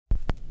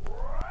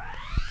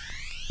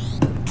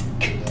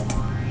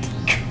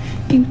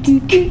You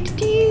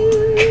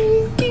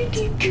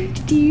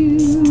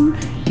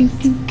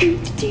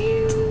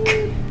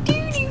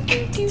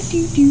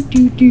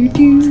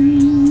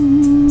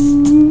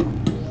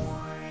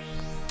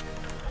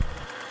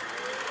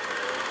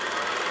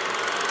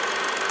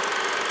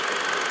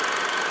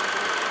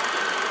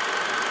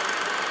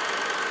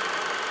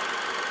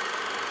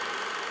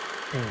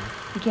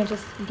can't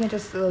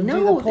just do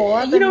the pull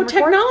up.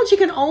 Technology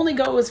can only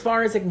go as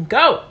far as it can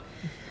go.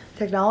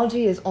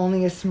 Technology is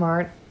only as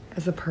smart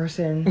as a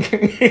person,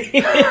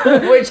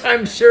 which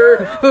I'm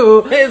sure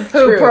who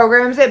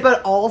programs it,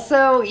 but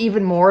also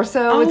even more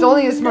so, it's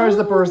only as smart as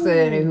the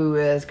person who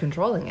is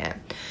controlling it.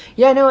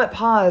 Yeah, no, it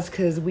paused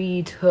because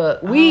we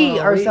took an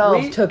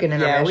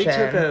intermission.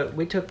 Yeah,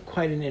 we took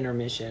quite an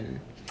intermission.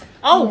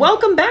 Oh,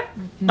 welcome back,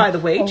 by the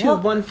way, to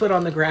One Foot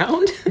on the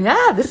Ground.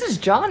 Yeah, this is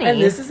Johnny. And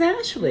this is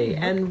Ashley.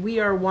 And we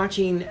are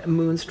watching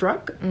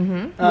Moonstruck.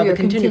 Mm-hmm. We are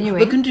continuing.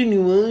 The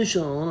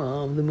continuation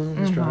of the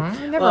Moonstruck.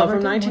 From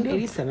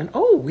 1987.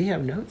 Oh, we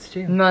have notes,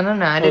 too. No.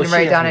 I didn't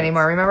write down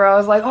anymore. Remember, I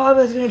was like, I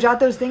was going to jot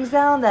those things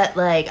down that,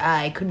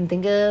 I couldn't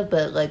think of,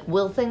 but,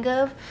 will think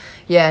of.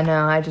 Yeah,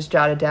 no, I just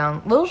jotted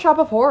down Little Shop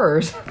of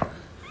Horrors.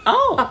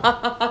 Oh.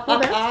 Well,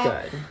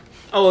 that's good.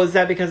 Oh, is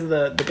that because of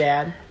the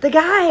dad? The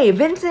guy,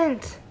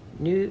 Vincent.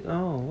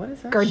 What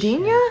is that?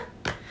 Gardenia?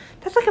 Shit?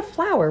 That's like a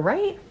flower,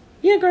 right?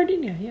 Yeah,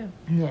 gardenia, yeah.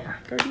 Yeah.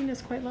 Gardenia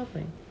is quite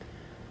lovely.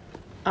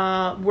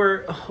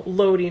 We're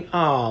loading.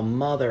 Oh,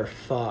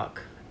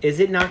 motherfuck.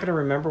 Is it not going to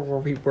remember where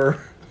we were?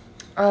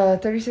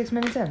 36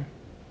 minutes in.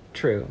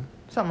 True.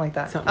 Something like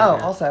that.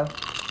 Also.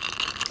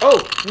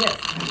 Oh, yes.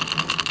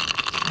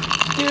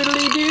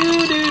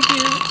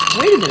 Doodly-doo-doo-doo.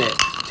 Wait a minute.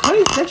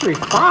 20th Century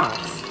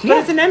Fox? But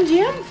it's an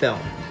MGM film.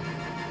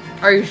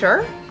 Are you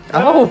sure?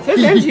 It says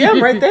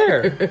MGM right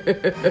there.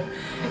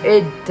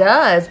 It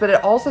does, but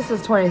it also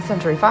says 20th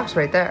Century Fox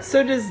right there.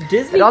 So does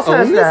Disney It also own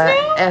has this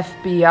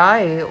the now?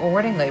 FBI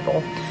warning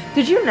label.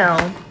 Did you know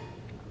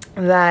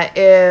that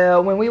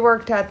when we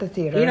worked at the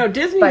theater...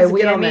 Disney needs to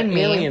get on that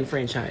Alien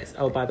franchise.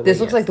 Oh, by the way, this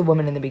looks like the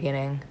woman in the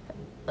beginning.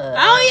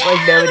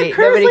 Nobody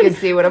can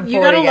see what I'm pointing at.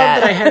 You gotta love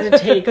that I had to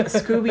take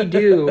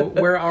Scooby-Doo,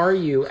 Where Are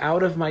You,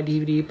 out of my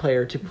DVD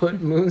player to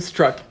put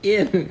Moonstruck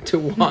in to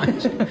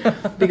watch.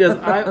 Because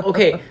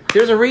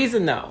there's a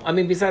reason though. I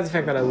mean, besides the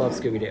fact that I love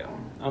Scooby-Doo.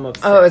 I'm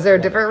obsessed. Oh, is there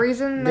a different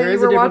reason that you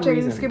were watching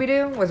reason.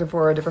 Scooby-Doo? Was it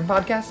for a different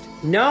podcast?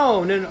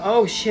 No.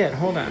 Oh, shit.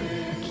 Hold on.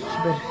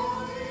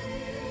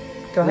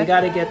 Go ahead. We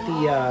gotta get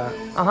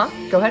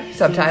the... Go ahead.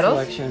 Subtitles?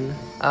 Selection.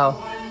 Oh.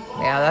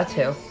 Yeah, that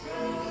too.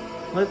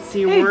 Let's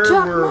see, where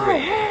were we?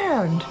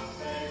 Hand.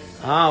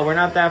 Oh, we're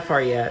not that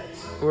far yet.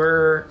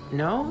 We're...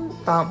 No?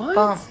 Bump,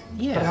 bump.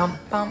 Yeah. Bump,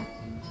 bump,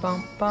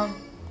 bump, bump.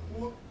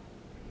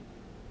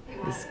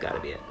 This has got to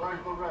be it.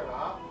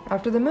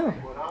 After the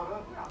moon.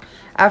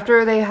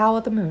 After they howl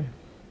at the moon.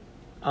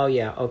 Oh,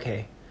 yeah.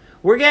 Okay.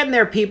 We're getting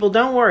there, people.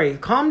 Don't worry.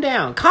 Calm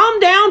down. Calm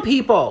down,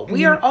 people.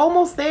 We are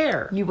almost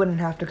there. You wouldn't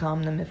have to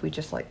calm them if we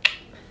just,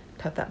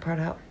 cut that part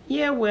out.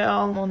 Yeah,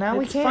 well... Well, now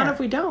we can. can't. It's fun if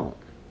we don't.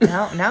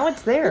 Now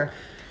it's there.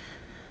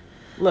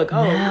 Look,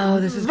 now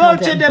this is Voce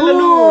della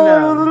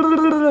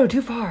Luna.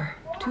 Too far.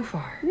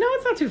 No,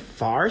 it's not too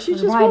far. She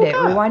just woke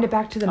up. Rewind it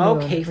back to the moon.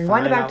 Okay, fine.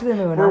 Rewind it back to the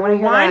moon. We're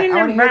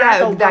rewinding it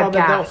back that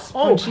gasp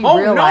when she no!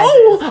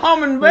 realizes.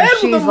 I'm in bed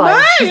with a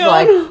man. She's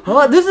like,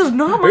 oh, this is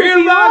not my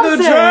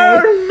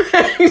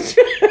fiancé.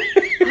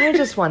 I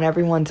just want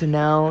everyone to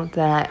know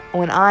that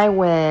when I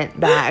went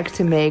back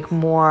to make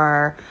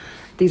more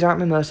These Aren't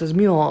Mimosas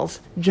Mules,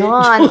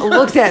 John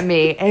looked at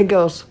me and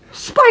goes,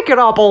 spike it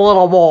up a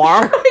little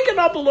more. Spike it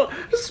up a little.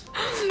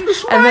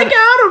 Spike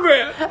out of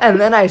it. And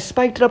then I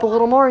spiked it up a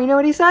little more. You know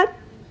what he said?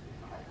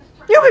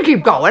 You can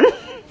keep going.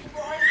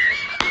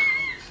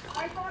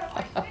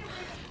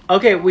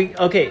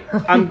 Okay.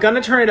 I'm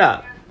gonna turn it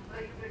up.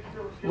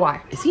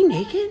 Why? Is he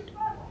naked?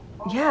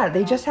 Yeah,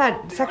 they just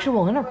had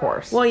sexual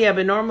intercourse. Well, yeah,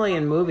 but normally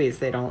in movies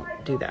they don't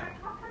do that.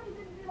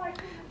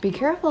 Be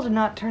careful to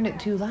not turn it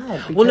too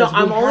loud. Because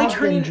I'm only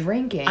turning. Been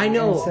drinking. I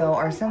know. And so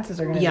our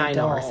senses are going to be dull. Yeah, I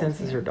know. Our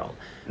senses are dull.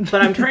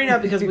 But I'm turning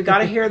up because we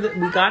gotta hear the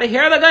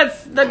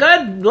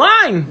good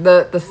line.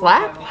 The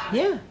slap?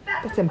 Yeah.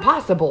 That's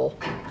impossible.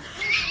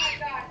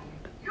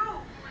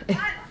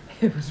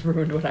 It was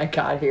ruined when I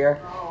got here.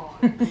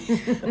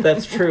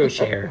 That's true,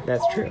 Cher.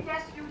 That's true.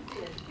 Yes, you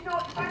did. You know,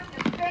 you got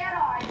this bad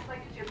eyes like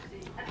a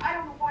gypsy, and I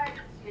don't know why I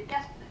didn't see it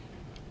yesterday.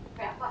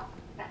 Bad luck.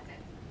 That's it.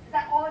 Is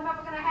that all I'm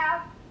ever gonna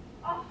have?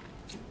 Oh,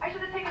 I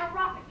should have taken a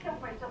rock and killed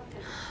myself.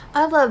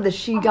 I love that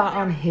she got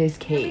on his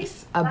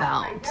case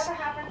about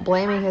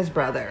blaming his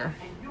brother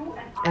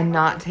and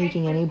not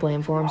taking any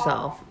blame for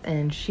himself.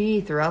 And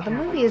she, throughout the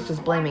movie, is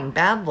just blaming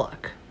bad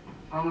luck.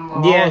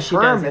 Yeah, she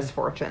does.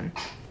 Misfortune.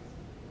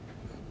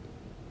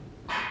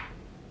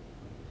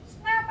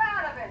 Snap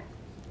out of it.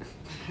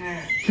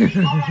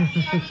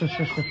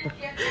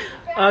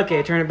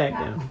 Okay, turn it back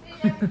down.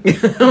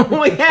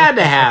 We had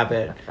to have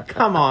it.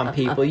 Come on,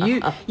 people. You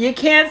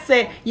can't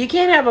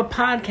have a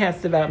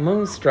podcast about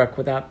Moonstruck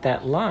without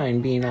that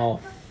line being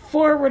all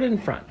forward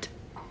and front.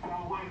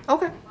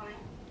 Okay.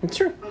 It's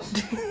true.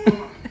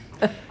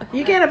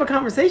 You can't have a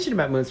conversation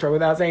about Moonstruck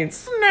without saying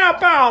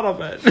 "snap out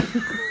of it"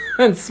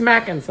 and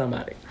smacking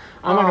somebody.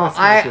 I'm not gonna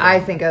smack you. I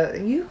think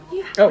you.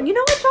 Oh. You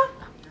know what, John?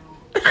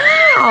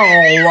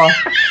 Ow!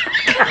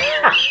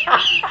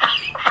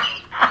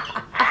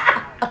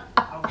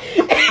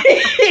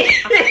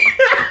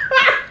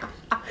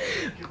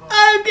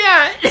 Oh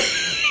God!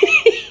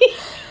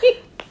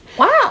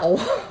 Wow.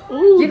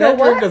 Ooh, You know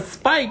that drink what? is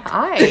spiked.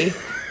 I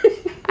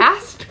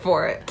asked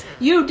for it.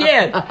 You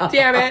did.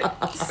 Damn it!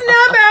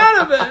 Snap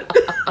out of it.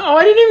 Oh,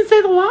 I didn't even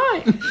say the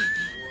line.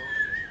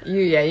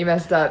 You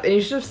messed up, and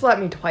you should have slapped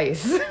me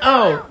twice.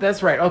 Oh,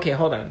 that's right. Okay,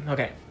 hold on.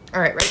 Okay.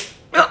 All right, ready?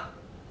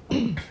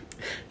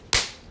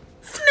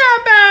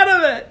 Snap out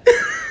of it.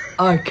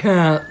 I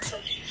can't.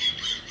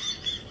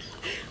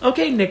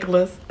 Okay,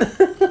 Nicholas.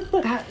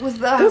 That was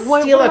the. Go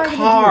steal what a am I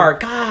car.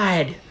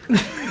 God.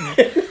 gonna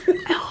do?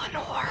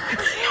 Eleanor.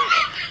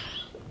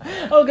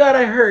 Oh God,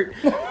 I hurt.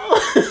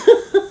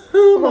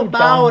 My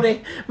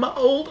body. My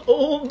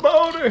old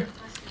body.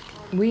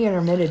 We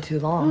intermitted too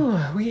long.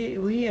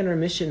 Ooh, we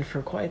intermission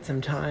for quite some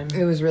time.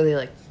 It was really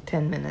like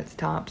 10 minutes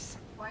tops.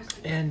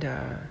 And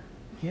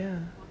yeah.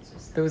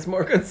 There was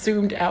more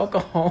consumed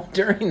alcohol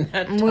during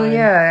that time. Well,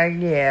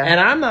 yeah. And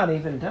I'm not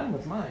even done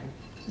with mine.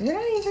 You're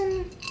not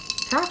even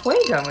halfway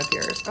done with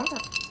yours. Oh,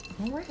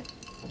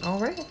 all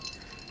right.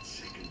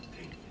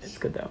 It's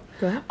good though.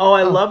 Go ahead. Oh,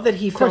 I love that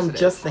he course filmed it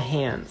just is. the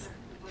hands.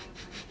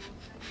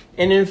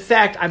 And in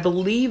fact, I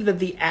believe that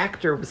the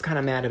actor was kind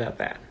of mad about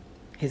that.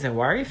 He said,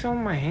 "Why are you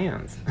filming my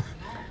hands?"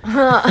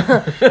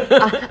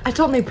 I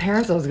told my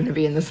parents I was going to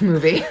be in this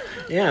movie.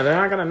 Yeah, they're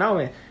not gonna know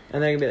me.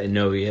 And they're gonna be like,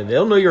 "No, yeah,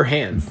 they'll know your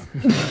hands.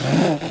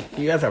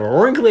 You guys have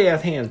wrinkly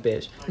ass hands,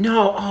 bitch."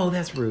 No, oh,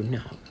 that's rude.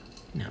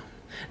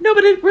 No,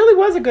 but it really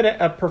was a good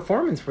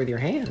performance with your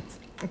hands.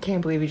 I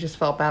can't believe you just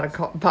felt bad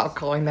about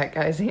calling that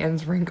guy's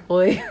hands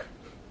wrinkly.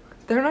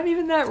 They're not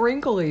even that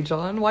wrinkly,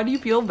 John. Why do you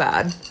feel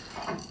bad?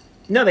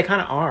 No, they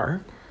kind of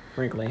are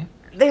wrinkly.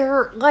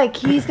 They're like,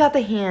 he's got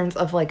the hands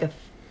of like a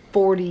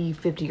 40,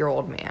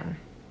 50-year-old man.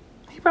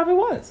 He probably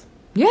was.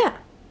 Yeah.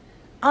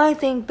 I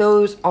think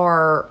those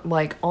are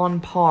like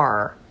on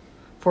par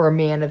for a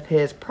man of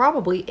his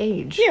probably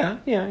age. Yeah.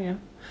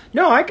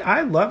 No,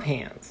 I love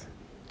hands.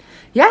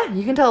 Yeah,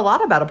 you can tell a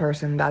lot about a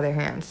person by their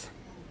hands.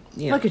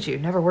 Yeah. Look at you,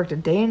 never worked a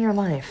day in your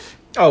life.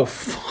 Oh,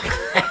 fuck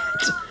that.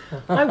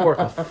 I work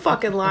a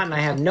fucking lot and I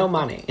have no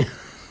money.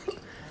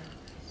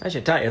 I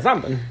should tell you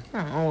something.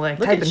 Oh, like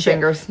Look at typing Cher.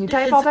 fingers. You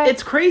type all day?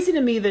 It's crazy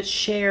to me that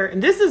Cher, and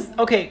this is,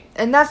 okay.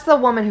 And that's the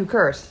woman who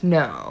cursed.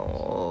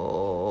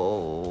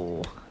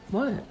 No.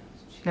 What?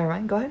 Never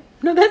mind, go ahead.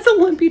 No, that's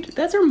Olympia.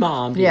 That's her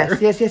mom, dear.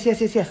 Yes.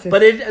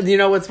 But you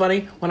know what's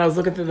funny? When I was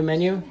looking through the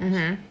menu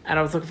and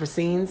I was looking for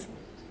scenes,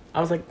 I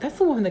was like, that's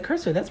the woman that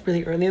cursed her. That's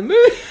really early in the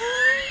movie.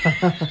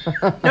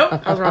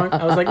 Nope, I was wrong.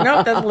 I was like,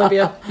 nope, that's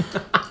Olympia.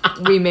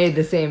 We made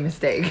the same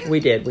mistake. We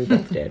did. We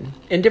both did.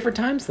 In different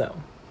times, though.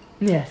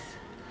 Yes.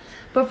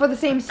 But for the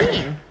same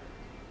scene.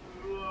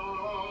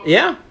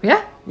 Yeah.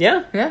 Yeah.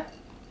 Yeah.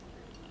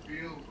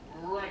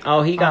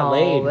 Oh, he got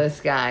laid. This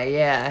guy,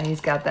 yeah.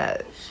 He's got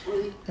that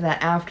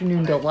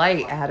afternoon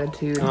delight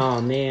attitude.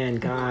 Oh, man,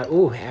 God.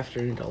 Ooh,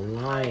 afternoon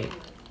delight.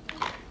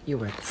 You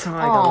were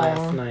tiger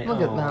last night.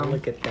 Look at them.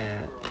 Look at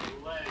that.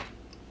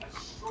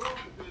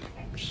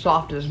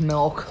 Soft as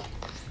milk.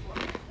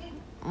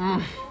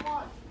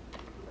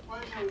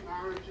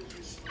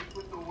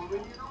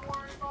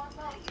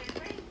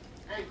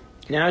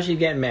 Now she's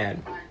getting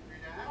mad.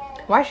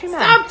 Why is she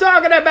mad? Stop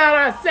talking about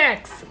our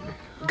sex!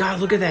 God,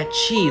 look at that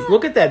cheese.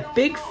 Look at that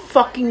big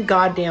fucking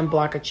goddamn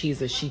block of cheese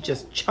that she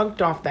just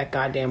chunked off that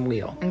goddamn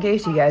wheel. In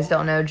case you guys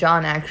don't know,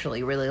 John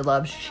actually really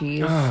loves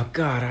cheese. Oh,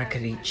 God, I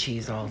could eat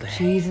cheese all day.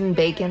 Cheese and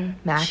bacon,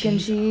 mac and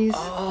cheese.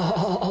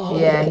 Oh.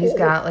 Yeah, he's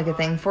got like a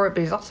thing for it, but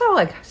he's also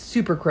like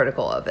super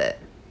critical of it.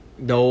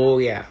 Oh,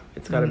 yeah.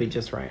 It's got to be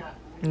just right.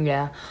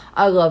 Yeah,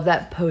 I love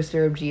that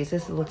poster of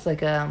Jesus. It looks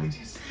like a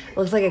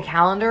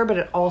calendar, but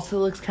it also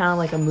looks kind of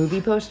like a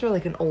movie poster,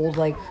 like an old,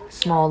 like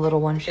small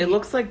little one sheet. It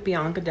looks like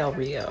Bianca Del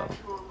Rio.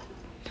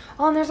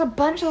 Oh, and there's a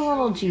bunch of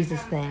little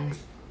Jesus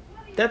things.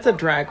 That's a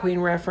drag queen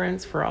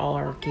reference for all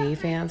our gay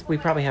fans. We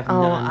probably have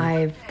Oh, none.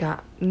 I've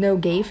got no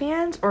gay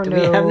fans or Do no.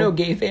 we have no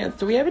gay fans?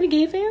 Do we have any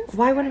gay fans?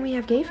 Why wouldn't we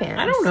have gay fans?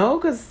 I don't know,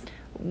 because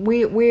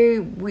We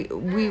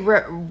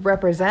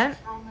represent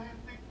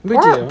we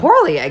do.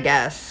 poorly, I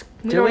guess.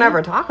 We Do don't we?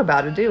 ever talk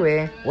about it, do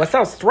we? We're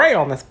so straight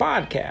on this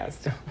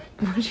podcast.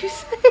 What'd you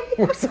say?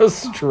 We're so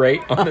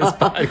straight on this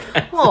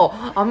podcast. Oh,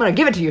 I'm gonna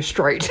give it to you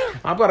straight.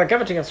 I'm going to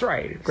give it to you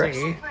straight.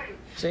 Great.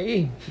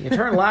 See? You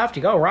turn left,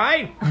 you go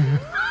right.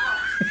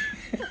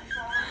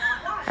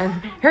 And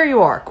here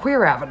you are,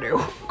 Queer Avenue.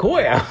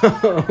 Queer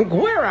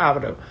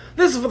Avenue.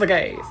 This is for the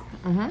gays.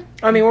 Mm-hmm.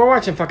 I mean, we're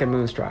watching fucking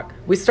Moonstruck.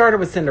 We started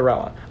with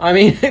Cinderella. I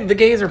mean, the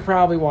gays are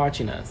probably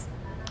watching us.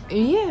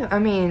 Yeah, I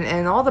mean,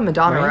 and all the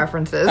Madonna Right?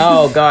 references.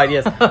 Oh, God,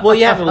 yes. Well,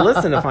 you have to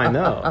listen to find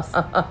those.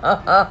 Oh,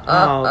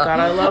 God,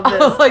 I love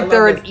this. I Like love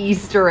they're this. an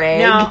Easter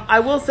egg. Now,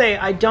 I will say,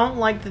 I don't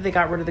like that they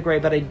got rid of the gray,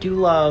 but I do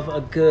love a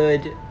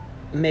good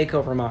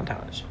makeover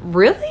montage.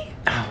 Really?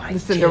 Oh, I The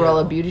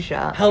Cinderella do. beauty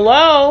shop.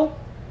 Hello?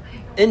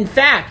 In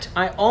fact,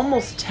 I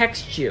almost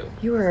text you.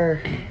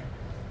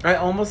 I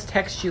almost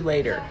text you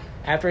later.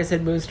 After I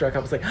said Moonstruck, I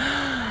was like,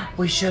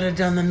 we should have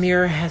done The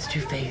Mirror Has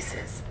Two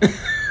Faces.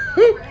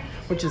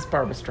 Which is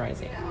Barbra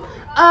Streisand.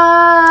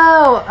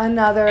 Oh,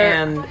 another.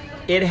 And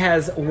it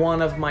has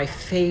one of my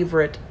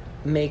favorite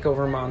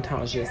makeover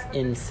montages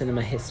in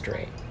cinema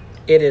history.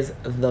 It is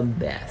the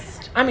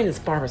best. I mean, it's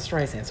Barbra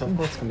Streisand, so of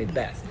course it's going to be the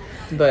best.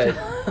 But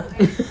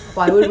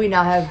Why would we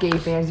not have gay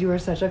fans? You were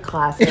such a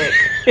classic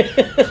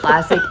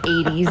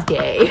 80s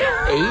gay.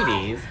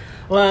 80s?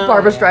 Well,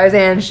 Barbra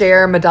Streisand,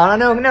 Cher,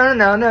 Madonna.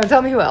 No.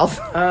 Tell me who else.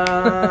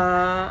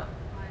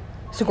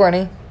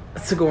 Sigourney.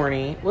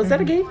 Sigourney. Was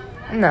that a gay?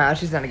 No,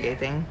 she's not a gay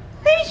thing.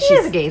 Maybe she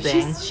is a gay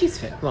thing. She's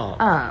fit.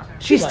 Well,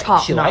 she's likes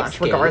top gays, notch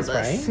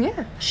regardless. right?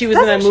 Yeah. She was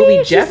in that movie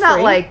Jeffrey. She's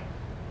not like.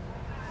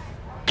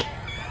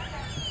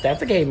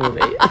 That's a gay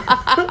movie.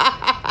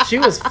 She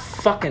was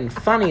fucking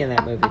funny in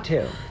that movie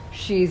too.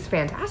 She's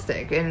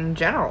fantastic in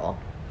general.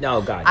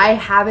 Oh God. I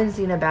haven't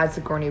seen a bad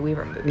Sigourney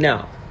Weaver movie.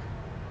 No.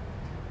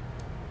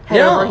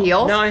 Head Over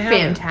Heels. No, I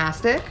haven't.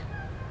 Fantastic.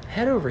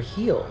 Head Over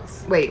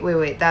Heels.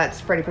 Wait. That's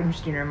Freddie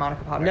Prinze Jr. and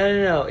Monica Potter.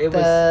 No. It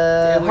was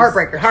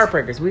Heartbreakers.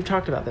 Heartbreakers. We've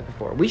talked about that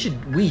before. We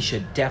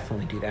should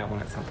definitely do that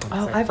one at some point.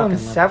 Oh, 'cause I I've owned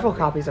fucking love several that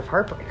movie. copies of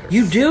Heartbreakers.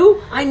 You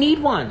do? I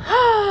need one.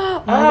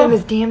 One of them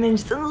is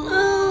damaged. Ooh,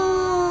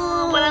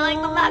 but I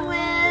like the boxes.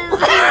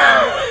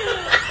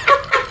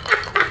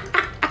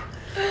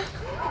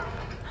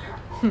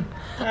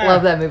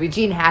 Love that movie.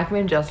 Gene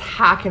Hackman just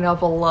hacking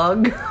up a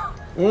lug.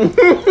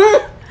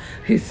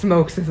 He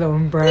smokes his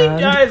own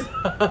brand. Guys,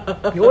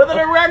 with an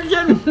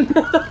erection.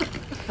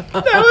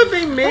 That would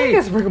be I me.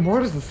 guess rigor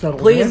mortis is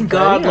settled. Please, in,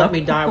 God, but, let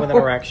me die with an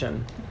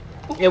erection.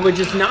 It would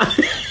just not.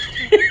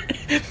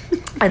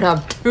 And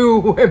have two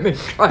women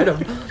try to.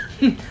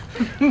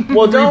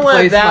 Well, don't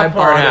let replace that my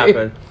part body.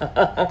 happen.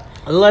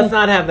 Let's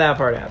not have that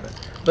part happen.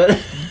 But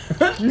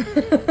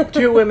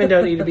two women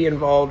don't need to be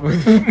involved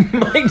with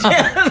my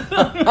death.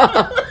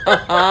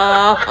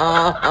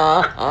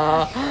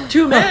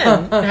 Two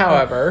men,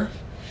 however.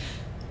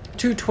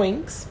 Two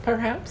twinks,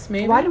 perhaps,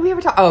 maybe. Why did we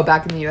ever talk? Oh,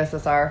 back in the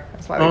USSR.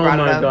 That's why we brought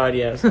it up. Oh my God,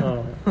 yes.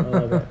 Oh, I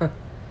love it.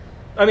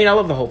 I mean, I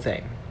love the whole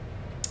thing.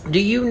 Do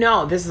you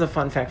know, this is a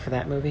fun fact for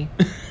that movie.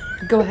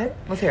 Go ahead.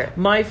 Let's hear it.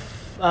 My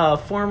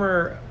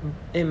former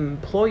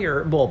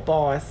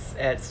boss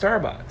at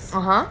Starbucks.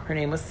 Uh-huh. Her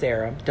name was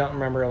Sarah. Don't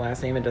remember her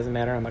last name. It doesn't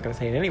matter. I'm not going to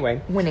say it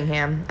anyway.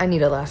 Winningham. I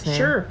need a last name.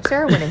 Sure.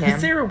 Sarah Winningham.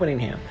 Sarah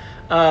Winningham.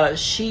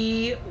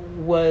 She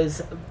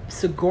was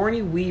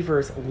Sigourney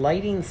Weaver's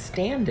lighting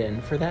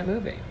stand-in for that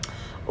movie.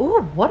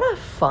 Ooh, what a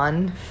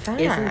fun fact.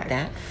 Isn't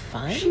that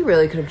fun? She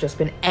really could have just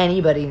been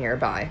anybody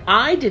nearby.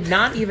 I did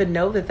not even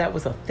know that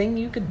was a thing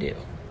you could do.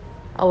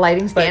 A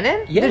lighting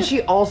stand-in? yeah. Did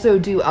she also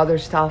do other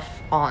stuff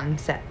on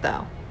set,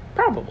 though?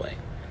 Probably.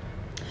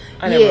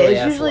 I never really it's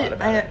asked usually- a lot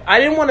about it. I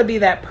didn't want to be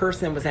that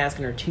person that was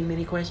asking her too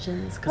many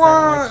questions. 'Cause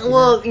I don't like,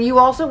 Well, you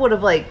also would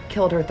have,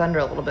 killed her thunder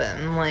a little bit.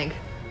 And,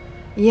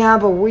 yeah,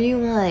 but were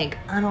you,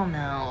 I don't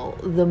know,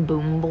 the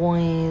Boom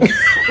Boys?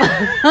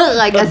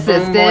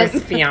 Assistant? Boom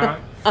Boy's fiance.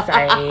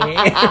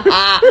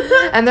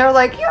 And they're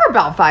like, you're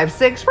about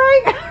 5'6",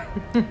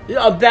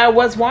 right? That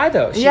was why,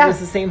 though. She Yeah. was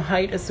the same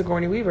height as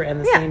Sigourney Weaver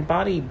and the Yeah. same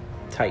body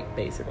type,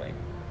 basically.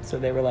 So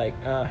they were like,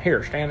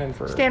 here, stand in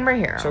for Stand right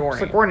here.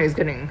 Sigourney's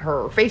getting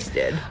her face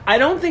did. I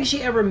don't think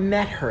she ever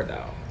met her,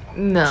 though.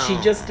 No. She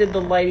just did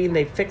the lighting.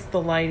 They fixed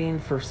the lighting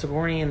for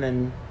Sigourney and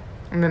then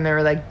And then they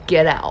were like,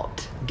 get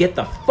out. get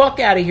the fuck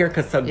out of here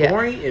because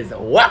Sigourney is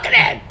walking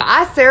in.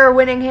 Bye, Sarah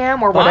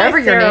Winningham, or whatever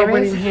Bye, your Sarah name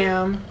is.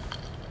 Winningham.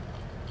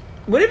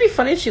 Would it be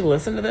funny if she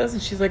listened to this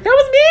and she's like, that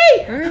was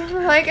me? And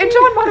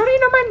John, why don't you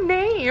know my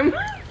name?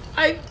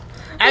 I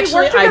We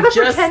worked together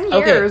for 10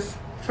 years. Okay,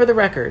 for the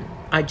record,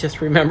 I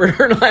just remembered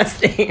her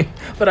last name,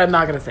 but I'm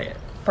not going to say it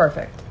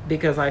Perfect.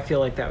 because I feel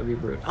like that would be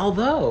rude.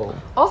 Although,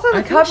 Also, the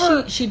I think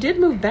cover. she did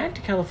move back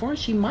to California.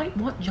 She might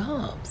want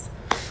jobs.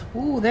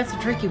 Ooh, that's a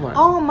tricky one.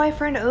 Oh, my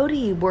friend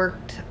Odie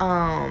worked,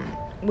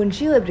 when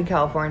she lived in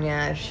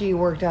California, she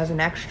worked as an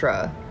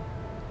extra.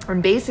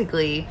 And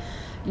basically,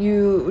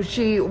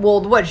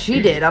 what she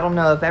did, I don't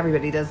know if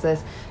everybody does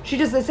this, she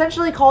just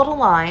essentially called a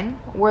line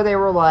where they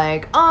were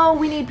like, oh,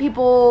 we need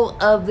people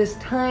of this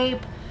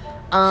type,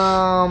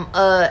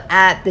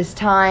 at this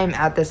time,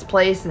 at this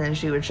place, and then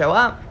she would show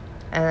up.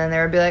 And then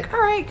they would be like,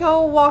 all right,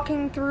 go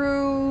walking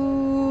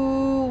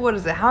through,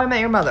 How I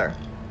Met Your Mother.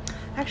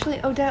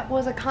 Actually, Odette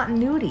was a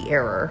continuity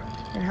error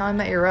in How I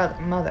Met Your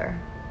Mother.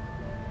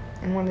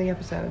 In one of the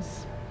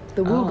episodes.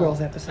 The Woo Girls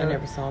episode. I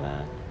never saw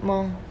that.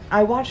 Well,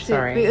 I watched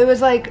Sorry. it. It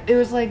was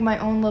like my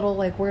own little,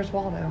 Where's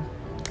Waldo?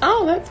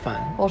 Oh, that's fun.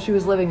 While she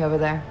was living over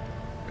there.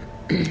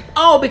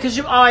 Oh, because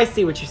I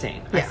see what you're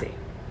saying. I Yeah. see.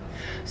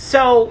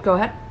 So, Go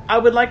ahead. I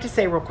would like to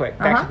say real quick,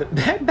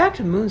 back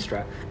to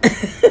Moonstruck.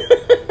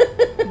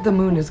 The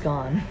moon is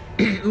gone.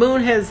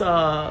 Moon has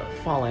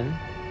fallen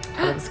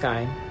out of the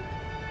sky.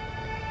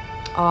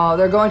 Oh,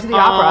 they're going to the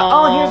opera.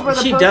 Oh, and here's where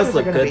the she posters does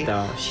look are gonna good, be.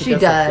 though. She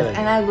look does, good.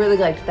 and I really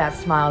liked that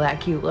smile, that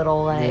cute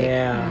little like.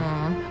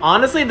 Yeah.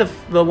 Honestly, the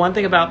one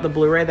thing about the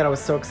Blu-ray that I was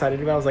so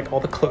excited about was like all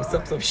the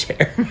close-ups of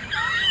Cher.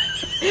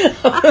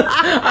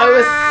 I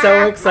was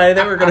so excited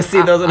that we are going to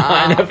see those in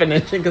high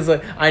definition because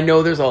like, I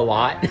know there's a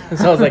lot.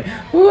 So I was like,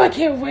 "Ooh, I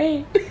can't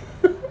wait."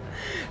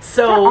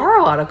 So There are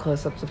a lot of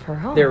close-ups of her.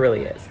 Huh? there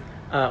really is,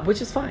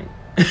 which is fine.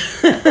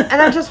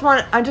 And I just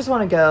want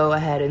to go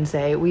ahead and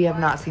say we have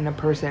not seen a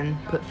person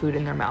put food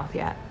in their mouth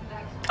yet.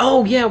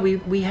 Oh yeah,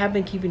 we have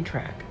been keeping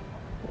track.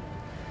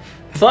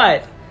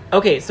 But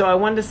okay, so I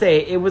wanted to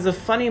say it was a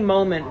funny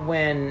moment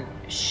when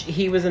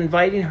he was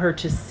inviting her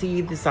to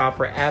see this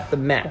opera at the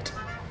Met,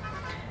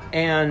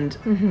 and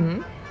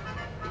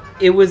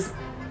it was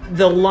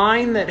the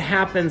line that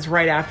happens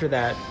right after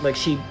that. Like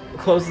she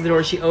closes the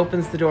door, she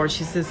opens the door,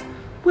 she says,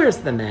 "Where's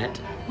the Met?"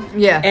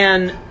 Yeah.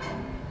 And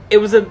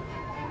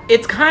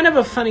it's kind of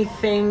a funny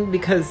thing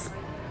because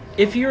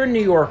if you're a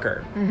New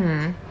Yorker,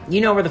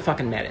 you know where the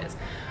fucking Met is.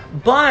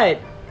 But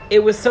it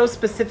was so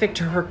specific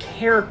to her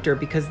character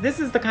because this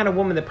is the kind of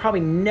woman that probably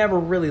never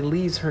really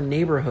leaves her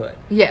neighborhood.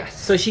 Yes.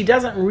 So she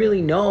doesn't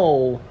really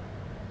know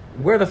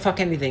where the fuck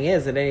anything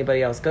is that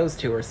anybody else goes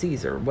to or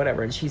sees or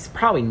whatever. And she's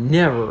probably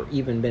never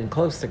even been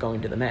close to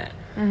going to the Met.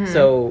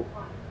 So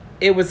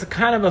it was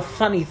kind of a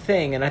funny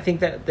thing. And I think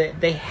that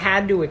they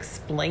had to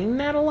explain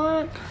that a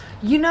lot.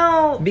 You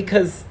know,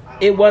 Because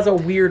it was a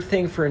weird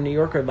thing for a New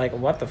Yorker. Like,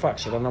 what the fuck?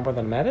 She don't know where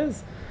the Met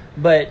is?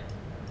 But,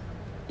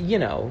 you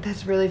know.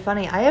 that's really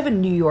funny. I have a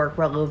New York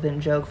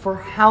relevant joke for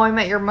How I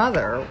Met Your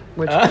Mother,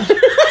 which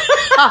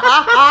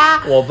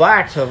Well,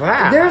 back to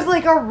that. there's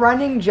like a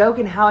running joke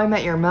in How I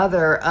Met Your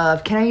Mother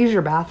of "Can I use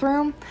your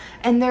bathroom?"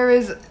 And there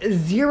is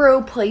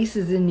 0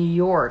 places in New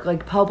York,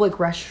 like public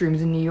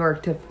restrooms in New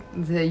York, to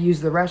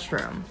use the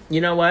restroom.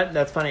 You know what?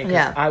 That's funny. 'Cause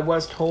Yeah. I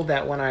was told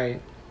that when I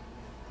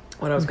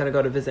was going to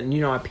go to visit.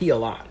 And, I pee a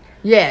lot.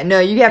 Yeah, no,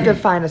 you have to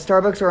find a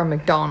Starbucks or a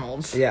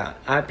McDonald's. Yeah,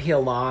 I pee a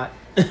lot.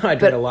 I drink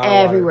But a lot of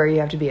everywhere water. you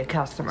have to be a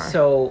customer.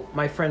 So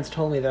my friends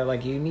told me that,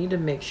 like, you need to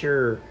make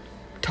sure,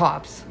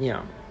 Tops, you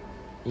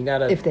got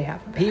to if they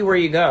have them. pee where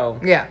you go.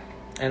 Yeah.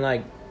 And,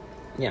 like,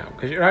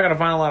 because you're not going to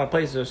find a lot of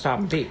places to stop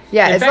and pee.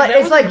 Yeah, In it's fact, like-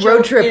 that it's was a like road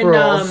joke trip in,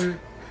 rules.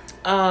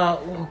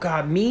 oh,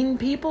 God, Mean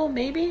People,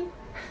 maybe?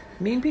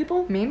 Mean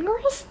People? Mean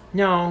Girls?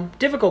 No,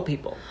 Difficult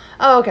People.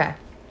 Oh, okay.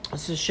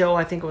 It's a show,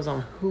 I think it was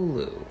on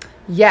Hulu.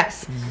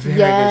 Yes. Very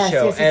yes, good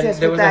show. yes, And yes,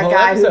 there with was a that whole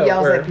guy who episode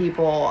yells where- at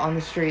people on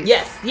the street.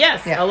 Yes, Yeah.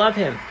 I love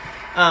him.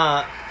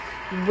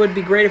 Would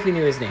be great if we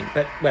knew his name,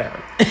 but whatever.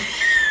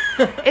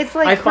 It's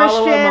like I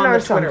follow him Christian on or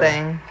the Twitter.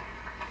 something.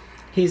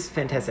 He's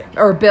fantastic.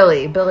 Or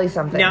Billy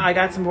something. Now, I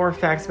got some more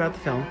facts about the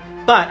film,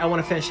 but I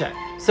want to finish that.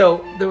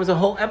 So, there was a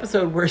whole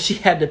episode where she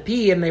had to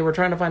pee, and they were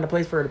trying to find a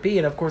place for her to pee,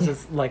 and of course,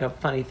 it's like a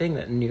funny thing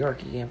that in New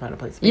York, you can't find a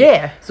place to pee.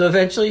 Yeah. So,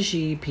 eventually,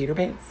 she peed her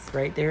pants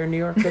right there in New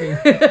York City.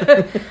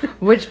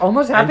 Which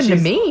almost And happened to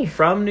she's me.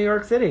 from New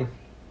York City.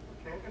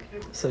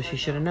 So, she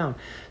should have known.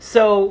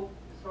 So,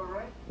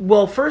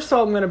 well, first of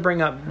all, I'm going to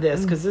bring up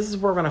this, because this is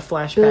where we're going to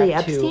flash Billy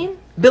back Epstein? to...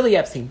 Billy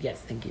Epstein? Yes,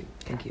 thank you.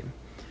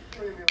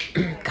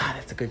 God,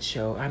 that's a good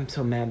show. I'm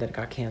so mad that it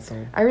got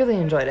canceled. I really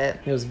enjoyed it.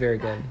 It was very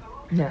good.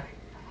 Yeah.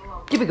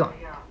 Keep it going.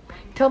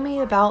 Tell me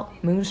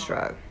about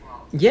Moonstruck.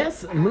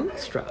 Yes,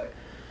 Moonstruck.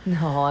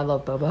 No, I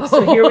love Bobo.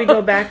 So here we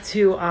go back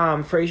to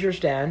Frasier's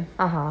dad.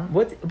 Uh-huh.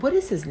 What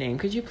is his name?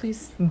 Could you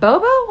please?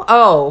 Bobo?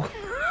 Oh.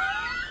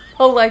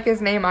 Oh, like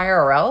his name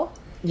IRL?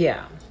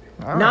 Yeah,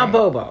 All not right.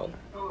 Bobo.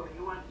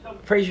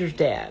 Frasier's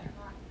dad.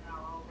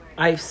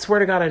 I swear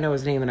to God, I know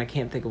his name and I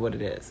can't think of what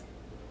it is.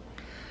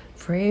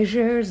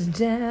 Frasier's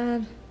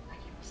dad.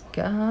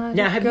 Got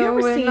Now, it have you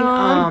ever going seen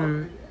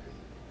on.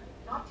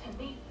 Not to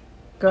me.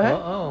 Go ahead.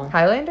 Uh-oh.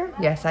 Highlander?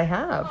 Yes, I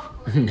have.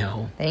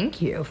 No.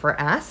 Thank you for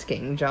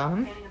asking,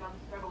 John. Thinking about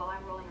the struggle while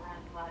I'm rolling around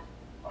in blood.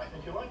 I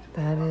think you like to.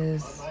 That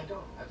is. I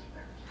don't. That's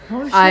fair.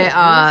 Holy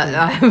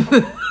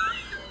shit,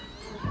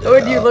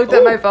 When you looked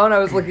at my phone, I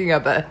was looking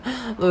at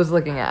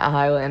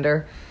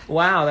Highlander.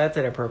 Wow, that's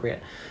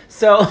inappropriate.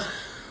 So,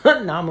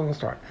 now I'm gonna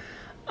start.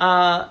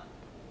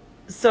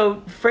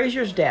 So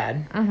Frasier's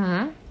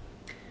dad,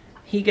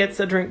 he gets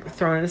a drink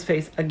thrown in his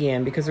face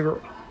again because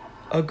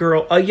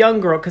a young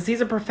girl, because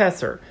he's a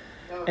professor,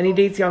 and he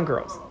dates young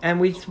girls. And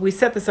we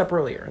set this up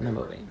earlier in the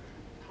movie.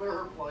 Clear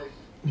her place.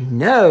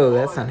 No,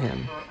 that's not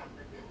him.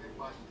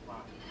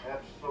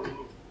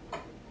 Absolutely.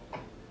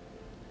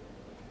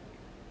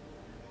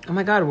 Oh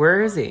my God,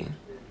 where is he?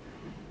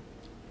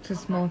 It's a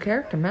small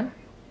character, man.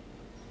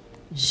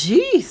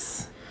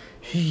 Jeez,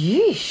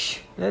 Yeesh.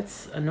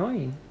 that's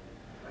annoying.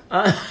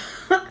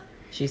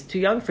 She's too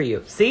young for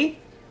you. See,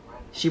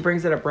 she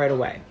brings it up right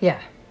away. Yeah.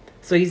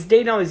 So he's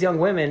dating all these young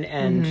women,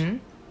 and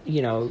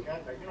You know how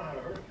to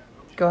hurt him.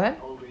 Go ahead.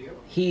 How old are you?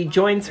 he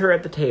joins her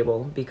at the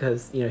table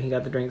because he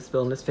got the drink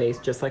spilled in his face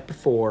just like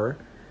before,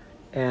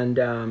 and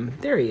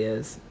there he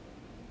is.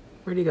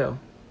 Where'd he go?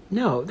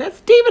 No, that's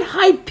David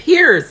Hyde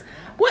Pierce.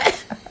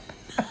 What?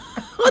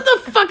 What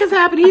the fuck is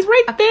happening? He's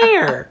right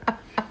there.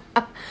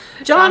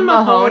 John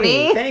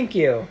Mahoney. Mahoney. Thank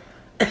you.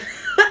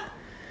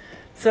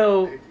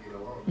 So,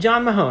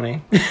 John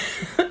Mahoney,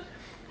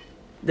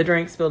 the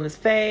drink spilled in his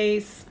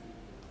face.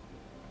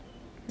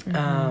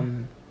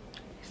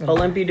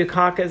 Olympia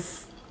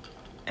Dukakis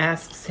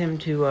asks him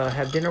to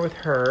have dinner with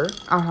her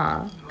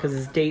because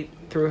his date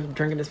threw a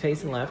drink in his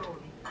face and left.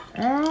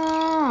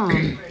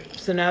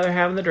 So now they're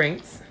having the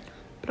drinks.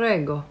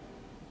 Prego.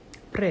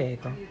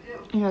 Prego.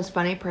 You know, it's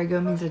funny.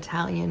 Prego means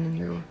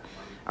Italian,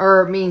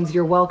 or means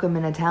you're welcome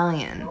in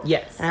Italian.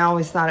 Yes. And I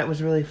always thought it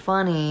was really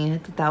funny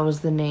that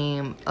was the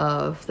name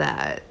of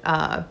that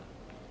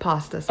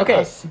pasta sauce.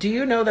 Okay, do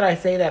you know that I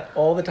say that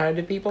all the time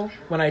to people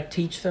when I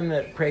teach them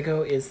that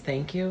Prego is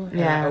thank you?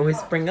 And I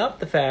always bring up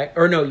the fact,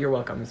 or no, you're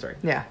welcome, I'm sorry.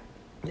 Yeah.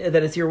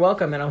 That it's you're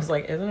welcome, and I was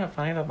like, isn't it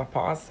funny that the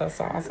pasta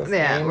sauce is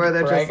named where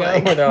they're Prego? just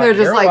like, Where they're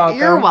just like,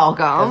 you're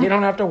welcome. 'Cause you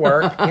don't have to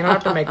work. You don't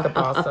have to make the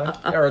pasta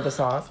or the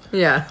sauce.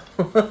 Yeah.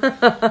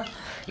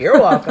 You're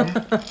welcome.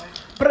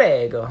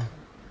 Prego.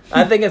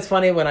 I think it's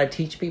funny when I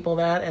teach people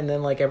that, and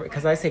then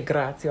because I say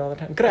grazie all the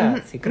time.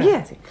 Grazie, grazie.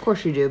 Yeah, of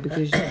course you do,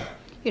 because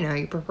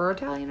you prefer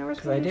Italian over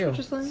Spanish. I do. Which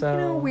is like,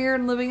 So-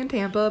 weird living in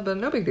Tampa, but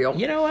no big deal.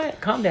 You know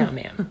what? Calm down,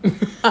 man.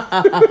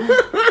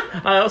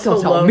 I also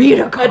Don't tell love me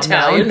to calm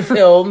Italian down.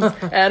 films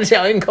and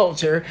Italian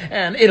culture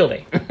and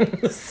Italy.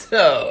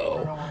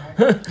 So,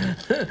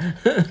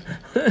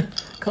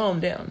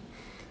 calm down.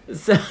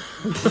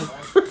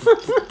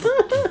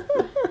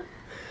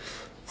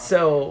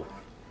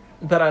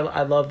 But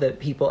I love that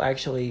people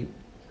actually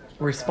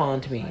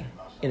respond to me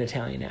in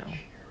Italian now.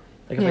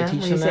 Like if I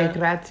teach when them you say that,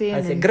 grazie, I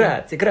and say then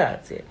grazie,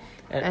 grazie.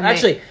 And And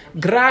actually,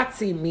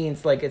 grazie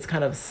means it's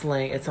kind of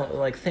slang. It's not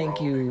like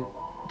thank you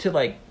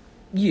to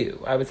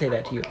you. I would say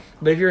that to you.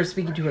 But if you're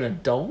speaking to an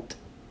adult,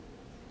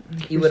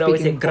 you You're would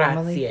always say speaking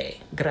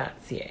formally?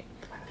 grazie,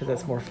 because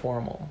that's more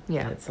formal.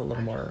 Yeah. And it's a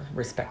little more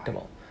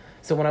respectable.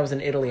 So when I was in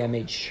Italy, I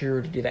made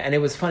sure to do that, and it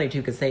was funny too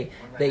because they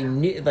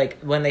knew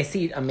when they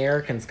see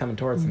Americans coming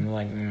towards them, they're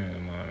like,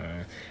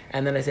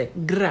 and then I say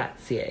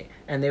grazie,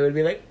 and they would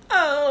be like,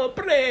 oh,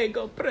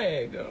 prego,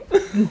 prego.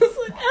 It's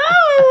like,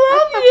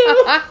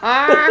 oh,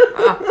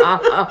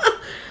 I love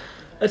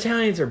you.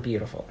 Italians are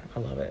beautiful. I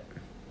love it.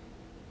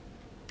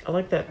 I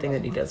like that thing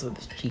that he does with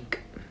his cheek.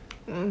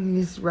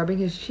 He's rubbing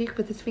his cheek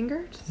with his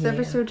finger, just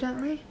ever Yeah. so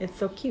gently. It's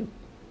so cute.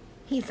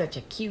 He's such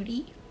a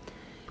cutie.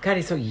 God,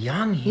 he's so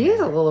young He here. is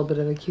a little bit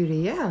of a cutie,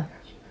 yeah.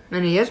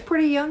 And he is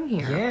pretty young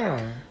here.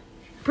 Yeah.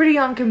 Pretty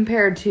young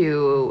compared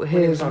to he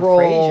was his on role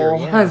Frasier,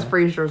 yeah. as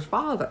Frasier's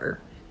father.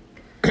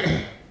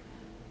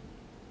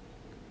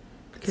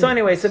 So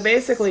anyway, so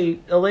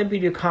basically,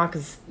 Olympia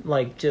Dukakis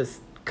just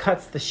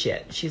cuts the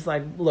shit. She's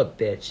like, "Look,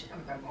 bitch,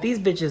 these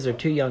bitches are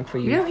too young for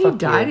you." You know, he Fuck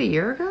died you." a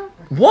year ago?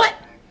 What?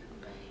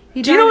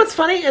 He Do you know died- what's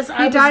funny? Is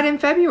He died in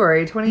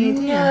February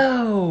 2018.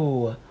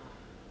 No,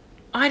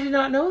 I did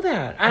not know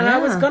that, and I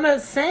was Yeah. gonna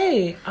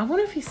say, I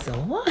wonder if he's still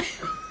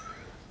alive.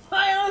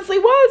 I honestly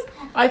was.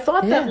 I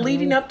thought that Yeah.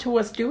 leading up to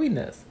us doing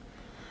this.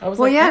 I was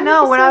Well, like, yeah, wonder if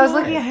no, he's when still I was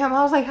alive. looking at him,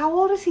 I was like, how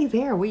old is he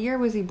there? What year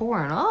was he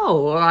born?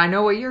 Oh, well, I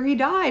know what year he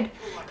died.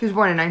 He was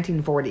born in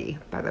 1940,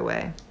 by the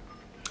way.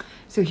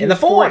 So he In was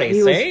the 40s,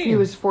 he was, see? he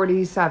was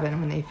 47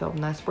 when they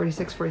filmed this.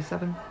 46,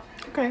 47.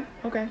 Okay.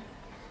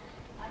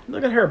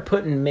 Look at her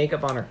putting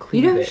makeup on her You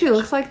cleavage. know who she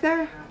looks like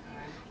there?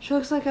 She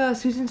looks like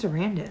Susan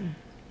Sarandon.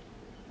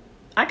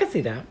 I could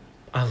see that.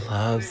 I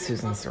love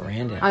Susan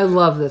Sarandon. I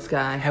love this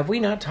guy. Have we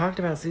not talked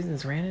about Susan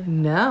Sarandon?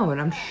 No, and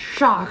I'm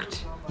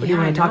shocked. What do you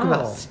Yeah, want to I talk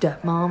about? know.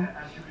 Stepmom?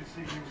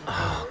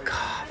 Oh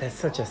God, that's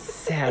such a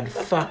sad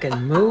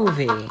fucking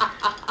movie.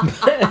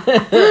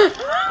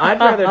 I'd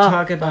rather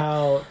talk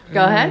about.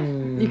 Go ahead.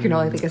 You can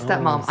only think of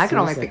Stepmom. I can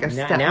only Susan. think of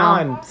Now- Stepmom. Now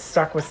I'm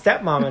stuck with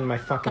Stepmom in my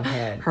fucking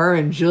head. Her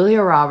and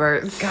Julia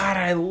Roberts. God,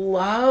 I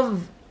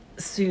love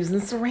Susan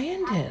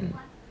Sarandon.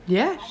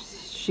 Yeah,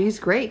 she's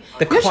great.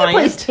 The You know Client. She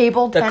plays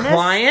table The tennis.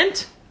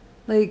 Client,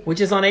 Like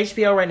which is on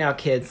HBO right now,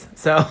 kids.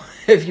 So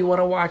if you want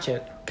to watch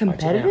it, watch it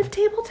competitive now.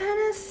 table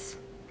tennis.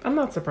 I'm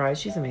not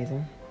surprised. She's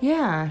amazing.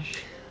 Yeah.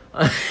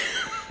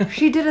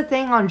 She did a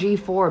thing on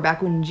G4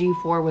 back when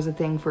G4 was a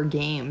thing for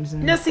games.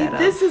 Now, see, instead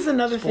this of is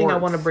another thing I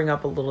sports. want to bring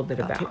up a little bit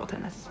Table about.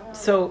 tennis.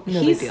 So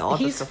No big deal. I'll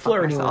he's just go fuck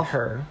flirting with myself.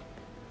 her.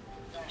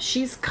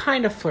 She's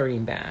kind of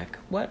flirting back.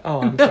 What?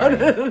 Oh, I'm sorry.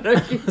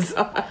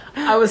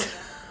 I was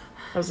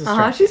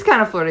distracted. She's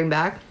kind of flirting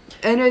back,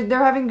 and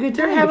they're having a good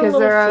They're time having a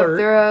because little flirt.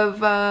 they're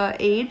of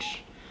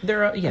age,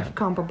 They're yeah.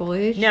 comparable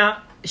age.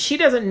 Now she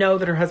doesn't know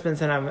that her husband's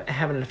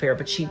having an affair,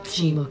 but she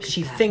Look at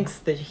that. thinks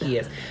that he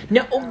is.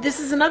 Now, this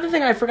is another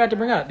thing I forgot to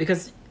bring up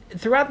because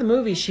throughout the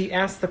movie she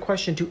asks the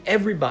question to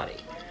everybody.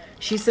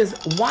 She says,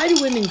 "Why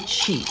do women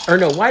cheat?" Or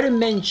no, "Why do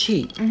men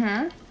cheat?"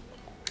 Mm-hmm.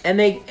 And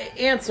they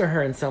answer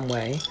her in some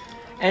way,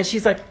 and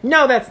she's like,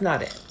 "No, that's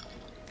not it."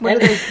 What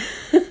do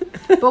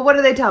But what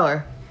do they tell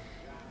her?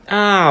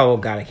 Oh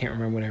God, I can't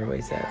remember what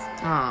everybody says.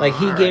 Oh, Like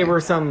he all gave right.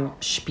 her some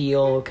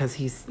spiel because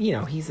he's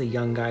a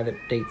young guy that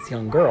dates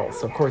young girls,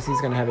 so of course he's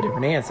going to have a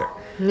different answer.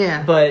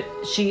 Yeah. But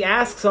she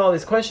asks all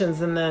these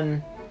questions, and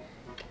then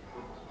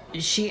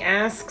she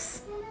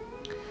asks,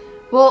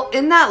 Well,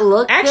 in that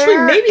look, Actually,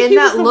 there, maybe in he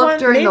that was the look one-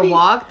 during the maybe-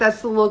 walk,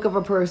 that's the look of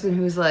a person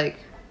who's like,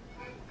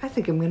 I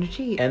think I'm gonna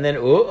cheat. And then,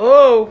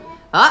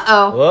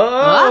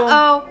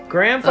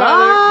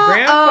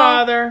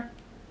 grandfather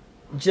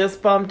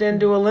just bumped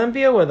into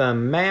Olympia with a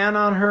man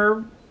on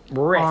her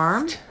wrist.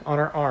 Arm? On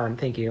her arm,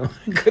 thank you.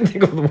 I couldn't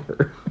think of the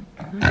word.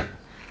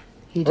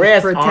 He just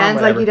Wrist, arm, pretends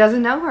like whatever. he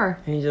doesn't know her.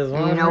 He just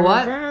And you know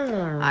what?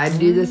 I'd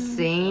do the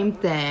same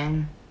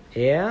thing.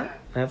 Yeah,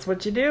 that's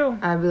what you do.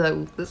 I'd be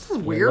like, this is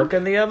You're weird.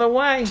 looking the other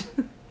way.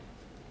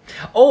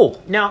 Oh,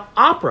 now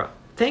opera.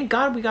 Thank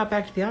God we got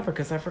back to the opera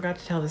because I forgot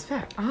to tell this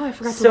fact. Oh, I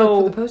forgot to So-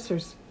 look for the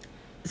posters.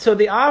 So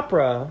the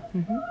opera,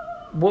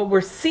 Mm-hmm. what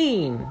we're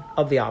seeing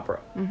of the opera,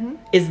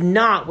 is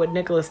not what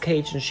Nicolas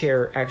Cage and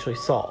Cher actually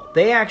saw.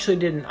 They actually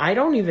didn't. I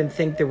don't even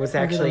think there was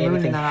actually the moon in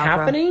anything that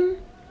opera. happening.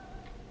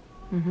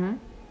 Mm-hmm.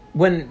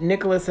 When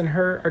Nicholas and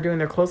her are doing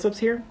their close-ups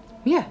here,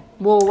 Yeah.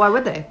 Well, why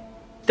would they?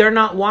 they're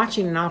not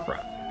watching an opera.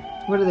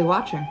 What are they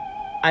watching?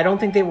 I don't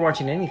think they were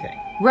watching anything.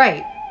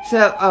 Right.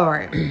 So, all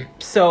right.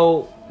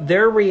 So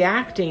they're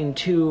reacting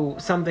to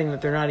something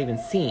that they're not even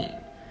seeing.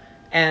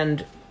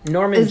 And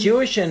Norman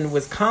Jewison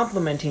was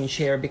complimenting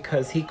Cher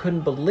because he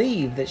couldn't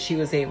believe that she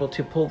was able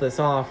to pull this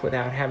off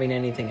without having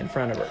anything in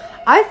front of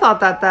her. I thought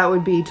that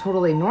would be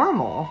totally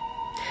normal.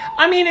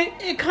 I mean,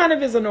 it kind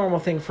of is a normal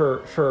thing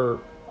for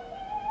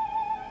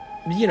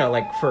you know,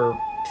 like for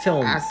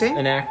films Acting?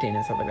 and acting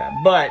and stuff like that.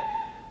 But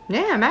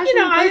Yeah, imagine. You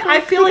know,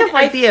 I feel think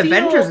like- of, the I feel-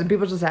 Avengers and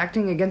people just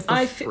acting against the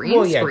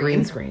green screen.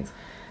 green screens.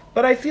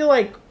 But I feel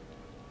like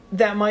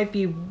that might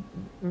be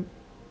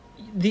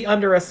the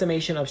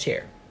underestimation of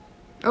Cher.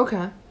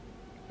 Okay.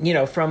 You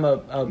know, from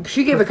a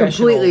She gave a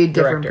professional completely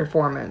different director.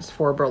 performance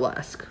for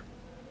Burlesque.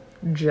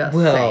 Just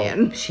Well,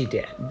 saying. she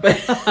did. But,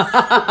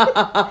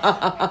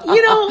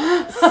 you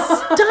know,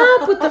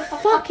 stop with the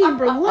fucking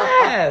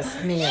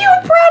burlesque, man.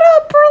 You brought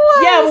up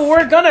Burlesque! Yeah, well,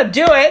 we're gonna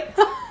do it.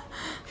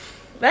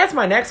 That's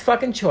my next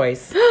fucking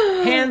choice.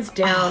 Hands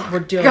down, we're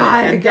doing God, it.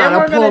 I And then gotta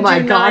we're pull gonna my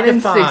do Gone 9 to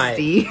in 5.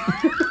 60.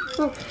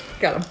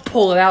 Gotta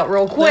pull it out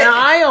real quick. Now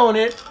I own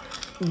it.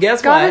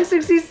 Guess Gone in what?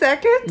 60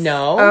 seconds?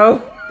 No.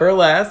 Oh.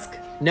 Burlesque.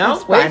 No,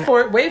 That's wait fine.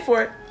 for it. Wait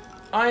for it.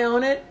 I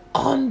own it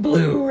on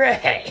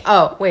Blu-ray.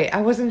 Oh, wait,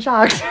 I wasn't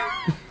shocked.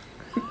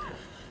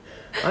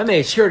 I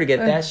made sure to get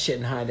that shit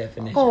in high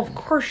definition. Oh, of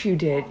course you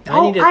did. I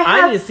need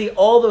to see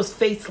all those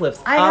facelifts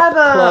I up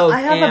have close I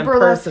have and a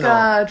Burlesque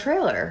personal.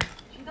 trailer.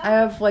 I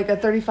have like a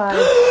 35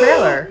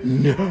 trailer.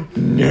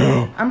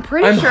 No. I'm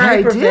pretty I'm sure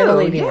I do.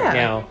 hyperventilating Yeah. right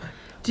now.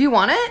 Do you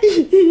want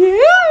it?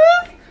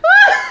 Yes.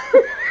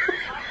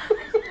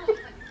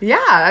 Yeah,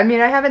 I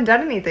mean, I haven't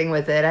done anything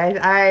with it.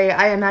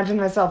 I imagine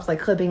myself like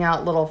clipping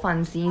out little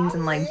fun scenes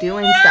and like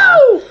doing stuff.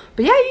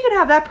 But yeah, you can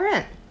have that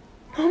print.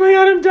 Oh my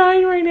God, I'm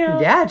dying right now.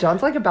 Yeah,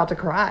 John's like about to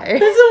cry.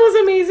 This is the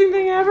most amazing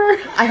thing ever.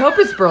 I hope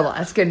it's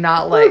burlesque and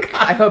not like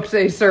I hope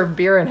they serve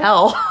beer in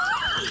hell.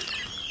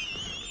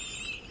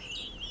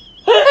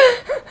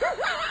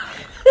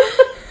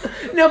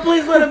 No,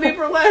 please let it be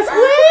burlesque,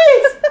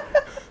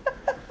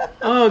 please.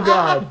 Oh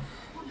God.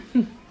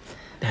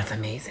 That's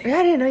amazing. Yeah,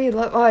 I didn't know you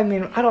love. Well, I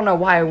mean, I don't know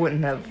why I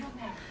wouldn't have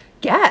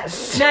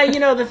guessed. Now, you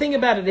know, the thing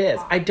about it is,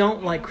 I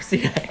don't like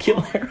Christina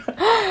Aguilera.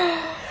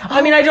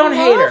 I mean, I don't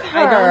hate her.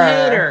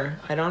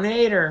 I don't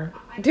hate her.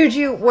 Did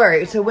you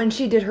worry? So when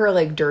she did her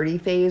like dirty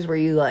phase, were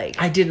you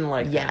like, I didn't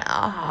like yeah, that.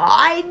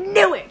 I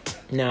knew it.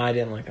 No, I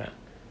didn't like that.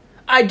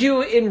 I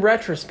do in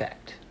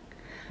retrospect,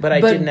 but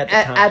I didn't at the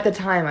time. At the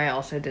time, I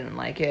also didn't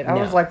like it. I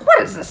No. was like,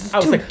 what is this? It's I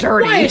was too like,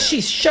 dirty. why is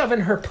she shoving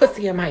her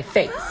pussy in my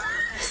face?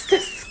 It's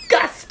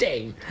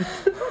disgusting.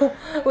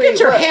 Get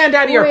your hand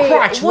out of your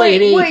crotch,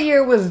 lady. What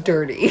year was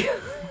dirty?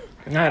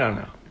 I don't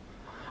know.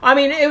 I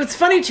mean, it was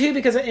funny too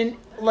because in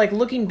like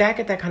looking back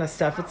at that kind of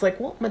stuff, it's like,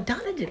 well,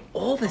 Madonna did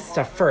all this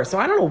stuff first, so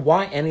I don't know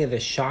why any of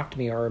this shocked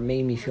me or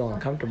made me feel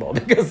uncomfortable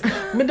because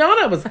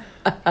Madonna was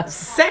a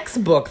sex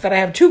book that I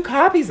have 2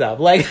 copies of.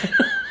 Like,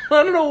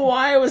 I don't know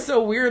why it was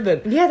so weird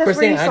that Yeah, that's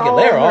Christina where you saw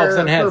Aguilera all of a her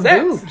sudden had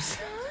sex. boobs.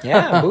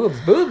 Yeah,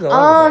 boobs. All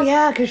Oh over the place.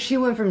 yeah, because she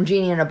went from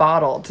Genie in a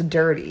Bottle to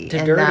Dirty,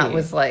 and Dirty. that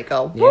was like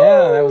a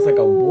Yeah, that was like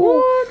a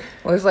whoop.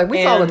 It was like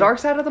we saw the And- dark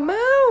side of the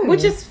moon,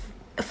 Which is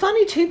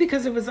funny too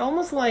because it was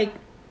almost like,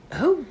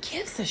 who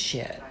gives a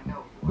shit?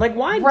 Like,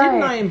 why Right.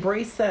 didn't I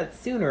embrace that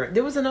sooner?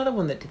 There was another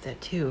one that did that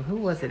too. Who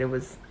was it? It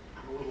wasn't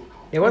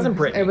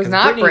Britney. It was 'cause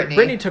not Britney.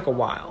 Britney took a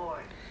while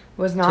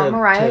was not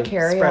Mariah to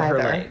Carey spread either.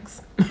 her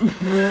legs.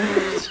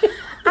 I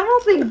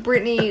don't think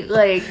Britney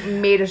like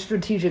made a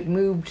strategic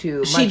move to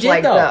much She did,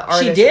 like though. the She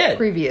artist did.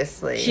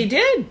 previously. She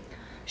did.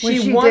 When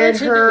She she wanted did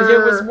to. her-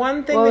 There was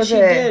one thing what that was she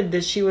it? did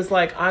that she was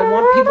like, I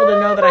want people to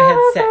know that I had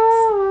sex.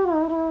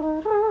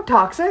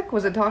 Toxic?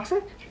 Was it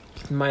Toxic?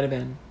 Might have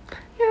been.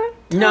 Yeah.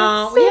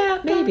 No, Toxic, yeah,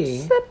 maybe.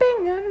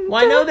 slipping and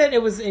Well, I know that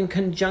it was in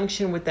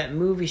conjunction with that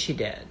movie she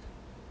did.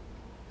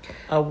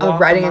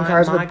 Riding in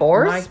Cars with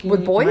Boys?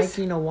 With Boys?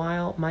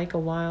 Mike a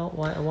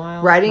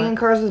while. Riding in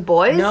Cars with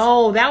Boys?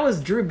 No, that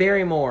was Drew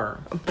Barrymore.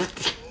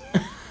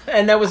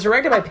 And that was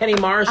directed by Penny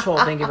Marshall.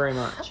 Thank you very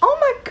much. Oh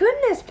my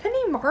goodness,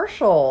 Penny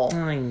Marshall.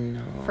 I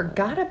know.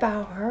 Forgot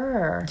about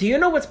her. Do you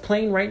know what's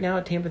playing right now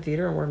at Tampa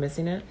Theater and we're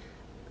missing it?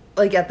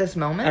 Like at this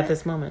moment? At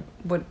this moment.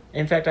 What?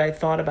 In fact, I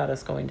thought about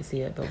us going to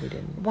see it, but we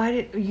didn't. Why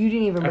did you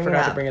didn't even bring it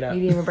forgot up? to bring it up. You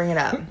didn't even bring it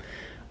up.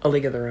 A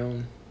League of Their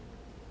Own.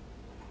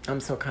 I'm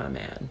so kind of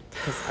mad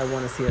because I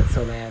want to see it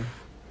so bad.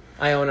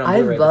 I own it on I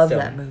Blu-ray, but love still.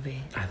 that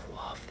movie. I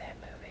love that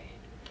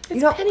movie.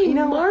 It's Penny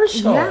what?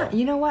 Marshall. Yeah,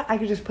 you know what? I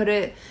could just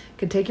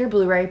could take your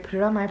Blu-ray, put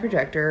it on my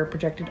projector,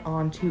 project it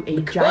onto a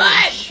We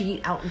giant could!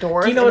 sheet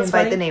outdoors, Do you know and what's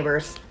invite funny? the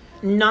neighbors.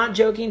 Not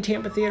joking,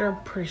 Tampa Theater,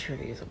 I'm pretty sure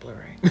they use a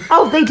Blu-ray.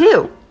 Oh, they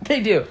do. They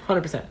do,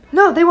 100%.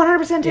 No, they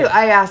 100% do. Yeah.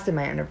 I asked in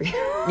my interview.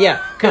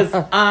 Yeah, because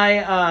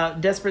I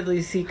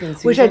desperately seek and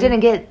Which I didn't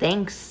get.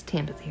 Thanks,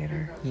 Tampa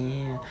Theater.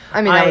 Yeah.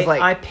 I mean, that was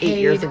like I 8 paid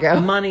years ago.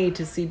 money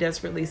to see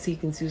Desperately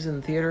Seeking Susan in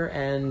the theater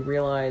and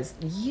realized,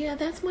 yeah,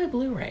 that's my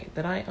Blu-ray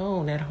that I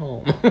own at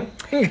home.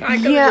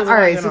 Yeah, all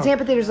right. So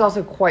Tampa Theater is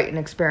also quite an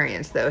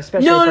experience, though,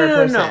 especially for a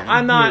person. No.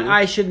 I'm not. who-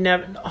 I should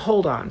never.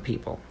 Hold on,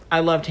 people. I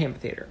love Tampa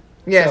Theater.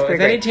 Yeah, it's so if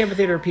pretty any great. Tampa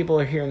Theater people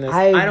are hearing this,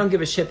 I- I don't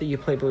give a shit that you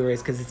play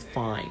Blu-rays because it's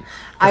fine. 'Cause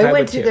I went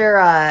would to too.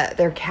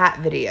 their cat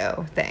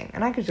video thing,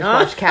 and I could just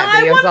watch cat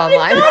I videos wanted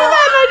online. To go to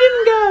that, and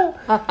I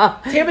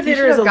didn't go. Tampa You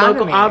Theater should is a have gone to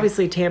local. me.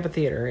 Obviously, Tampa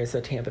Theater is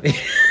a Tampa Theater.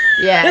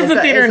 Yeah, it's a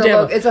theater in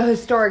Tampa. It's a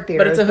historic theater.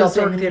 But it's a built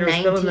historic in theater.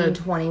 It's built in the-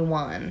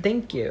 1921.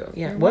 Thank you.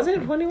 Yeah,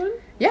 wasn't it 21?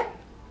 Yeah.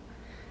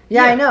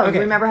 Yeah, I know. okay.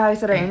 Remember how I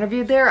said I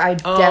interviewed there? I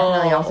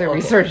definitely also okay.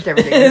 researched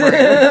everything. For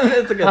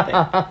you. It's a good thing.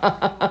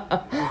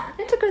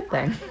 It's a good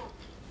thing.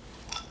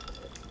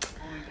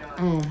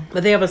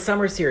 But they have a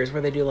summer series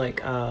where they do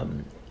like,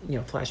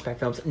 flashback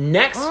films.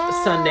 Next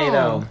Sunday,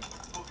 though,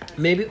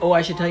 maybe. Oh,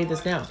 I should tell you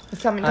this now.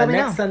 Tell me Next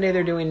now. Sunday,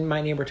 they're doing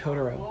My Neighbor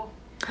Totoro.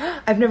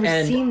 I've never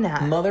And seen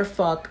that.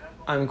 motherfuck,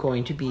 I'm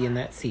going to be in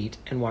that seat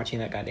and watching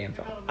that goddamn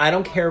film. I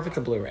don't care if it's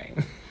a Blu-ray.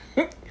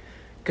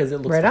 Because it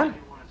looks Right fun. on.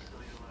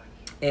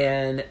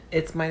 And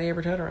it's My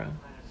Neighbor Totoro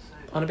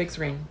on a big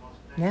screen.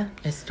 Yeah.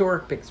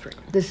 Historic big screen.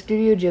 The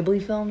Studio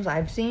Ghibli films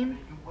I've seen.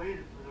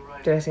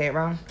 Did I say it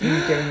wrong?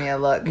 You're giving me a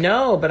look.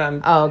 No, but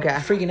I'm Oh, okay.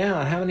 freaking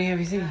out. How many have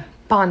you seen?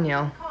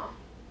 Ponyo. Oh,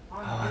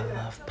 I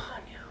love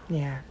Ponyo.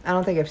 Yeah. I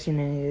don't think I've seen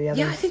any of the others.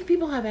 Yeah, I think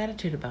people have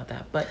attitude about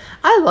that. But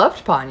I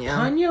loved Ponyo.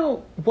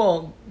 Ponyo,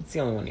 well, it's the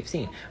only one you've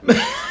seen.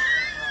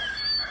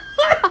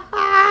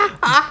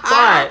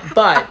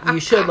 but you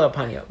should love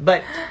Ponyo.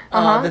 But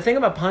the thing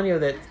about Ponyo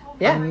that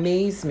Yeah.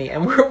 amazed me,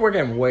 and we're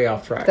getting way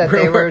off track. That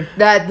they were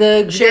that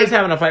the Cher's they-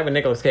 having a fight with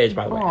Nicolas Cage,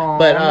 by the way. Oh,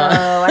 but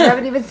no, I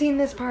haven't even seen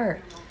this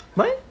part.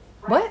 what?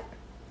 What?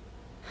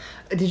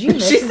 Did you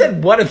miss She it?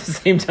 said what at the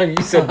same time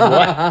you said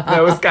what?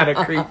 That was kind of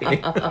creepy.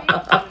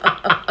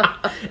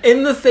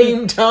 In the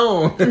same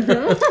tone. Maybe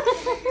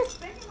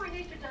my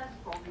nature does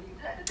for me.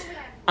 That's the way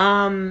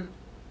I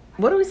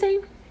What are we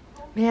saying?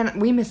 Man,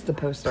 we missed the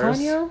posters.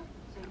 Ponyo?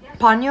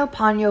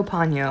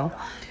 Ponyo.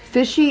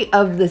 Fishy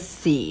of the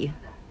Sea.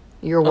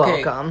 You're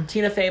Okay, welcome.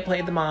 Tina Fey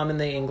played the mom in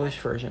the English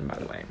version, by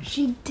the way.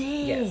 She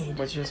did. Yes,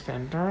 which is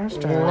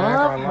fantastic. Love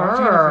I love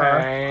her.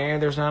 Tina Fey.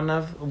 There's not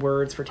enough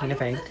words for Tina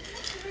Fey.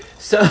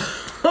 So,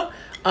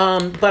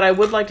 but I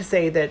would like to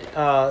say that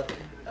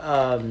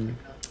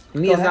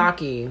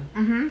Miyazaki,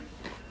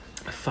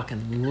 I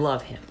fucking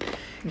love him.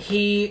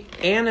 He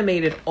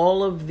animated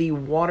all of the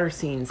water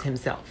scenes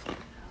himself.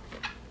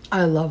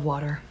 I love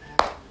water.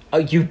 Oh,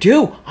 you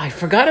do? I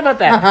forgot about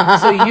that.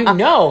 So you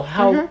know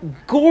how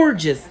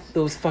gorgeous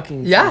those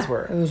fucking scenes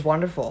were. It was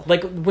wonderful.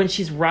 Like when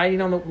she's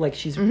riding on the, like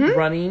she's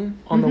running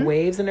on the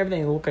waves and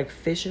everything, they look like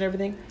fish and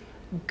everything.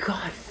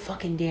 God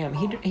fucking damn,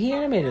 he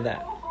animated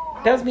that.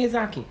 That was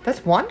Miyazaki.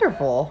 That's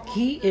wonderful.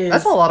 He is.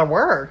 That's a lot of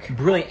work.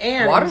 Brilliant,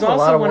 and Water's it was a lot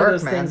also of one work, of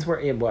those man. things where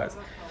it was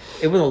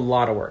a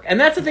lot of work, and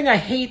that's the thing I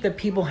hate that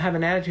people have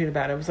an attitude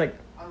about it. It was like,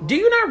 do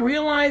you not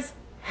realize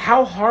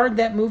how hard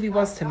that movie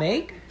was to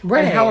make,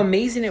 Right. and how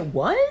amazing it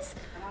was?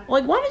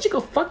 Like, why don't you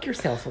go fuck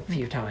yourself a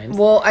few times?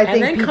 Well, I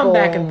think and then come people-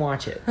 back and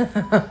watch it,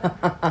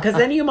 because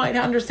then you might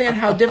understand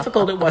how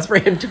difficult it was for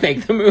him to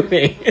make the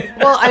movie.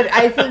 Well,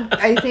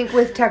 I think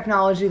with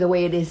technology the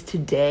way it is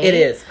today, It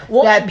is.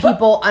 Well, that but-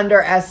 people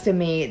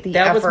underestimate the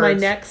That was efforts my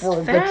next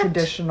for fact. the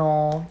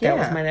traditional. That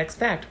was my next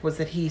fact, was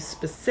that he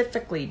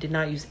specifically did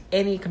not use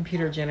any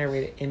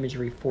computer-generated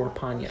imagery for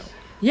Ponyo.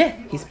 Yeah,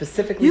 He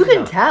specifically you did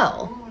can not.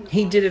 tell.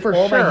 He did it For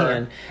all by sure.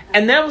 hand.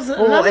 And that was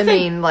Well, another I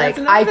thing. mean, like That's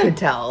another I thing. could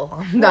tell.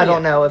 I yeah.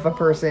 don't know if a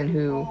person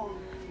who,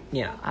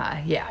 Yeah.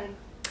 yeah.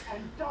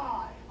 And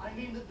die. I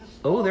mean that this.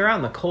 Oh, they're out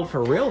in the cold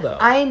for real, though.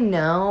 I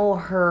know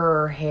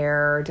her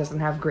hair doesn't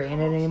have gray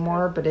in it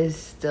anymore, but is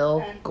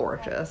still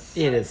gorgeous.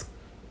 It is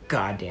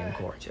goddamn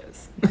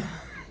gorgeous.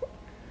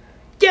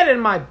 Get in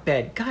my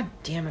bed. God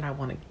damn it, I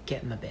want to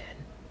get in the bed.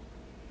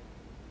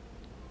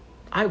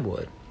 I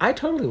would. I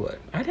totally would.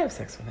 I'd have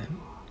sex with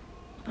him.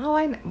 Oh,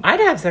 I know. I'd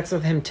have sex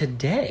with him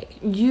today.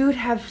 You'd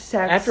have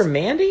sex After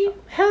Mandy?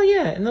 Hell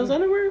yeah. In those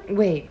underwear?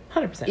 Wait,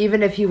 100%.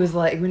 even if he was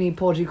like, when he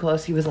pulled you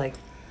close, he was like,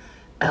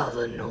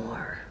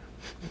 Eleanor.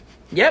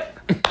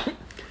 Yep.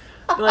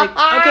 Be like,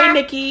 okay,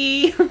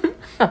 Nikki. Take your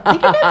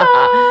bets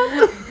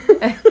off.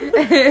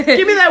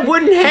 Give me that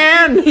wooden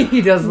hand.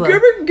 He does look. Give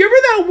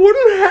her that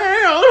wooden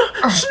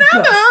hand.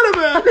 Snap out of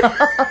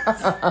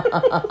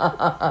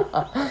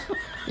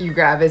You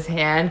grab his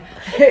hand.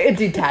 It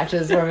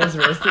detaches from his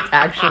wrist. It's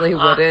actually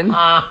wooden.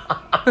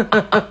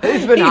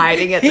 He's been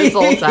hiding it this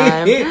whole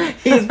time.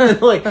 He's been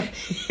like... God,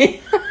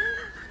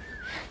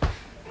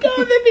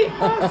 that'd be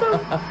awesome.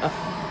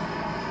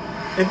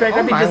 In fact,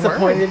 I'd be my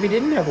disappointed word. if he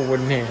didn't have a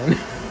wooden hand.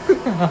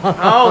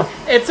 Oh,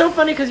 it's so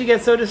funny because you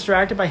get so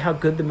distracted by how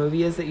good the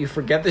movie is that you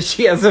forget that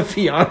she has a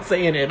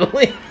fiance in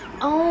Italy.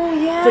 Oh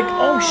yeah. It's like,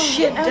 oh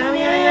shit,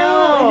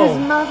 Damiano. And his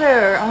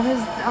mother on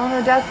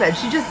her deathbed.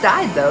 She just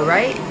died though,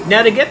 right?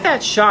 Now to get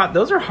that shot,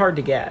 those are hard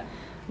to get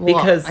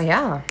because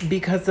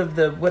Because of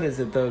the what is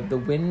it the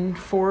wind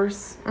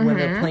force when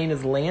the plane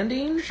is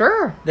landing.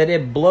 Sure. That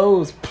it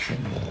blows.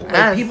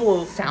 Like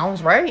people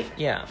sounds right.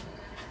 Yeah.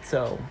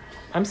 So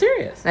I'm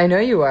serious. I know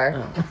you are.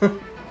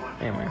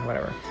 Anyway,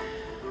 whatever.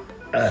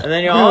 And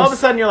then all of a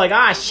sudden you're like,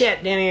 ah,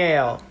 shit, Danny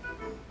Aiello,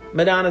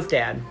 Madonna's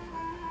dad.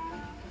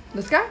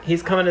 This guy?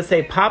 He's coming to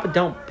say, Papa,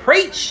 don't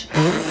preach.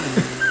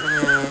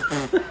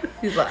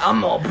 He's like,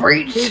 I'm gonna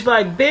preach. He's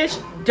like, bitch,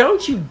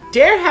 don't you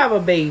dare have a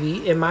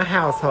baby in my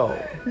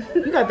household.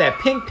 You got that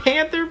Pink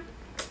Panther?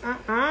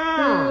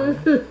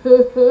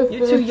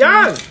 You're too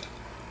young.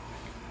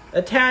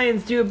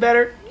 Italians do it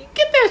better.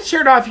 Get that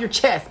shirt off your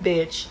chest,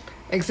 bitch.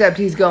 Except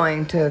he's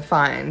going to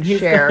find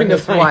He's Cher, going to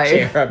his find wife,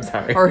 Cher, I'm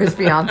sorry. or his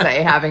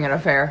fiance having an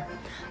affair.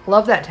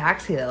 Love that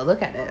taxi though.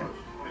 Look at it.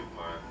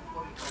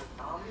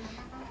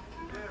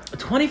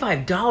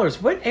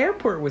 $25. What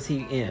airport was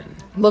he in?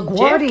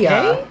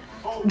 LaGuardia.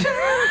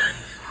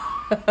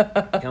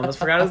 He almost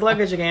forgot his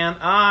luggage again.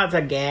 Ah, it's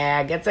a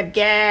gag. It's a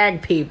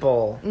gag,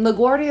 people.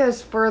 LaGuardia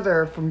is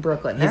further from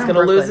Brooklyn. He's going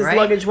to lose his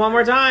luggage one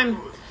more time.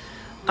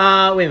 Wait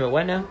a minute.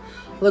 What now?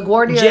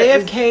 LaGuardia.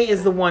 JFK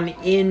is the one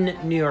in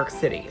New York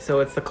City, so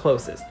it's the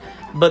closest.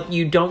 But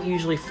you don't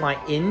usually fly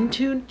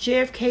into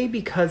JFK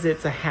because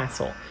it's a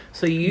hassle.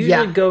 So you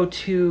usually go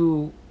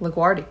to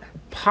LaGuardia.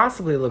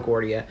 Possibly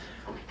LaGuardia.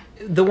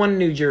 The one in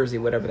New Jersey,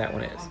 whatever that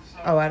one is.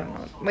 Oh, I don't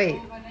know.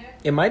 Wait.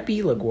 It might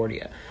be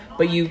LaGuardia.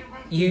 But you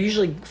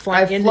usually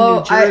fly into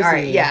New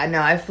Jersey.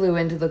 I flew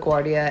into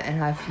LaGuardia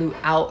and I flew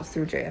out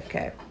through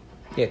JFK.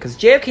 Yeah, because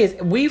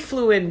JFK we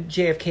flew in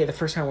JFK the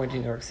first time we went to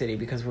New York City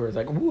because we were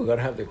like, ooh, we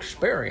gotta have the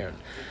experience.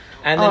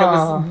 And then it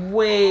was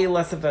way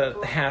less of a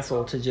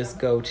hassle to just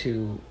go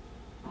to,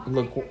 I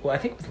think it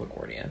was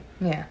LaGuardia.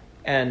 Yeah.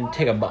 And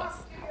take a bus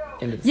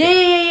into the city.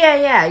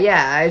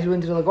 Yeah. I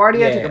went to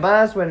LaGuardia, took a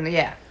bus, and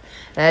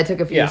I took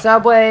a few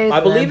subways. I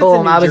believe and then, it's in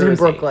boom, New I was Jersey. in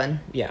Brooklyn.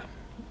 Yeah.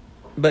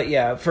 But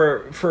yeah,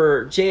 for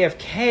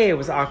JFK, it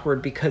was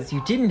awkward because you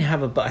didn't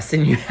have a bus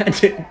and you had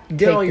to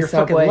get all your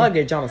fucking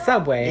luggage on a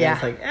subway. And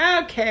it's like,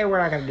 okay, we're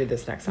not going to do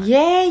this next time.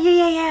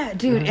 Yeah.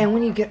 Dude, and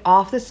when you get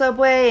off the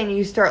subway and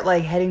you start,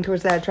 like, heading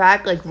towards that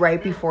track, like,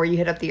 right before you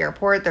hit up the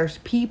airport, there's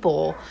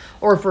people,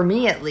 or for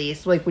me at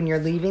least, like, when you're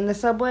leaving the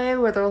subway,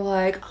 where they're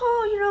like,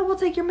 we'll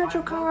take your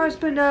Metro cards,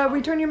 but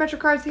return your Metro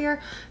cards here.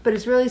 But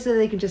it's really so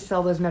they can just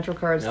sell those Metro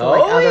cards to,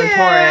 like, other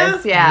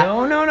tourists. Yeah.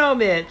 No,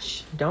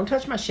 bitch. Don't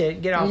touch my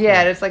shit. Get off me.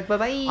 Yeah, it's like,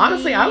 bye-bye.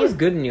 Honestly, I was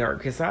good in New York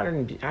because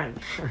don't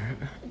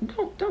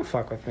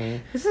fuck with me.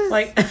 This is...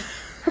 Like,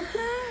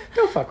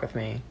 don't fuck with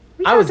me.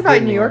 We talked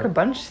about New York a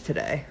bunch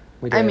today.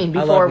 We did. I mean,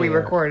 before we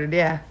recorded,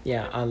 yeah.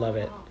 Yeah, I love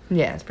it.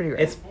 Yeah, it's pretty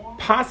great. It's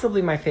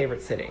possibly my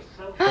favorite city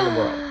in the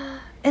world.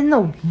 In the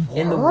world?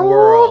 In the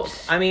world.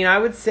 I mean, I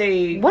would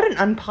say... What an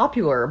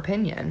unpopular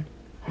opinion.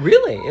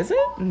 Really? Is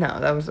it? No,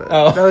 that was a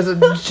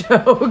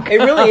joke. It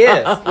really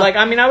is. Like,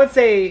 I mean, I would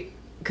say...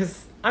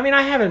 Because, I mean,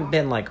 I haven't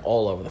been, like,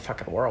 all over the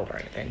fucking world or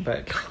anything,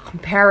 but...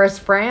 Paris,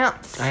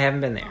 France? I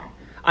haven't been there.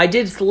 I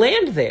did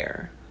land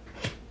there.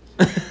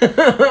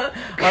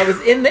 I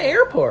was in the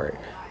airport.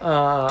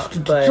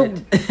 But...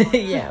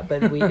 yeah,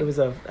 but it was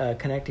a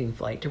connecting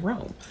flight to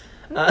Rome.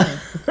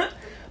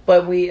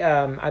 But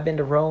I've been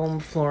to Rome,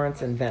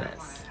 Florence, and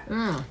Venice.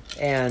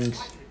 And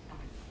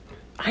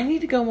I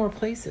need to go more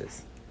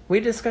places.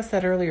 We discussed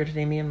that earlier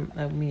today, me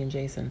and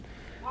Jason.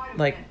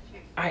 Like,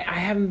 I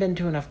haven't been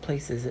to enough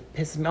places. It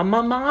pisses me off.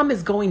 My mom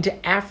is going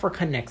to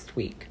Africa next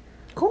week.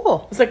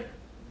 Cool. It's like,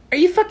 are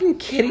you fucking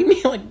kidding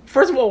me? Like,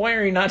 first of all, why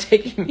are you not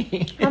taking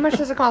me? How much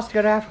does it cost to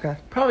go to Africa?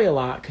 Probably a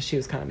lot, because she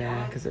was kind of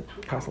mad, because it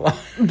costs a lot.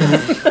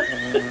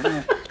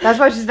 That's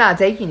why she's not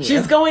taking you.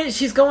 She's going to...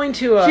 She's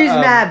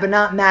mad, but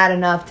not mad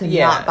enough to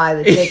not buy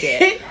the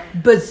ticket.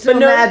 But so no,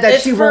 mad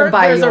that she won't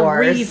buy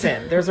yours.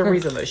 There's a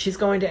reason, though. She's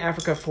going to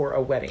Africa for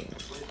a wedding.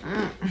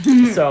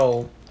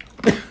 So...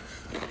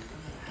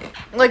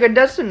 Like a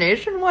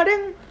destination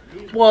wedding?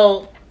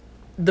 Well,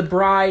 the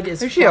bride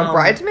is she a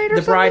bridesmaid or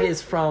the something? bride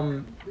is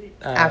from...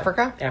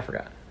 Africa?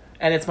 Africa.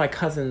 And it's my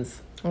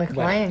cousin's like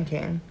wedding. Lion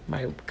King.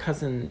 My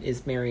cousin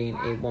is marrying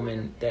a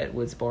woman that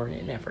was born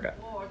in Africa.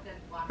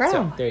 Right.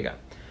 So, there you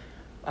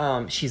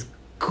go. She's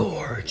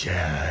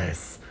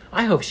gorgeous.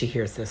 I hope she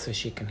hears this so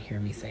she can hear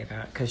me say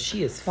that, because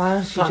she is Why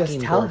don't you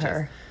just tell gorgeous.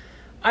 her?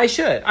 I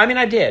should. I mean,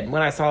 I did.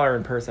 When I saw her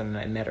in person and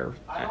I met her,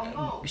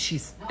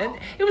 and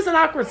it was an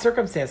awkward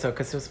circumstance, though,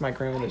 because it was my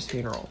grandmother's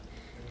funeral.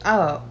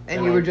 Oh, and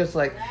And you I- were just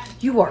like,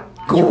 you are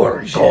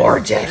gorgeous.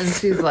 And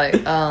she's like,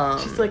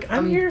 She's like,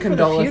 I'm here for the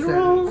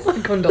funeral.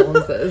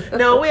 Condolences.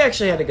 No, we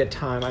actually had a good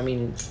time. I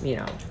mean,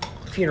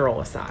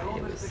 funeral aside,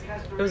 it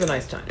was a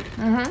nice time.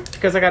 Mm-hmm.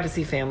 Because I got to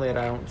see family that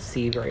I don't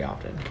see very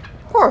often.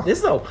 Of course. This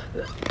is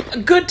a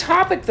good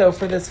topic though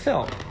for this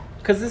film,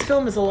 because this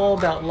film is all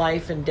about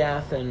life and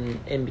death and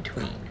in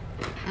between.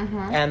 Mm-hmm.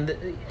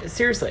 And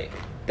seriously,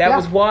 that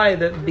was why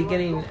the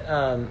beginning.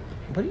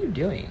 What are you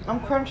doing? I'm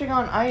crunching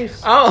on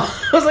ice.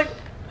 Oh, I was like.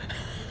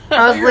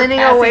 I was You were leaning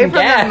passing away from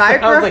gas. the I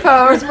was like,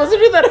 microphone. you're supposed to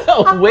do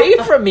that away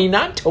from me,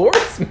 not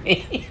towards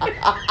me.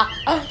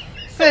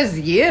 Says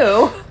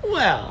you.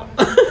 Well.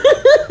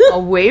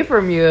 Away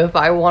from you if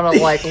I want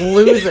to, like,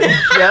 lose a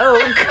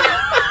joke.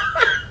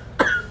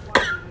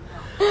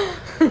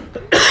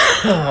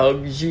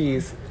 Oh,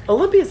 jeez.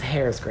 Olympia's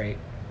hair is great.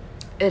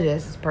 It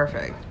is. It's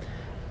perfect.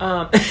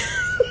 I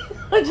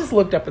just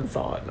looked up and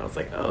saw it, and I was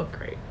like, oh,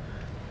 great.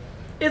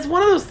 It's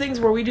one of those things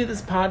where we do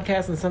this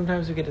podcast, and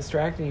sometimes we get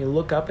distracted, and you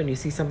look up and you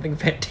see something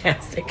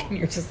fantastic, and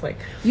you're just like...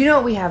 You know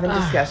what we haven't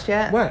discussed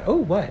yet? What? Oh,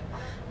 what?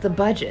 The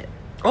budget.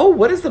 Oh,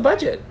 what is the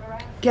budget?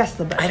 Guess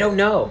the budget. I don't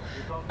know.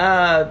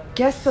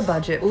 Guess the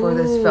budget for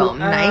this Ooh, film.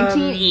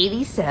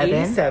 1987.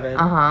 87.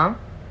 Uh-huh.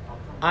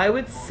 I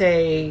would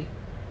say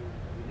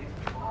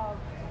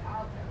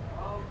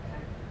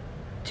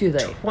Too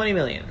late. 20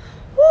 million.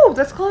 Woo,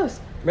 that's close.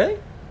 Really?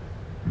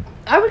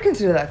 I would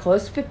consider that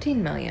close.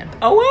 15 million.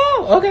 Oh,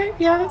 wow. Okay.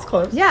 Yeah, that's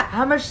close. Yeah,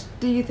 how much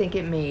do you think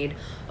it made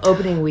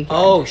opening weekend?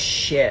 Oh,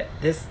 shit.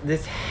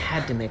 This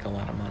had to make a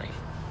lot of money.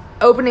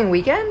 Opening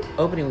weekend?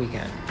 Opening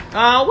weekend.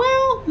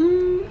 Well,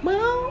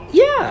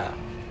 yeah.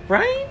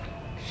 Right?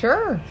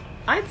 Sure.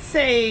 I'd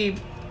say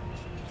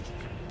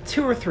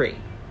 2 or 3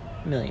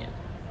 million.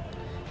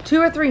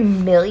 2 or 3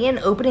 million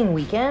opening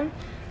weekend?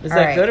 Is All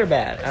that right. good or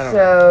bad? I don't So,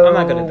 know. I'm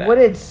not good at that. what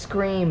did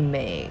Scream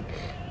make?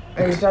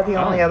 Or is that the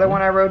only Oh. other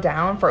one I wrote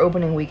down for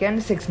opening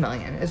weekend? 6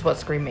 million is what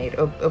Scream made.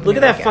 Opening Look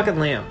at that weekend. fucking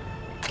lamp.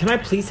 Can I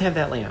please have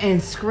that lamp?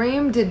 And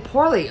Scream did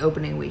poorly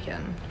opening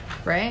weekend,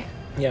 right?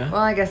 Yeah.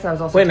 Well, I guess that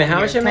was also Wait a minute, 10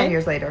 how years, much it 10 made?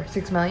 years later.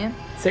 6 million?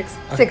 6?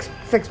 Okay.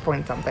 Six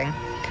point something.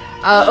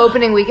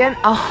 Opening weekend,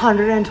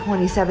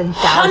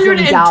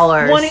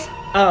 $127,000.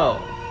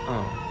 Oh.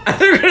 I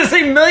thought you were going to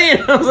say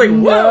million. I was like,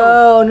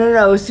 whoa.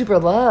 No, it was super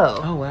low.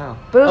 Oh, wow.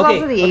 But it was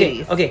also the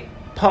 80s. Okay,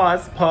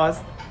 pause.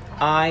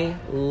 I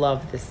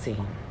love this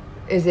scene.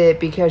 Is it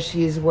because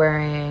she's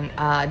wearing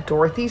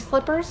Dorothy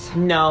slippers?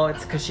 No,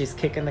 it's because she's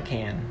kicking the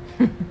can.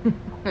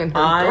 And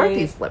her I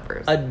Dorothy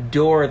slippers.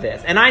 Adore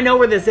this. And I know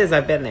where this is.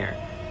 I've been there.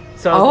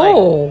 So I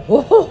was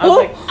I was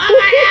like,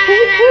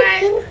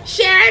 oh,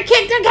 Sharon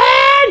kicked the can!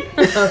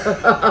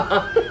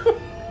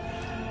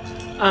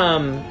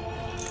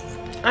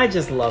 I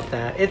just love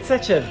that. It's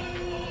such a,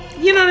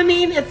 you know what I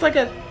mean? It's like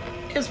it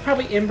was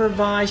probably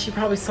improvised. She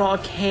probably saw a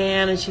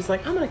can and she's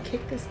like, I'm going to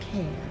kick this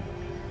can.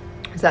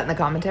 Is that in the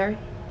commentary?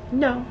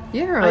 No.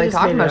 You didn't I really just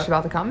talk made it much up.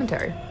 about the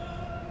commentary.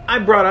 I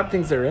brought up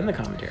things that are in the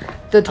commentary.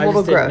 The I total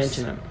just didn't gross.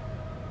 mention them.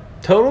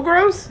 Total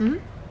gross?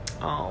 Mhm.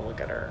 Oh,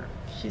 look at her.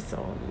 She's so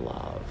in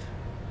love.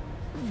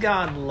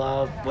 God,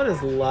 love. What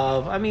is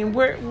love? I mean,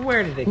 where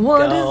did it go?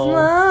 What is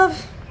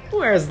love?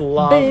 Where's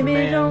love, Baby,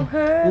 man? don't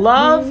hurt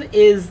Love me.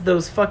 is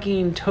those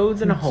fucking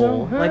toads in a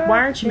hole. Don't Like, why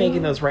aren't you hurt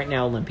making me. those right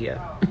now, Olympia?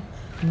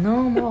 No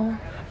more.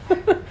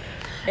 Eggs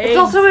It's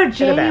also a in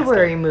basket.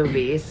 January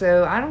movie,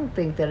 so I don't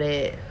think that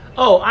it...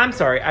 Oh, I'm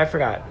sorry. I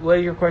forgot. What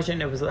was your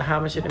question? It was how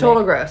much did it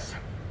Total make? gross.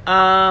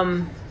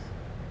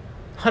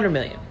 100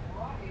 million.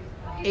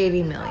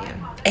 80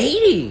 million.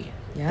 80.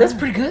 Yeah. That's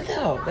pretty good,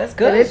 though. That's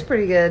good. It is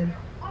pretty good.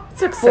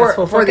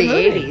 Successful for the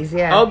fucking movie. 80s,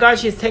 yeah. Oh god,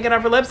 she's taking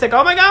off her lipstick.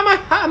 Oh my god, my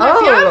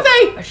Oh,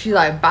 fiance! she's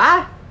like,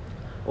 bye.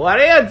 What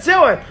are you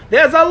doing?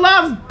 There's a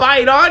love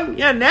bite on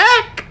your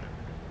neck.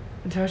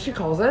 That's how she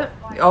calls it.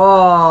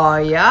 Oh,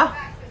 yeah.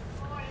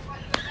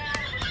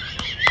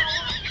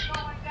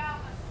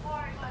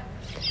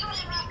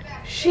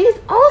 She's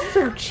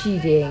also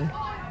cheating.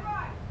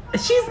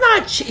 She's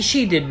not.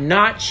 She did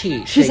not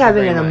cheat. She's Thank you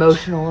having very an much.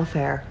 emotional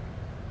affair.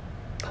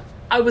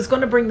 I was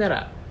going to bring that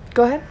up.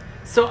 Go ahead.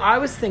 So I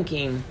was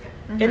thinking,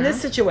 in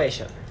this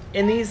situation,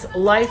 in these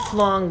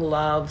lifelong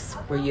loves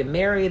where you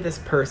marry this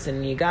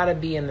person, you got to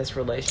be in this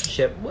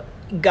relationship.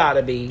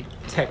 Gotta be.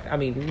 I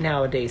mean,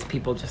 nowadays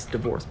people just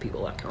divorce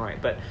people left and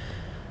right. But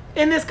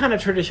in this kind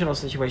of traditional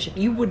situation,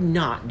 you would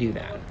not do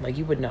that. Like,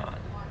 you would not.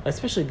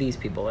 Especially these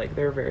people. Like,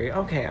 they're very,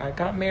 okay, I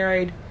got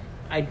married.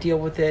 I deal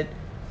with it.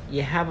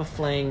 You have a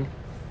fling.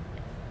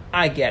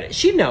 I get it.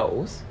 She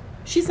knows.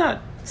 She's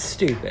not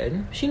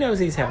stupid. She knows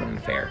he's having an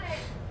affair.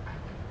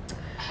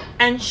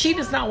 And she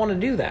does not want to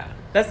do that.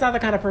 That's not the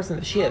kind of person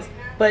that she is.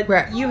 But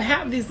Right. you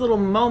have these little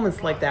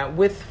moments like that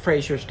with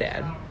Fraser's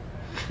dad,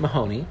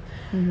 Mahoney,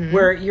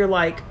 where you're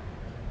like,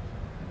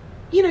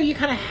 you know, you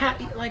kind of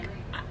have, like,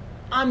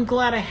 I'm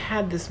glad I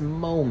had this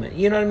moment.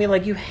 You know what I mean?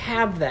 Like, you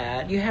have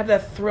that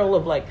thrill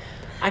of, like,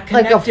 I Like a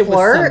connected with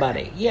flirt?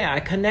 somebody. Yeah, I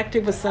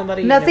connected with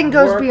somebody. and Nothing it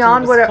goes worked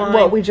beyond and it was what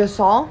fine. we just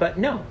saw. But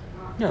no,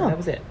 Oh. that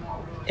was it.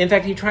 In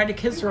fact, he tried to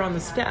kiss her on the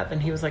step,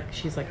 and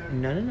she's like,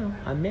 no,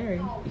 I'm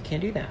married. You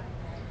can't do that.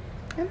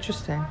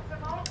 Interesting.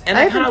 And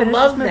I I haven't kind of finished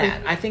love this movie.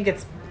 that. I think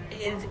it's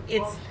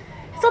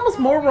almost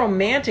more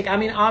romantic. I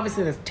mean,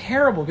 obviously that's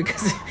terrible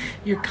because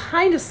you're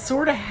kind of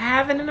sort of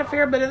having an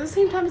affair, but at the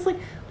same time, it's like,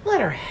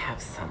 let her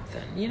have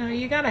something. You know,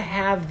 you got to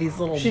have these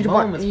little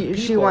moments with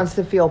She people. wants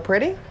to feel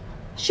pretty?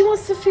 She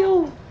wants to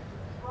feel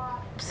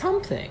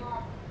something.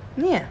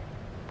 Yeah.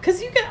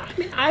 Because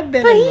I've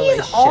been But in he's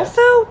relationships.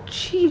 also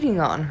cheating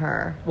on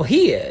her. Well,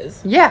 he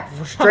is. Yeah,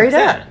 straight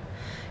 100%. up.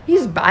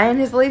 He's buying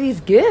his ladies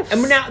gifts.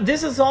 And now,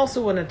 this is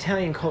also an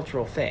Italian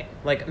cultural thing.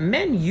 Like,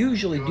 men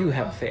usually do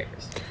have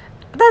affairs.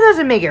 That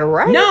doesn't make it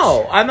right.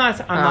 No, I'm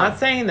not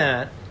saying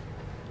that.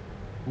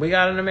 We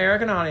got an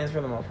American audience for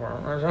the most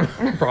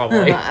part.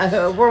 Probably.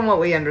 From what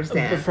we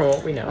understand. From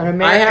what we know.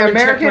 An I haven't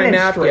checked American my and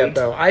map straight. yet,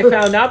 though. I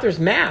found out there's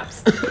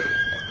maps.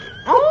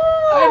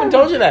 Oh! I haven't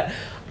told you that.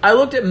 I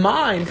looked at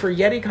mine for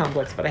Yeti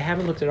Complex, but I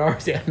haven't looked at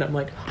ours yet. And I'm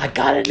like, I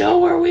gotta know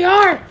where we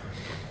are.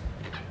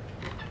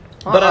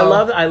 But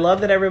I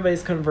love that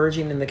everybody's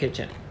converging in the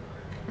kitchen.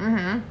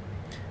 Mm-hmm.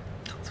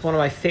 It's one of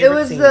my favorite It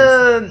was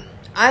scenes.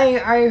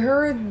 I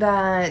heard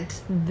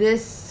that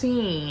this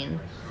scene...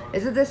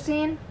 Is it this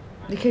scene?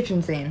 The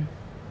kitchen scene.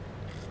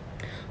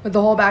 With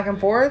the whole back and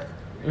forth.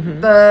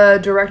 Mm-hmm. The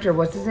director,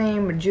 what's his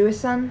name?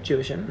 Jewison?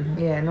 Jewison. Mm-hmm.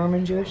 Yeah,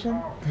 Norman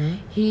Jewison. Mm-hmm.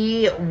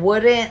 He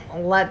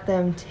wouldn't let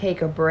them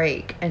take a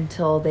break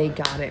until they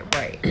got it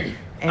right.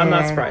 And I'm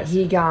not surprised.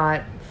 He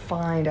got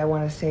fined, I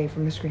want to say,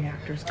 from the Screen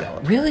Actors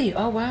Guild. Really?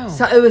 Oh, wow.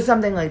 So it was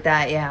something like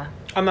that, yeah.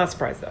 I'm not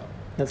surprised, though.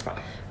 That's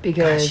fine.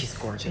 Because Gosh, she's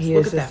gorgeous. he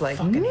Look was at just that like,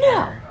 fucking no.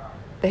 hair.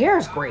 The hair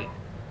is great.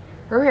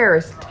 Her hair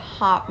is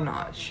top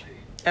notch.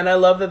 And I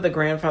love that the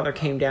grandfather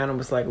came down and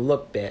was like,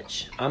 look,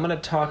 bitch, I'm going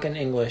to talk in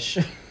English.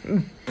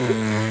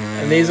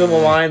 And these are the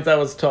lines I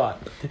was taught.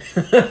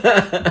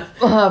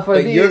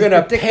 But you're going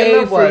to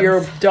pay for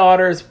your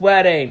daughter's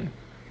wedding.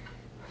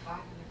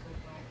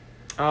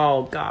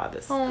 Oh, God.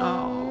 This.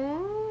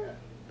 Oh.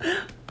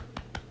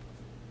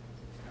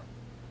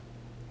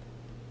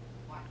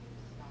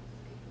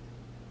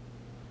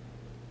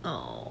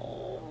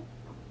 Oh.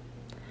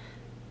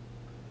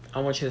 I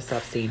want you to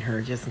stop seeing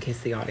her just in case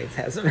the audience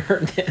hasn't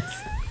heard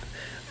this.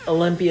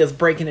 Olympia's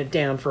breaking it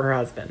down for her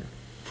husband.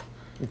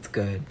 It's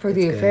good. For It's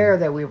the good. affair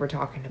that we were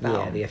talking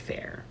about. Yeah, the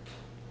affair.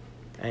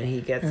 And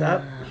he gets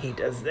up, he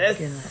does this.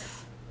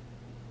 Goodness.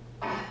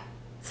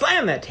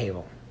 Slam that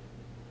table.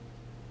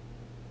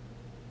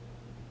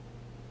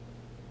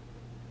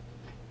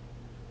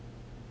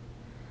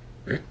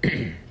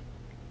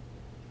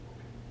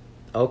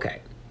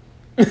 Okay.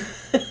 That's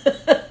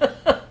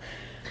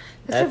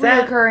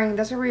that. a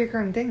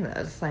reoccurring thing, though,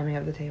 the slamming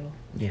of the table.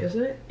 Yeah.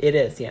 Isn't it? It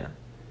is, yeah.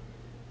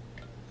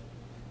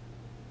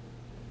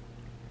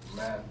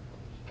 Man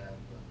understands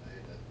the day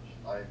that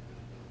his life is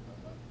built on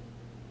nothing.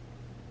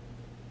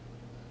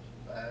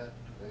 It's a bad,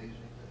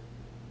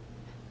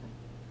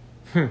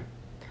 crazy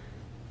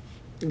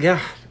day.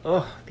 God.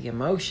 Oh, the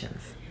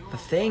emotions. The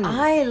things.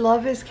 I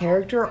love his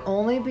character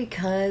only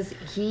because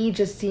he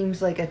just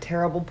seems like a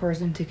terrible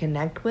person to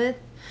connect with,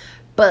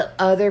 but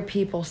other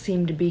people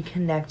seem to be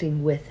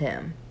connecting with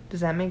him. Does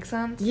that make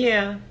sense?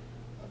 Yeah.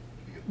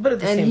 But at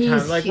the And same time,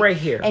 he's like hu- right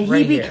here. and he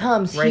right here,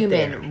 becomes right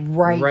human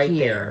there, right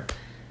here. there.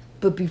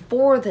 But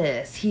before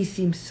this, he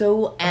seems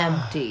so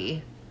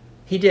empty.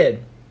 He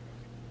did.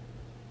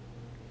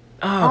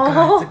 Oh,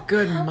 God, it's a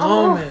good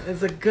moment.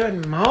 It's a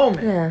good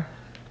moment. Yeah.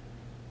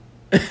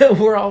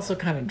 We're also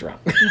kind of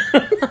drunk.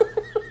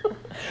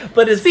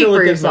 But it's Speak still a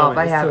for good yourself. moment.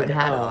 I It's still haven't good-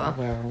 had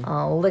oh,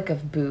 well. a lick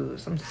of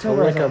booze. I'm A so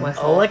lick resin of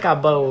whistle.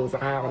 bows. I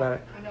have a...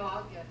 I know,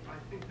 I'll get.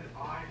 I think that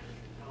I.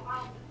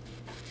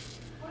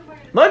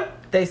 Look,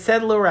 they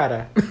said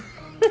Loretta.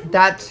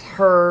 That's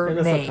her In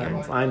the name.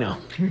 subtitles. I know.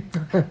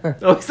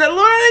 Oh, he said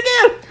Loretta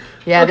again.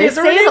 Yeah, Okay, they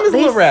so her say name is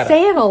they Loretta.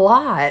 say it a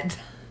lot.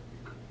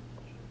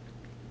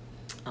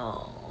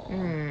 Oh.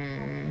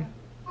 Hmm.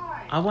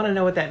 I want to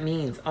know what that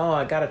means. Oh,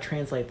 I gotta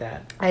translate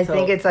that. I So,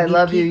 think it's "I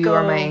love you, you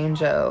are my Pico-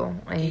 angel."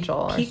 Or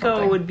Pico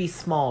something. would be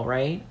small,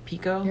 right?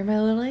 Pico? You're my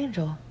little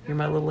angel. You're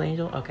my little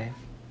angel? Okay.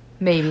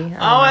 Maybe. Oh,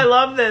 I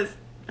love this.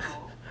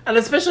 And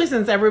especially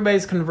since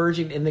everybody's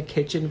converging in the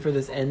kitchen for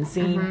this end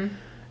scene. Mm-hmm.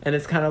 And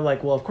it's kind of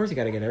like, well, of course you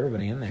got to get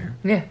everybody in there.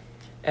 Yeah.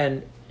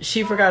 And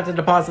she forgot to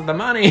deposit the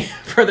money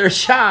for their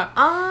shop.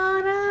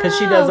 Oh no. Because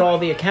she does all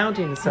the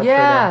accounting and stuff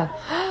Yeah. for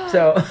them.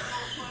 So,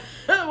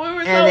 we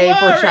were so And they worried.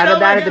 foreshadowed Oh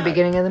that my at the God.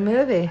 beginning of the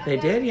movie. They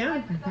did, yeah.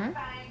 Bank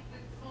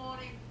this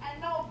morning, and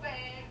no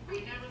bag.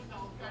 We never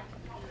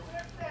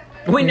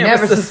suspected. We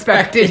Never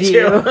suspected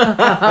you.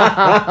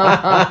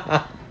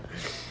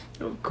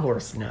 Of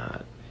course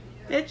not.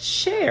 It's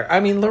Cher. I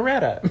mean,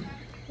 Loretta.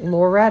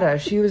 Loretta,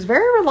 she was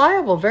very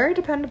reliable, very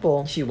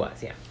dependable She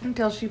was, yeah.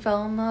 until she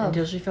fell in love.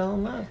 Until she fell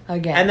in love.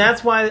 Again. And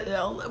that's why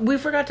we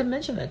forgot to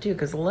mention that too,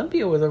 because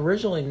Olympia was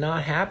originally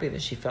not happy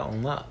that she fell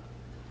in love.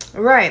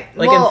 Right.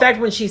 Like, well, in fact,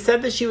 when she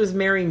said that she was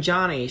marrying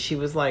Johnny, she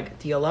was like,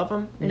 "Do you love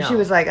him?" and No. she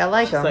was like, "I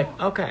like She's him."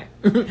 like, "Okay."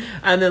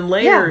 And then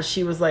later, Yeah.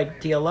 she was like,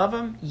 "Do you love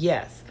him?"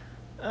 Yes.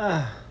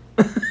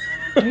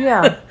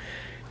 Yeah.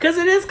 Because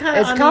it is kind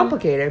of... It's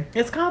complicated.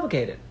 It's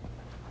complicated.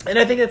 And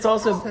I think it's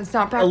also It's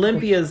not practical.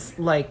 Olympia's,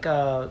 like,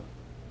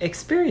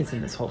 experience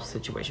in this whole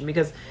situation.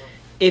 Because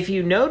if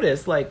you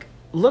notice, like,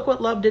 look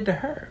what love did to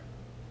her.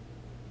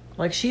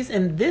 Like, she's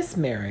in this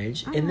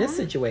marriage, in this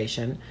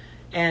situation,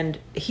 and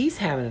he's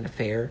having an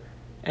affair,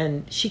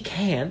 and she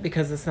can't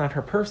because it's not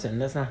her person.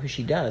 That's not who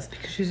she does.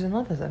 Because she's in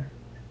love with him.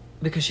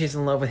 Because she's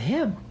in love with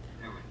him.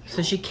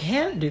 So she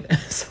can't do that.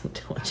 So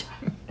intelligent.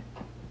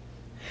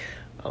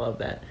 I love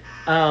that.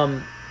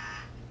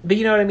 But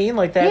you know what I mean?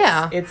 Like, that's...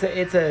 Yeah. It's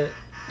a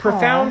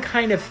profound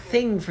kind of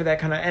thing for that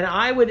kind of... And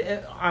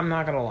I'm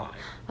not going to lie.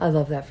 I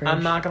love that phrase.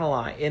 I'm not going to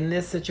lie. In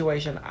this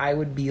situation, I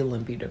would be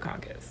Olympia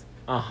Dukakis.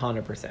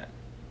 100%.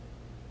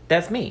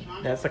 That's me.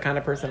 That's the kind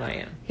of person I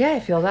am. Yeah, I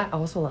feel that. I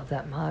also love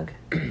that mug.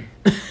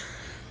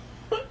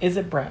 Is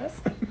it brass?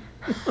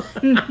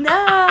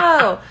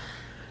 No!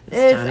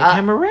 It's Johnny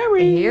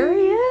Camerari. Here he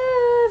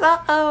is.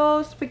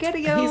 Uh-oh,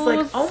 SpaghettiOs. He's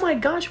like, oh my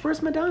gosh,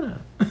 where's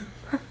Madonna?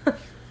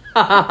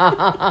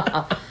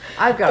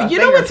 I've got a You thing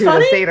know or what's two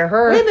funny? to say to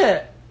her. Wait a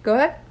minute. Go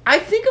ahead. I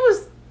think it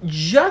was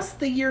just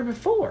the year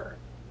before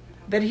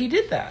that he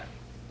did that.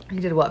 He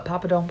did what?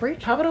 Papa Don't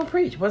Preach? Papa Don't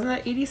Preach. Wasn't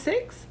that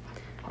 86?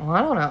 Oh,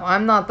 I don't know.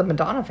 I'm not the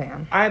Madonna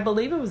fan. I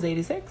believe it was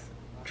 86.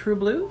 True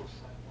Blue?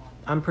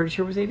 I'm pretty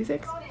sure it was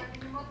 86. Tony, I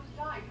mean, your mother was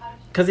dying. How did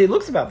she... Because he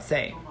looks about the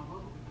same. My mother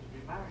was to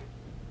be married.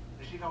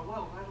 And she got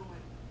well right away.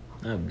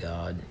 Oh,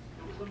 God.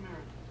 It was a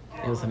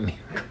miracle. It was a miracle.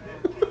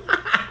 I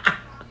have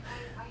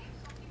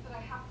something that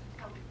I have to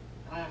tell you.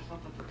 And I have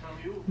something to tell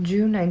you.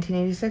 June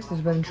 1986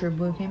 is when True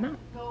Blue came out.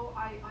 No,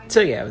 I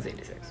So, yeah, it was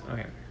 86.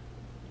 Okay.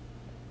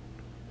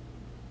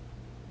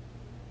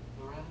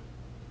 Loretta,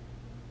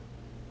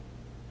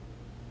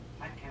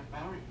 I can't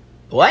marry you.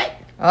 What?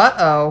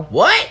 Uh-oh.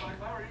 What? If I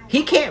marry you,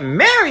 He can't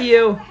marry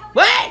you?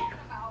 What?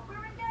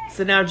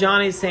 So now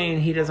Johnny's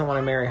saying he doesn't want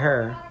to marry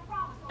her.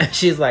 And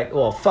she's like,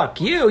 well, fuck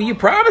you. You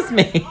promised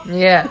me.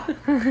 Yeah.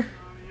 you're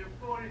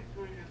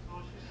 42 years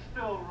old. She's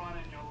still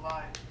running your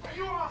life.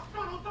 You are a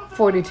son who doesn't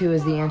 42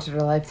 is the answer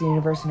to life, the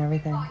universe, and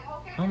everything.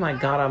 Oh, my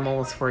God. I'm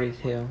almost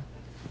 42.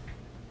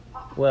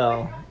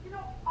 Well, You know,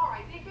 all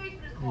right, the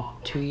engagement is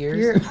off. 2 years?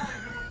 You're-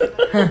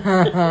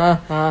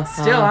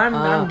 Still,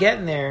 I'm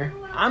getting there.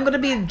 I'm going to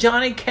be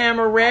Johnny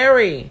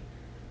Camerari.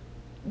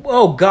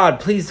 Oh, God,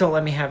 please don't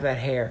let me have that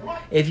hair.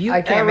 If you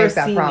I can't ever make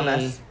that see me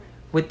promise.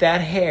 with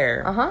that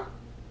hair, Uh-huh.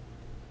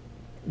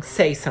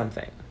 say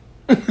something.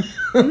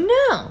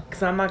 No.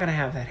 Because I'm not going to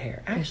have that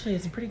hair. Actually,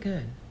 it's pretty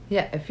good.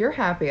 Yeah, if you're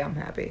happy, I'm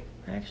happy.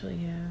 Actually,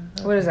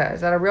 yeah. What is that? Is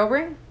that a real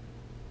ring?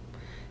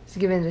 Is it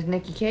given to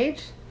Nikki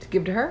Cage to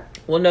give to her?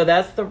 Well, no,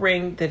 that's the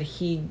ring that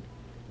she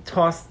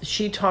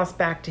tossed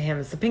back to him.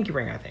 It's the pinky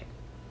ring, I think.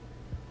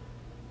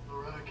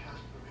 Loretta cast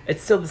for me.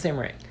 It's still the same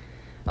ring.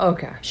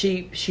 Okay.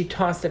 She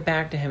tossed it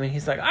back to him, and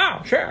he's like,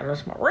 oh, shit,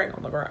 that's my ring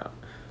on the ground.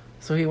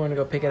 So he wanted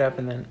to go pick it up,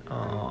 and then,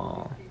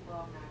 oh,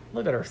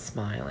 look at her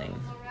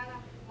smiling.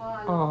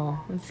 Oh,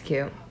 that's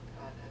cute.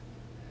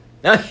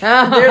 There's the one.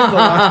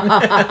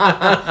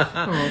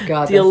 Oh,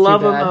 God, Do you that's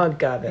love too him? bad. Oh,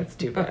 God, that's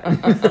too bad.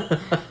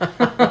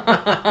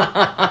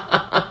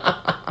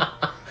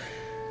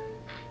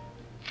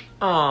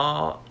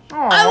 Aw.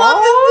 I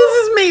love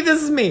this.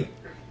 This is me.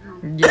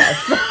 Yes.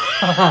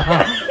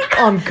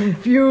 I'm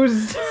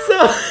confused.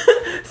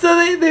 So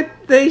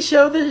they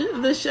show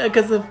the show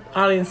because the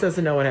audience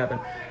doesn't know what happened.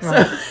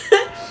 So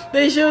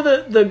they show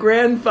the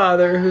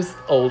grandfather who's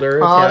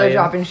older. Oh, Italian, they're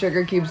dropping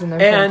sugar cubes in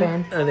their and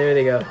champagne. oh, there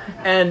they go.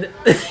 And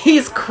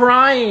he's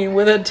crying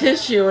with a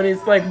tissue, and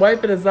he's like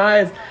wiping his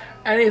eyes,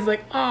 and he's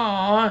like,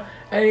 "Aw,"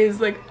 and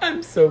he's like,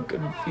 "I'm so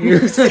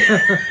confused."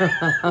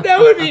 That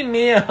would be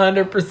me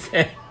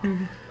 100%.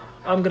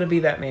 I'm gonna be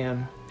that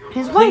man.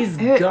 His Please,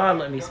 wife, God,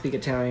 let me speak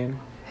Italian.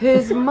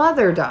 his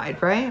mother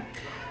died, right?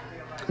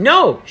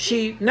 No. As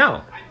soon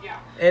Right,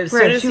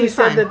 as she he was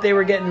said fine. that they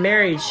were getting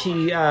married,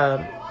 she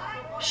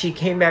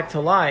came back to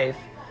life.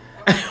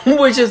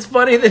 Which is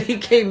funny that he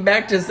came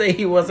back to say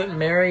he wasn't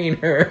marrying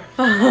her.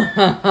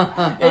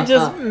 It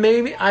just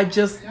maybe I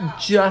just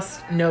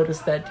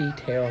noticed that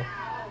detail.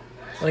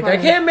 Like, I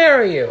can't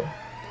marry you.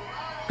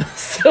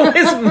 So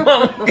his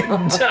mom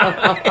could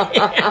die.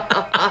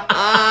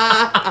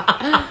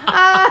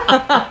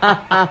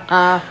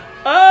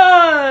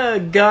 Oh,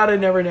 God, I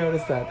never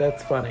noticed that.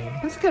 That's funny.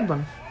 That's a good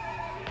one.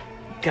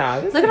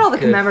 God, this Look is at all the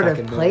good commemorative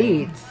fucking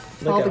movie. plates.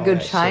 Look All at the good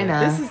that shit. china.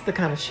 This is the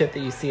kind of shit that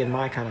you see in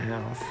my kind of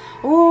house.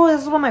 Oh,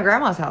 this is what my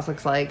grandma's house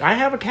looks like. I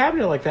have a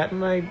cabinet like that in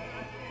my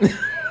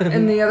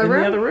In the other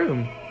room? the other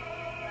room.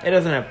 It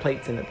doesn't have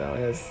plates in it though. It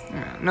has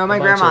No, my a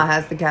bunch grandma of-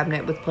 has the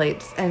cabinet with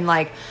plates and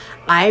like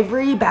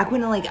ivory. Back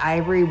when like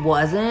ivory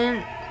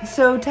wasn't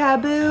so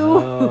taboo.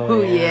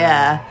 Oh, yeah.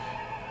 Yeah.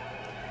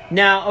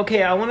 Now,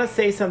 okay, I want to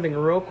say something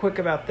real quick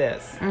about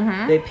this.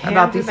 Mhm. They pan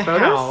About through these the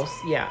photos? house.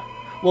 Yeah.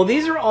 Well,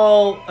 these are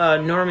all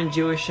Norman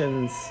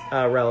Jewishen's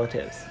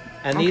relatives,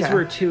 and these Okay.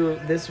 were two.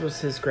 This was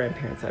his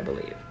grandparents, I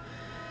believe.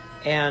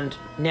 And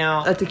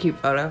now That's a cute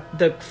photo.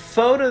 the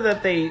photo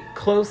that they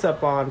close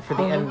up on for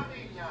the end.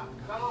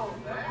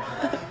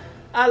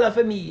 A la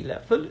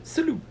familia,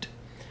 salute.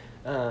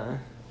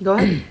 Go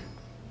ahead.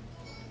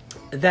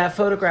 That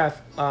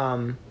photograph,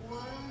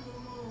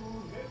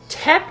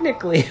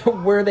 technically,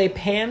 where they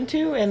panned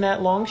to in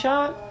that long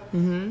shot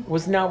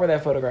was not where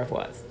that photograph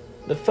was.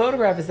 The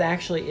photograph is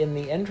actually in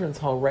the entrance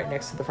hall right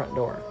next to the front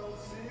door.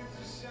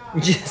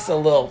 Just a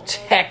little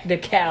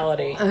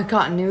technicality. A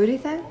continuity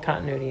thing?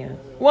 Continuity, yeah.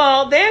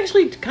 Well, they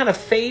actually kind of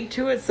fade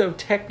to it, so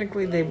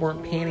technically they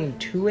weren't panning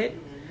to it.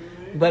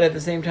 But at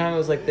the same time, it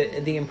was like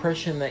the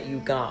impression that you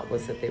got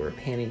was that they were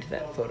panning to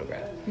that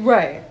photograph.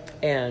 Right.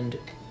 And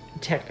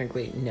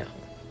technically, no.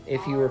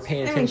 If you were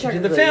paying I mean, attention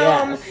to the technically,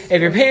 film, yes.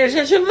 if you're paying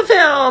attention to the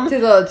film, To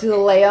the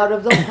layout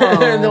of the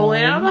home. the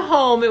layout of the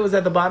home, it was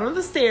at the bottom of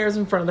the stairs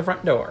in front of the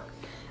front door.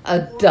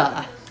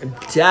 Duh.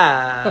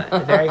 Duh.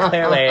 Very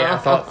clearly. I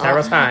saw it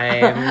several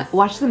times.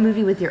 Watch the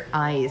movie with your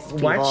eyes,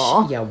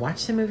 people.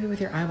 Watch the movie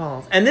with your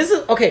eyeballs. And this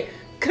is, okay,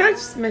 can I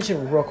just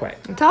mention real quick?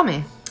 Tell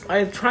me.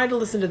 I've tried to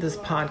listen to this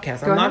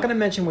podcast. I'm not going to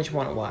mention which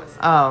one it was.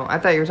 Oh, I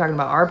thought you were talking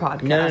about our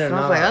podcast. No, And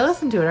I was like, I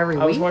listen to it every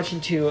week. I was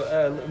watching to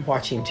a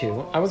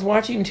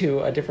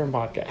different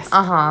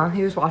podcast.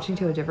 He was watching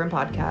to a different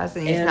podcast,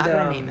 and he's not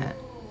going to name it.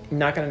 I'm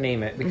not going to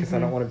name it because I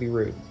don't want to be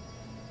rude.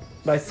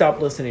 But I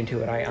stopped listening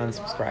to it. I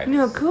unsubscribed. You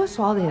know,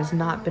 Kuoswaldi has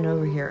not been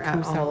over here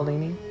at all.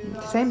 Saladini?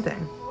 Same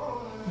thing.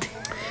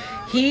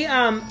 He,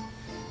 I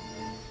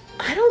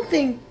don't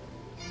think...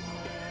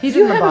 He's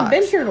You in the haven't box.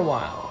 been here in a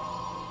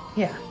while.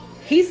 Yeah.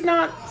 He's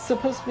not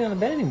supposed to be on the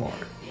bed anymore.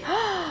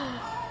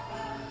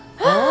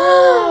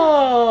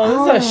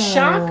 Oh, this is a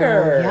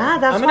shocker. Yeah,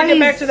 that's I'm why going to get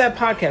back he's- to that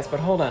podcast, but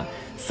hold on.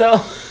 So...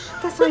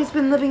 That's why he's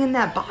been living in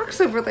that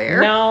box over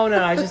there. No,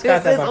 I just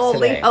got that This is box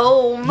only today.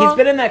 home. He's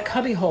been in that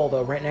cubby hole,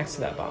 though, right next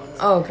to that box.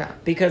 Oh, okay.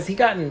 Because he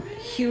got in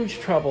huge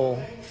trouble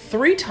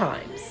 3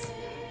 times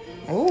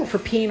for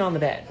peeing on the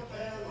bed.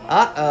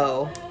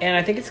 Uh-oh. And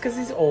I think it's because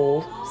he's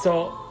old.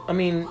 So, I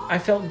mean, I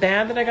felt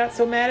bad that I got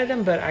so mad at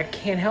him, but I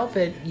can't help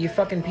it. You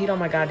fucking peed on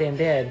my goddamn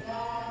bed.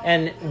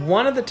 And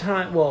one of the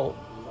time, well,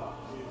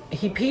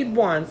 he peed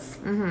once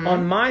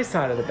on my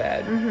side of the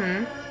bed.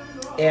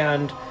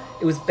 And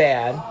it was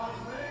bad.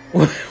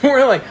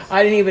 We're like,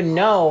 I didn't even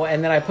know.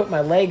 And then I put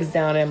my legs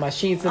down and my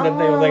sheets, and they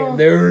were like,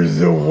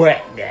 there's a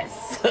wetness.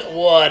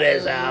 What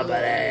is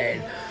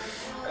happening?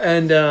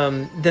 And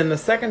then the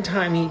second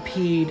time he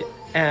peed,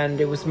 and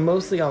it was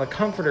mostly on the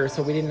comforter,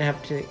 so we didn't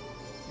have to,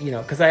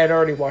 because I had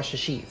already washed the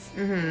sheets.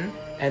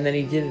 And then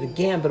he did it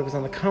again, but it was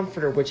on the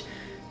comforter, which,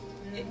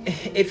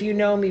 if you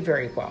know me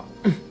very well,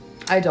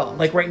 I don't.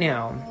 like right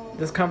now,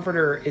 this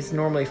comforter is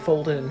normally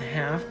folded in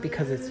half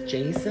because it's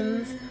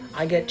Jason's.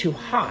 I get too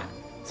hot.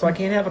 So I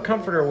can't have a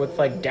comforter with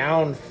like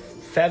down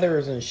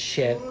feathers and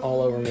shit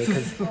all over me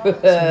because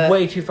it's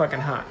way too fucking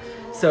hot.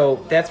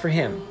 So that's for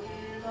him.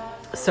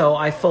 So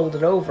I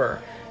folded over.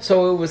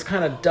 So it was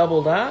kind of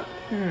doubled up.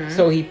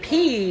 So he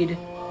peed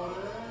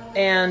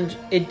and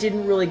it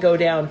didn't really go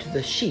down to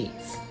the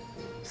sheets.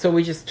 So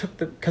we just took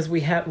because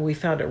we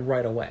found it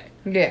right away.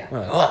 Yeah. We're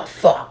like, oh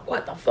fuck,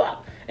 what the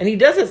fuck? And he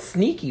does it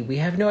sneaky. We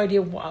have no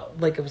idea why.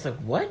 Like, it was like,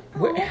 what?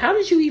 How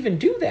did you even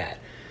do that?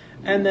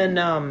 And then,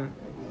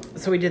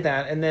 so we did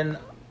that, and then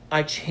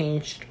I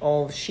changed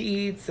all the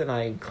sheets, and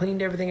I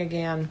cleaned everything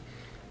again,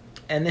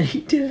 and then he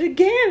did it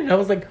again, and I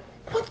was like,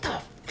 what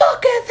the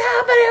fuck is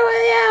happening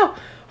with you?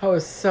 I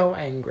was so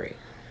angry.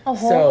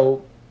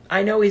 So,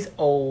 I know he's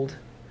old,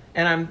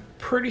 and I'm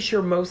pretty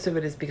sure most of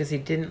it is because he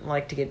didn't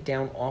like to get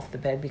down off the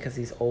bed because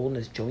he's old and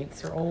his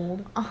joints are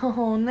old.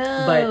 Oh,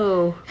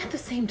 no. But at the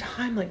same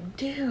time, like,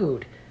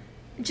 dude,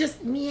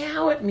 just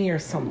meow at me or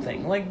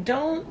something. Like,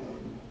 don't...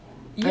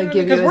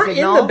 because we're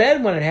in the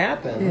bed when it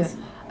happens.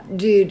 Yeah.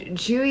 Dude,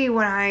 Chewy,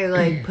 when I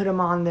like put him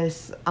on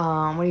this,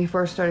 when he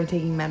first started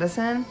taking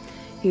medicine,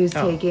 he was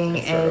taking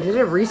did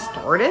it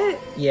restart it?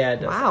 Yeah,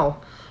 it does.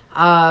 Wow.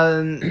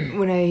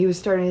 When he was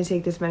starting to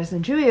take this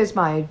medicine, Chewy is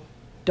my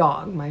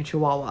dog, my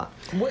Chihuahua.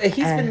 Well,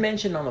 he's been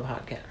mentioned on the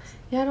podcast.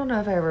 Yeah, I don't know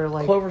if I ever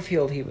like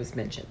Cloverfield. He was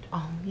mentioned.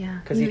 Oh yeah,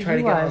 because he tried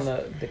to get on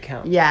the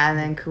count. Yeah, and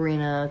then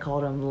Karina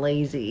called him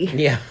lazy.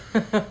 Yeah.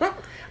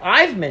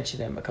 I've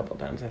mentioned him a couple of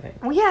times, I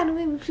think. Well, yeah,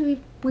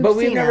 we've but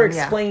we've seen never him,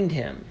 explained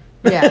him.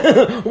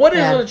 Yeah. What is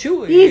a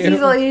Chewy? He's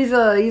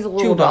a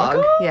little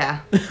Chewbacca? dog.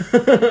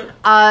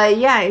 Yeah.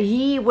 Yeah.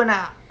 He when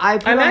I'm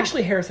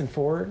actually Harrison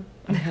Ford.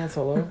 I'm Han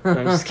Solo. No,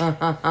 I'm just kidding.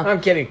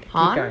 I'm kidding.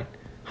 Han? Keep going.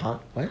 Han?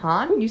 What?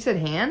 Han? You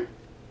said Han?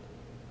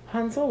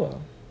 Han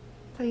Solo.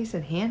 I thought you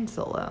said Han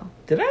Solo.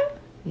 Did I?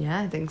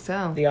 Yeah, I think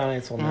so. The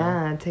audience will know.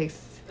 Yeah, it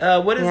takes.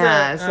 What is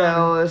that?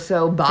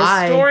 So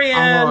bye. Historian.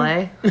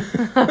 Amelie.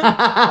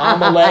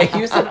 Amelie.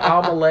 You said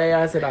Amelie.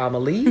 I said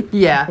Amelie.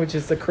 Yeah. Which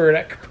is the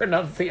correct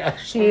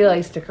pronunciation. He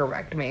likes to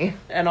correct me.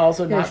 And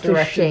also He likes not to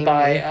directed shame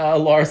by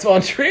me. Lars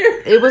von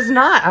Trier. It was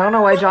not. I don't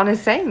know why John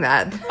is saying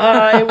that. No,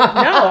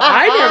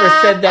 I never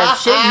said that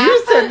shit.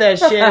 You said that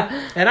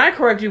shit. And I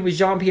corrected with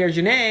Jean-Pierre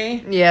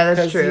Jeunet. Yeah,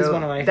 that's 'cause true. He's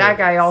one of my that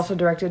guy favorites. also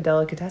directed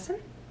Delicatessen.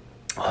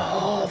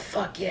 Oh,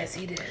 fuck yes,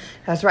 he did.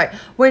 That's right.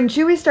 When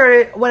Chewie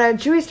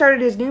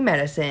started his new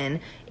medicine,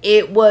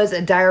 it was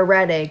a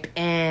diuretic,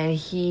 and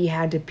he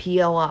had to pee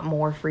a lot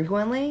more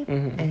frequently,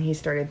 and he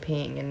started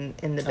peeing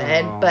in the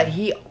bed. Oh. But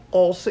he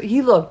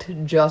looked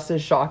just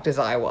as shocked as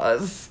I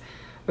was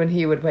when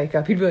he would wake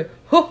up. He'd be like,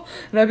 "Oh,"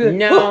 and I'd be like,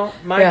 No, "Oh."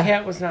 my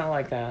cat was not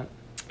like that.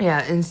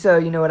 Yeah, and so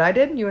you know what I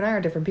did? You and I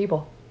are different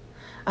people.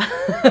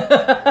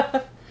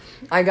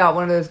 I got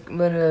one of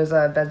those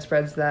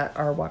bedspreads that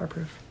are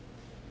waterproof,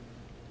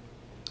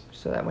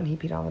 so that when he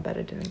peed on the bed,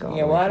 it didn't go.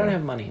 Yeah, well, I don't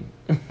have money,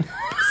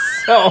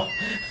 so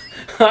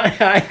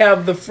I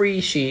have the free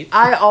sheet.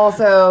 I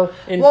also,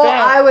 In well,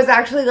 fact- I was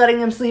actually letting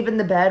him sleep in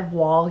the bed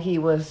while he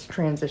was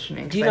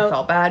transitioning because I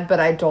felt bad, but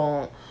I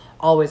don't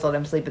always let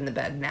him sleep in the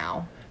bed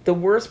now. The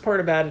worst part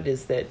about it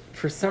is that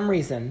for some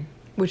reason,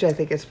 Which I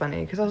think is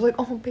funny because I was like,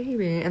 "Oh,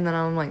 baby," and then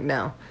I'm like,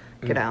 "No,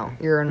 get out.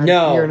 You're an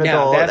you're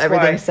adult. That's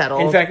Everything's why,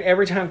 settled." In fact,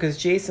 every time, because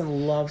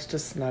Jason loves to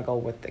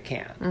snuggle with the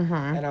cat,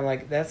 and I'm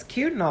like, that's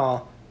cute and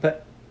all,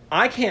 but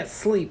I can't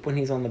sleep when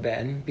he's on the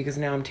bed because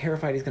now I'm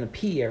terrified he's going to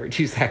pee every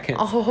 2 seconds.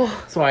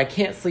 Oh. So I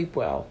can't sleep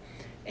well,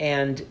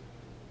 and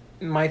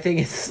my thing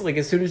is, like,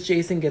 as soon as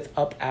Jason gets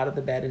up out of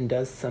the bed and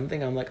does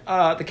something, I'm like,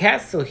 the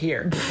cat's still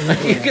here.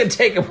 Like, you can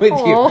take him with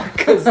you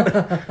because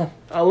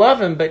I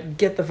love him, but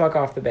get the fuck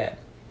off the bed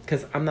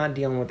because I'm not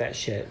dealing with that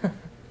shit.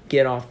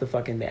 Get off the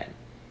fucking bed.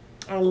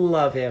 I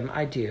love him.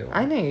 I do.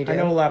 I know you do. I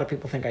know a lot of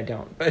people think I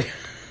don't, but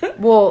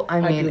Well, I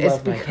mean, do it's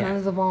love my cat.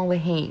 because of all the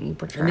hate you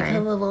portray.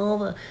 because of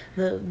all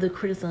the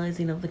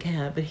criticizing of the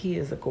cat, but he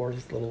is a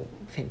gorgeous little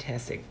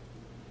fantastic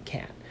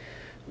cat.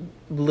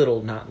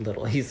 Little, not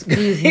little. He's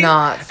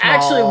not small.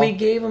 Actually, we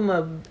gave him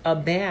a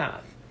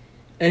bath,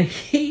 and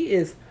he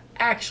is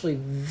actually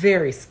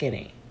very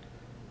skinny.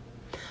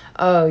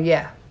 Oh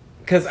yeah.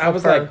 Because I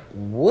was like,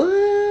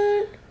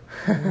 what?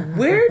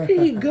 Where did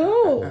he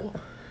go?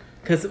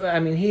 Because, I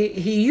mean,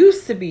 he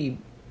used to be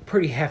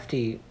pretty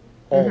hefty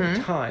all the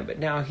time, but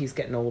now he's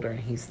getting older and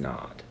he's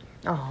not.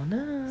 Oh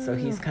no. So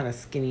he's kind of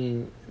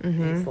skinny. He's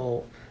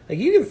little, like,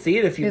 you can see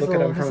it if you His look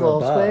at him little- his from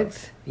little above.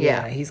 squigs?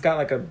 Yeah, Yeah. he's got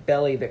like a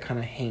belly that kind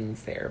of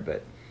hangs there,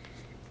 but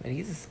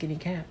he's a skinny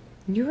cat.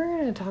 You were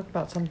going to talk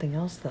about something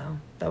else though.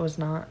 That was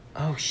not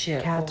Oh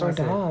shit! cats what or was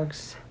it?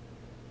 dogs.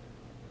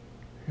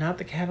 Not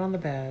the cat on the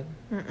bed.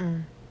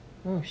 Mm-mm.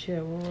 Oh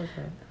shit! What was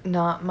it?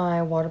 Not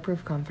my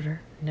waterproof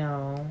comforter.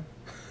 No.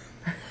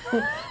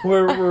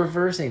 We're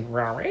reversing.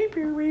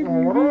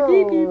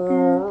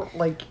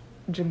 Like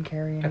Jim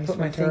Carrey and I Ace put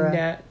my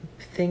Ventura.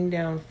 thing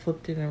down,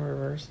 flipped it, and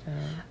reversed down.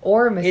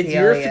 Or Missy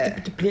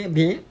Elliott.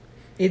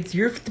 It's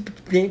your.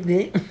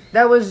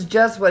 That was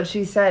just what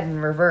she said in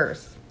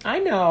reverse. I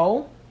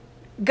know.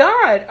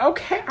 God.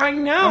 Okay, I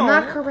know. I'm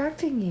not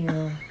correcting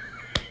you.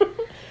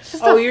 It's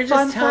just Oh, a you're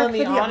fun just telling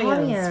fact the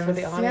audience, for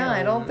the Yeah,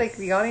 I don't think audience.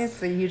 the audience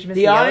is a huge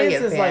Missy The audience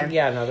Elliott is fan. like,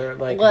 yeah, no, they're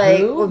like, Like,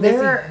 who? well, Missy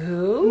they're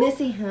who?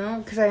 Missy who?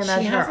 Because I She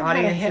imagine our hasn't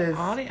had a hit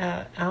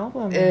audience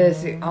album.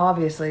 is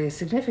obviously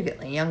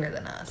significantly younger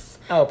than us.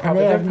 Oh, probably. And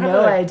they they're have probably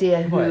no like,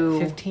 idea what, who.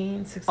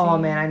 15, 16? Oh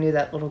man, I knew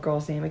that little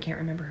girl's name. I can't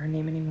remember her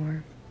name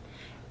anymore.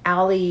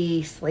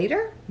 Allie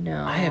Slater?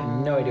 No. I have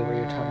no idea what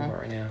you're talking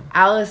about right now.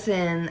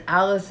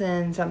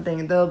 Allison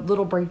something, the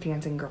little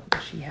breakdancing girl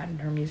that she had in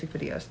her music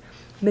videos.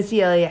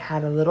 Missy Elliott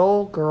had a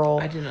little girl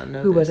I did not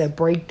know who was this. a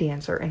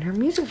breakdancer in her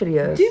music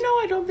videos. Do you know,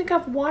 I don't think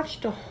I've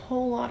watched a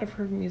whole lot of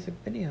her music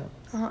videos.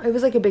 It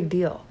was like a big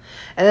deal.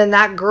 And then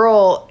that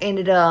girl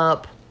ended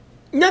up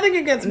Nothing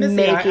against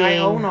Missy. I Making-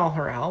 own all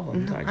her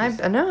albums. I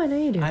know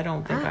you do. I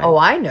don't think I- Oh,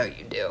 I know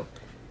you do.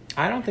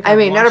 I don't think I I've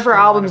mean, none of watched her a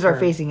lot albums are her-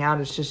 facing out.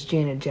 It's just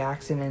Janet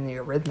Jackson and the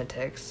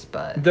Eurythmics,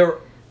 but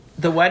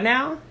The what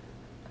now?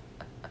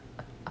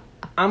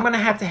 I'm gonna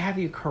have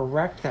you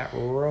correct that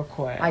real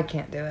quick. I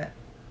can't do it.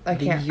 I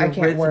the can't words.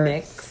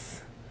 Eurythmics.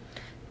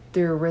 The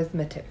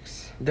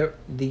Eurythmics. The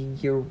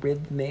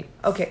Eurythmics.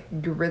 Okay,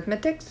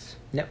 Eurythmics?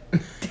 No.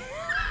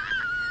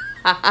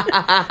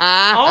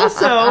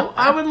 Also,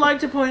 I would like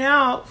to point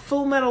out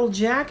Full Metal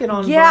Jacket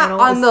on Yeah, vinyl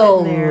on is the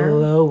sitting there.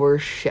 lower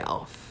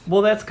shelf.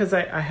 Well, that's because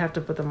I have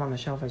to put them on the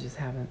shelf. I just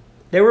haven't.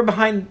 They were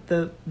behind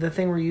the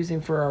thing we're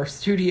using for our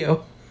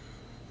studio.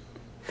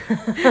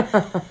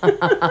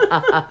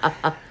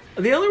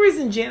 The only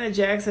reason Janet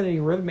Jackson and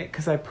Eurythmic,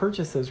 because I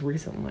purchased those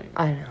recently.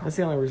 I know. That's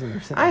the only reason they're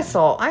sitting I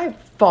there.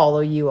 follow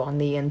you on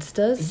the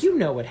Instas. You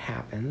know what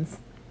happens.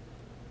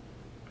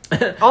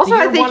 Also,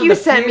 I You're think one you of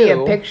the sent me a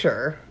few-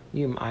 picture.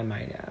 I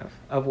might have.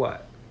 Of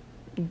what?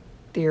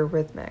 The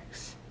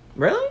Eurythmics.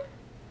 Really?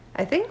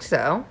 I think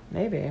so.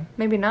 Maybe.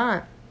 Maybe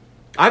not.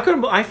 I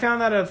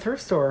found that at a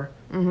thrift store.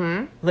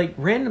 Mm-hmm. Like,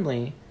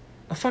 randomly.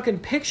 A fucking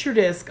picture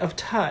disc of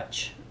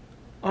Touch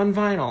on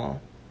vinyl.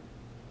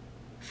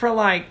 For,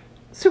 like,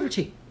 super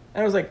cheap.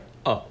 And I was like,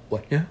 oh,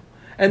 what now?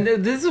 And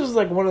this was,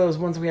 like, one of those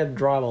ones we had to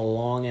drive a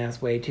long-ass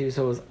way to,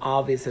 so it was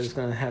obvious it was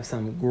going to have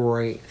some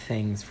great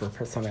things for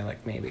somebody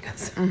like me,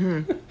 because...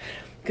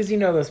 Because you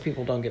know those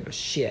people don't give a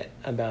shit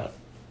about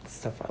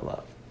stuff I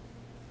love.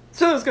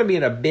 So it's going to be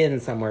in a bin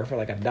somewhere for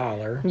like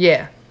 $1.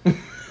 Yeah.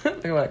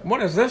 They're like,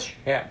 what is this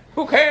shit?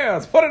 Who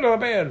cares? Put it in the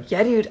bin.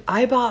 Yeah, dude,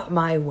 I bought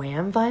my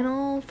Wham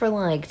vinyl for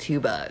like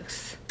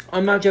 $2.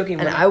 I'm not joking.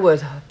 And When I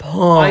was pumped.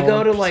 I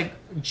go to like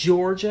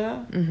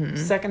Georgia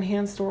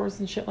secondhand stores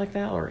and shit like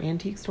that, or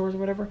antique stores or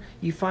whatever.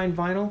 You find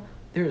vinyl.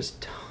 There's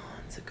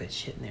tons of good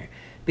shit in there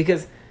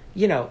because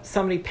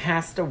somebody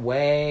passed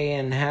away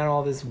and had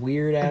all this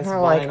weird ass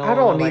vinyl. Like, I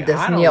don't need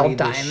this Neil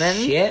Diamond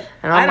shit.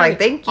 And I'm like,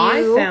 thank you.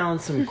 I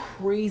found some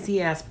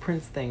crazy ass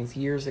Prince things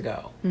years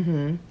ago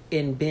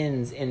in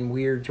bins in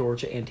weird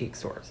Georgia antique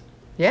stores.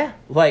 Yeah.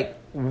 Like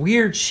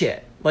weird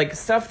shit, like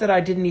stuff that I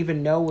didn't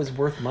even know was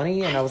worth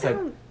money, and I was like,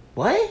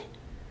 what?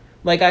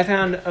 Like I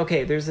found,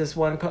 there's this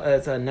one,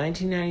 it's a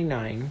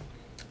 1999.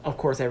 Of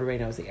course, everybody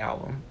knows the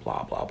album,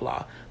 blah, blah,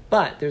 blah.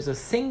 But there's a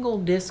single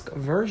disc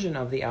version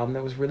of the album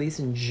that was released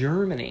in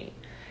Germany.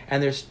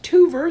 And there's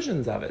 2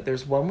 versions of it.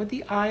 There's one with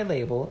the I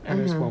label and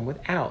there's one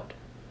without.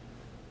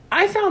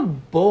 I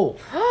found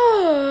both.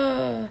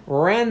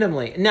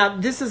 Randomly. Now,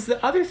 this is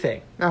the other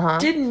thing.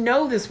 Didn't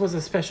know this was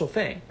a special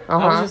thing. I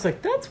was just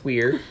like, that's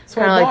weird. So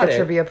Kind I of bought like the it.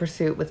 Trivia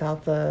Pursuit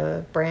without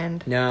the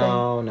brand thing.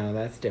 No,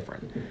 that's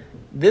different.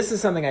 This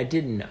is something I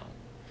didn't know.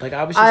 Like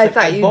I was just I like,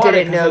 thought you bought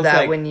it didn't 'cause I know was that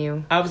like- when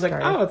you I was like,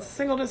 started. oh, it's a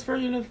single disc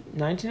version of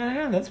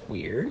 1999. That's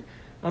weird.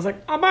 I was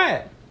like, I'll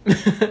buy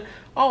it.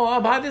 Oh,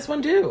 I'll buy this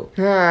one too.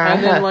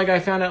 And then like I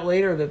found out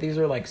later that these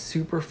are like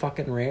super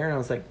fucking rare, and I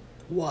was like,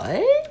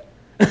 what?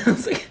 I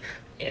was like,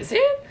 is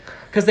it?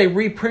 Because they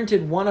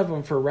reprinted one of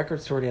them for a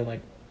record store day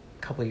like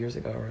a couple of years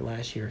ago or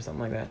last year or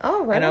something like that.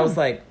 Oh, right. And I was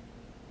like,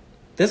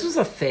 this was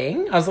a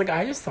thing? I was like,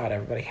 I just thought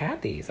everybody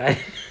had these.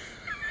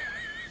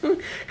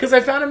 Because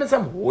I found them in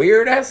some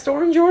weird ass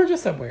store in Georgia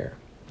somewhere.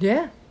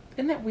 Yeah.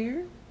 Isn't that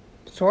weird?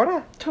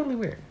 Sorta. Totally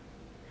weird.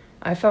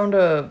 I found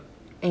a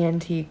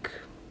antique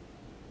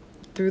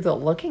Through the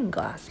Looking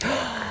Glass book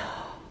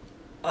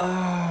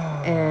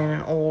Oh. in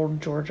an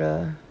old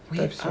Georgia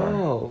thrift store.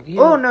 Oh,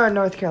 No,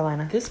 North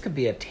Carolina. This could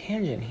be a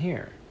tangent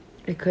here.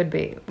 It could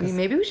be.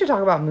 Maybe we should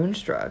talk about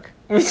Moonstruck.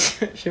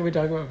 Should we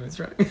talk about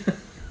Moonstruck?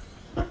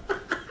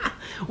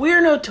 We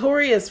are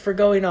notorious for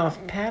going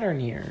off pattern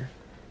here.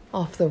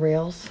 Off the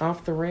rails.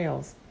 Off the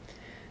rails.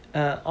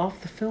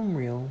 Off the film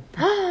reel.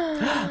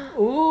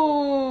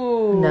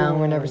 Ooh. No,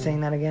 we're never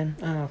saying that again.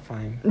 Oh,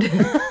 fine.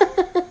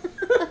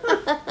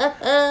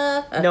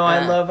 No,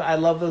 I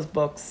love those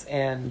books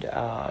and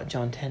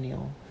John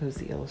Tenniel, who's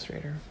the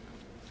illustrator.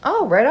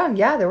 Oh, right on.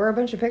 Yeah, there were a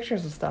bunch of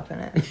pictures and stuff in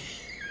it.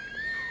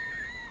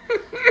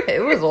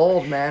 It was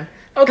old, man.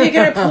 Okay,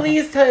 can I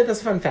please tell you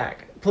this fun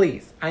fact?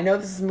 Please. I know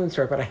this is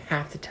Moonstruck, but I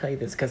have to tell you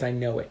this because I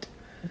know it.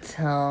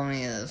 Tell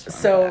me this.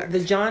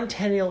 The John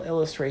Tenniel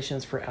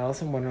illustrations for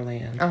Alice in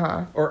Wonderland,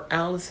 or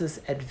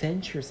Alice's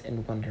Adventures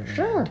in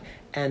Wonderland,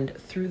 and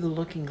Through the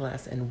Looking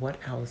Glass and What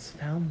Alice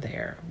Found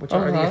There, which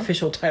are the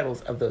official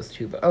titles of those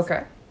 2 books.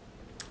 Okay.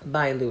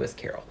 By Lewis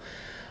Carroll.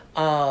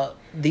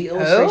 The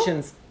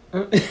illustrations...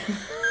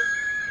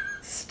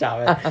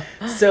 Stop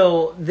it.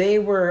 So they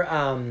were...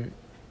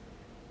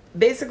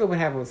 basically what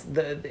happened was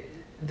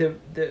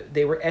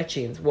they were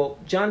etchings. Well,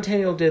 John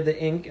Tenniel did the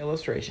ink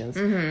illustrations.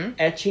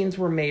 Etchings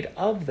were made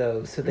of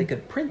those so they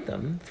could print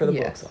them for the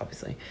books,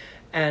 obviously.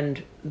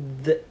 And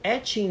the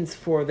etchings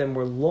for them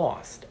were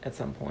lost at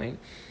some point.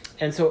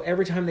 And so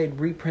every time they'd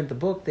reprint the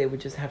book, they would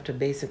just have to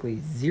basically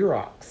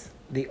Xerox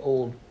the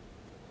old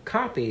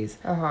copies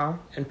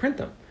and print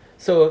them.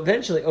 So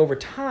eventually, over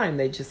time,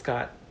 they just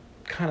got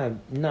kind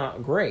of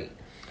not great.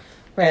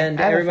 Right. And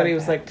everybody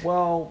was like,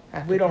 well,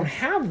 we don't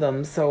have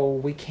them, so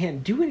we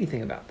can't do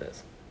anything about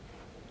this.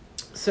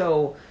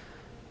 So,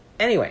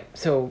 anyway,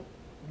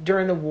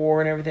 during the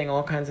war and everything,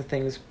 all kinds of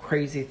things,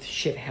 crazy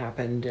shit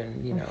happened,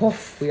 and,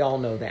 we all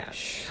know that.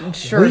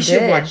 Sure we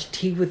should watch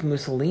Tea with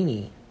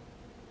Mussolini,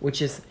 which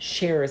is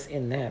Cher is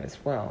in that as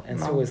well, and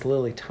so is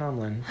Lily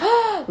Tomlin.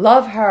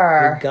 Love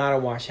her. We gotta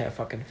watch that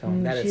fucking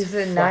film. That She's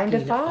is in 9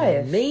 to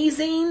 5.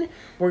 Amazing.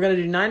 We're gonna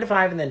do 9 to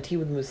 5 and then Tea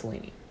with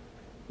Mussolini.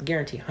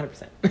 Guarantee,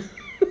 100%.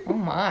 Oh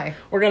my.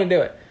 We're gonna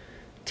do it.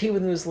 Tea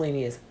with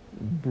Mussolini is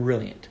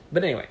brilliant.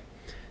 But anyway,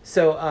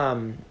 so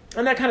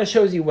and that kind of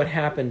shows you what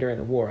happened during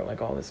the war,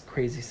 like all this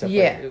crazy stuff.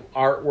 Yeah. Like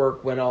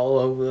artwork went all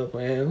over the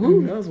place.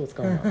 Who knows what's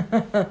going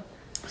on?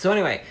 So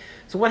anyway,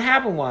 what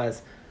happened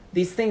was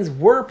these things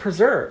were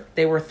preserved.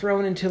 They were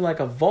thrown into like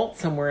a vault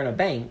somewhere in a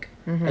bank,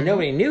 and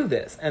nobody knew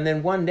this. And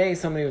then one day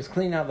somebody was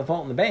cleaning out the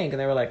vault in the bank, and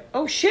they were like,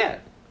 "Oh shit,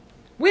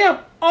 we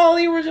have all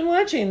the original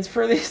etchings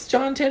for these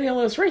John Tenniel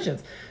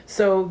illustrations."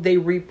 So they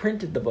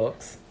reprinted the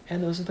books,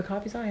 and those are the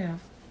copies I have.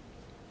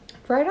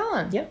 Right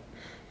on. Yep.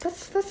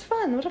 That's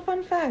fun. What a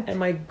fun fact. And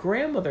my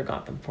grandmother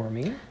got them for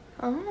me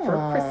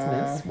for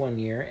Christmas one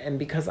year, and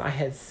because I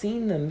had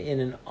seen them in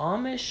an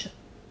Amish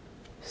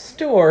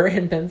store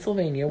in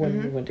Pennsylvania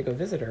when we went to go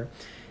visit her,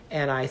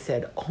 and I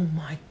said, "Oh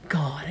my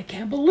God, I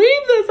can't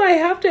believe this! I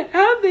have to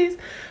have these."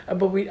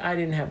 But I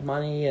didn't have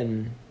money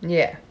and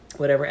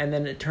whatever. And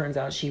then it turns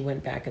out she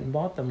went back and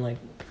bought them like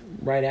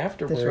right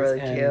afterwards, really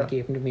and cute.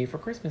 gave them to me for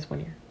Christmas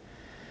one year.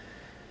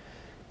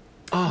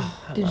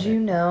 Oh, Did you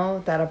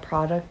know that a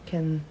product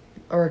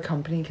or a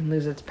company can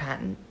lose its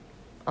patent?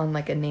 on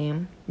like a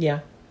name. Yeah.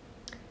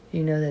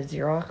 You know that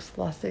Xerox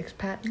lost its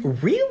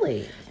patent?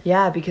 Really?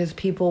 Yeah, because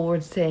people were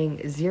saying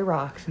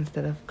Xerox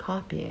instead of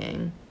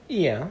copying.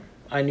 Yeah,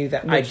 I knew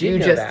that. Which I did you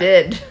know just that.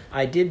 did.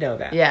 I did know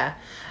that. Yeah.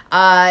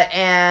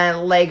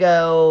 And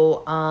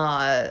Lego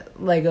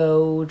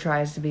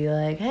tries to be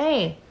like,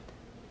 hey,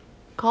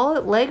 call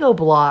it Lego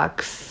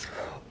blocks.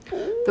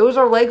 Those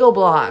are Lego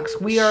blocks.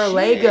 We are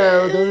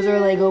Lego. Those are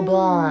Lego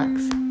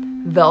blocks.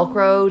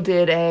 Velcro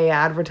did a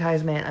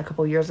advertisement a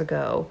couple years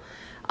ago.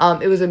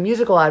 It was a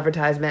musical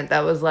advertisement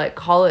that was like,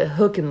 call it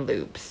Hook and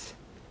Loops.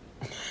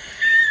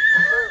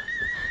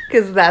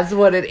 Because that's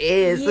what it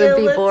is. Yeah,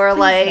 And people are let's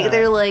like, please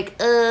they're like,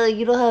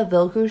 you don't have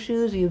Velcro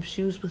shoes? You have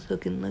shoes with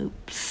hook and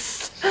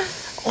loops.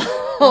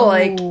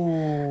 Like,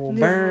 Ooh, just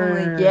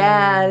burn. like,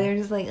 yeah, they're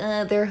just like,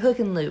 they're hook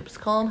and loops.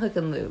 Call them hook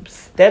and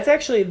loops. That's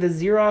actually the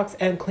Xerox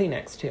and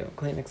Kleenex too.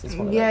 Kleenex is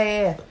one of those.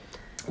 Yeah.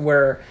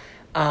 Where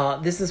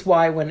this is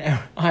why when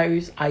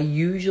I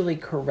usually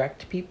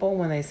correct people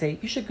when they say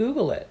you should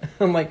Google it.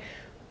 I'm like,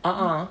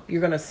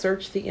 you're gonna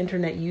search the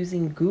internet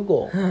using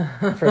Google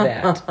for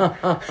that.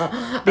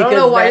 I don't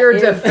know why you're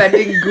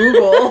defending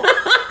Google.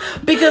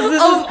 Because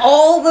this Of is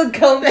all the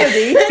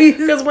companies.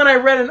 because when I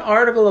read an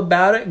article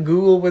about it,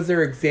 Google was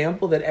their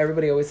example that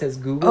everybody always says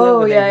Google it, Oh,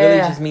 but yeah, they really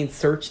yeah. just mean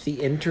search the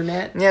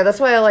internet. Yeah, that's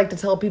why I like to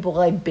tell people,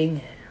 like, Bing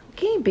it.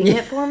 Can you Bing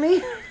it for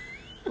me?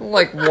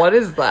 Like, what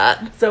is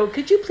that? So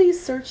could you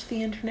please search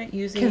the internet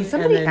using Can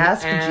somebody and then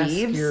ask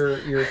Jeeves?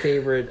 your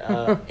favorite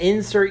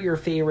insert your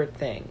favorite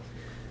thing.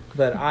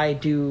 But I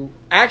do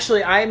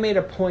actually I made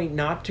a point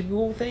not to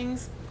Google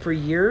things for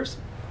years.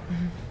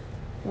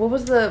 What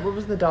was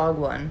the dog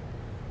one?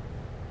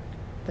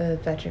 The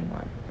fetching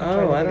one. I'm Oh,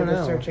 trying to I think don't of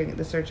know.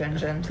 the search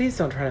engine. Please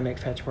don't try to make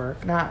fetch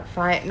work. Not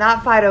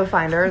Fido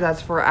Finder.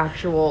 That's for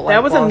actual. Like,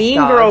 That was a lost Mean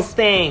dogs. Girls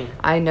thing.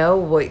 I know.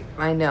 Wait,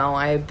 I know.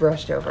 I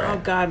brushed over Oh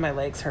it. God, my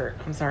legs hurt.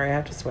 I'm sorry, I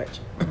have to switch.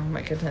 Oh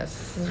my goodness,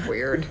 this is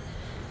weird.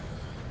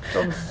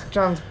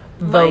 John's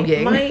My-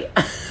 voguing.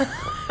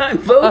 I'm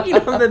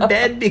voguing on the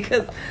bed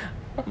because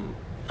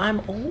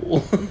I'm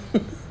old.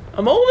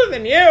 I'm older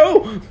than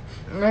you.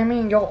 I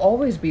mean, you'll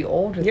always be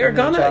older. You're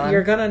than me, John.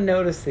 you're gonna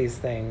notice these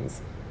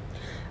things.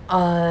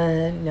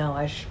 No,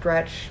 I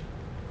stretch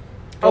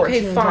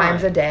 14 fine.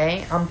 times a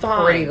day. I'm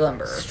Fine. pretty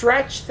limber.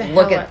 Stretch the hell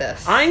Look at out.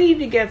 this. I need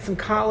to get some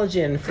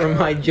collagen from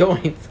my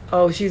joints.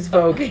 Oh, she's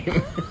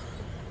voguing.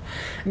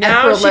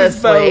 Now she's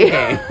Effortlessly.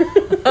 voguing.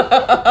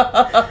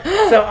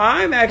 So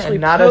I'm actually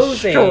And not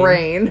posing. a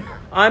strain.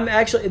 I'm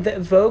actually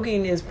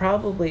voguing is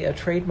probably a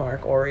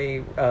trademark or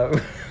a.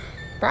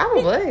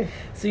 Probably.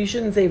 So you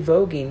shouldn't say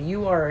voguing.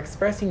 You are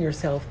expressing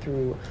yourself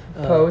through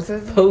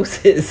Poses?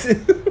 Poses.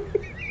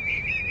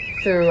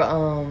 Through,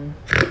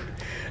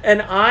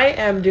 And I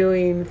am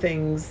doing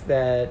things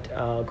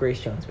that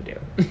Grace Jones would do.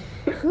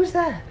 who's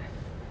that?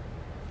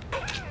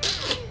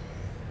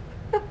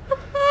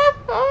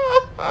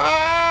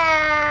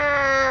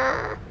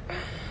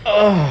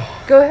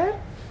 Oh, Go ahead.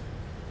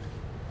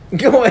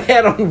 go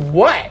ahead on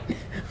what?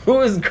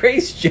 Who is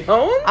Grace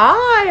Jones?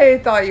 I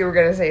thought you were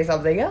going to say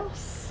something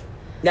else.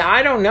 Now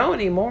I don't know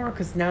anymore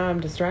because now I'm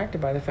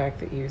distracted by the fact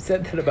that you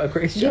said that about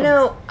Grace Jones. You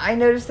know, I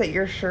noticed that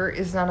your shirt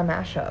is not a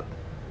mashup.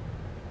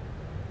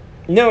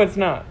 no, it's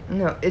not.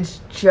 No, it's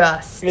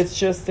just. It's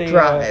just a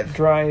Drive.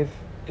 Drive.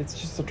 It's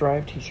just a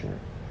Drive T-shirt.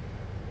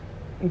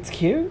 It's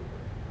cute.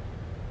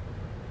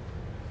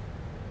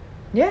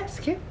 Yeah, it's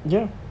cute.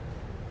 Yeah.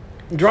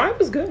 Drive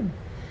was good.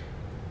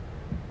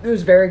 It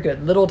was very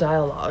good. Little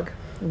dialogue.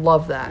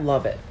 Love that.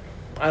 Love it.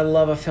 I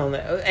love a film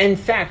that. In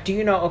fact, do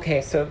you know?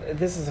 Okay, so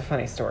this is a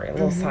funny story. A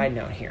little side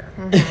note here.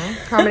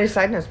 How many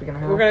side notes are we going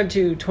to have? We're gonna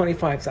do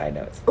 25 side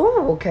notes.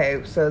 Oh,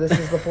 okay. So this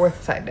is the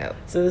fourth side note.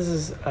 So this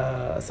is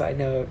side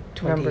note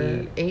 20,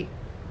 Number 8.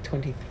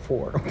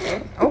 24.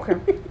 Okay.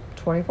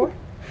 24.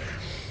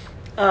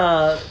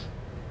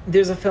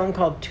 There's a film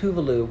called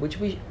Tuvalu, which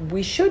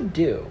we should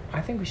do.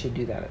 I think we should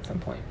do that at some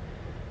point.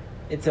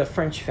 It's a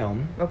French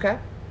film, Okay.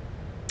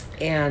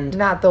 and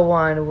Not the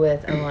one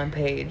with Ellen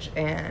Page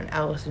and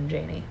Allison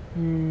Janney.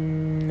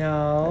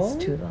 no,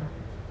 That's Tula.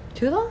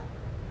 Tula?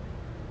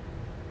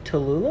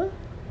 Tallulah.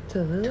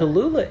 Tula?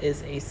 Tallulah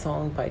is a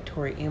song by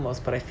Tori Amos,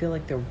 but I feel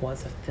like there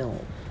was a film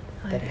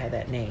that had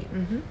that name.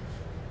 Mm-hmm.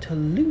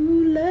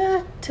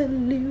 Tallulah,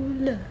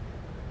 Tallulah,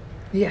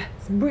 Yeah.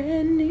 it's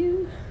brand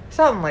new.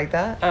 Something like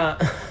that.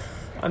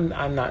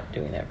 I'm not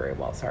doing that very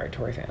well. Sorry,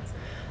 Tori fans.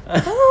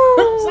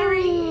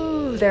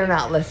 Sorry. They're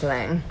not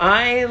listening.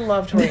 I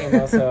love Tori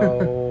Amos,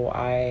 so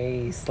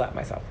I slapped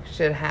myself.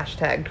 Should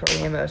hashtag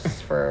Tori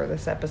Amos for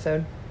this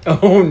episode.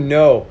 Oh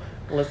no,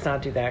 let's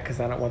not do that because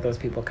I don't want those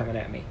people coming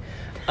at me.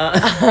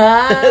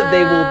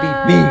 They will be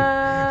mean.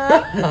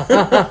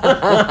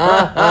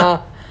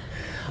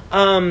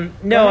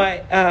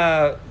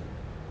 No,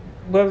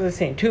 what was I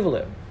saying?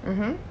 Tuvalu.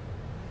 Mm-hmm.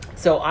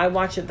 So I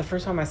watched it the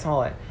first time I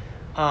saw it,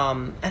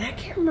 and I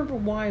can't remember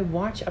why I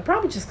watched it.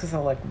 Probably just because I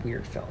like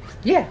weird films.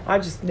 Yeah. I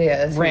just Yeah,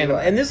 that's what random.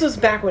 you are. And this was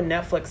back when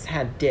Netflix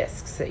had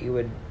discs that you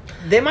would.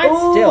 They might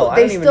Ooh, still. I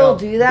they don't even still know.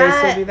 do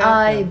that. They still do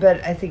that. Yeah.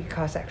 But I think it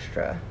costs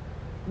extra.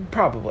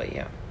 Probably,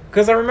 yeah.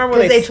 Because I remember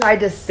when Because they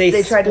tried to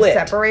split.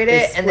 separate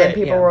They it, and then split,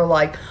 people yeah. were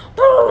like,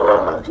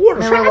 What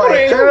is they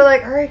happening? were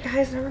like, all right,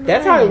 guys, never mind.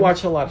 That's how I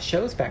watched a lot of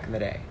shows back in the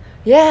day.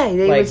 Yeah,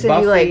 they Like would send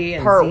Buffy you like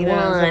and part Xena and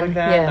stuff one. like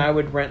that. Yeah. And I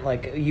would rent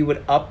like, you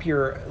would up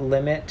your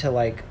limit to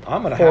like,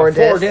 I'm going to Four have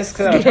 4 discs. discs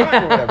at a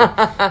time or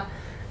whatever.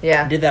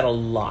 Yeah. I did that a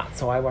lot,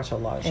 so I watched a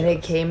lot of shows. And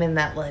it came in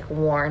that like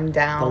worn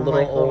down, the little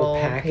like old little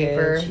package.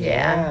 paper.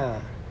 Yeah.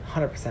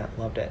 100%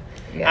 loved it.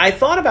 Yeah. I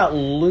thought about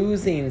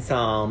losing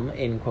some,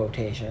 in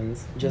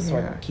quotations, just so I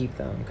Yeah. could keep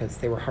them, because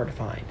they were hard to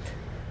find.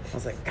 I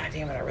was like, God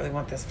damn it, I really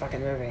want this fucking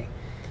movie.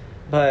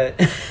 But,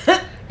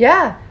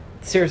 Yeah.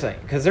 seriously,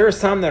 because there are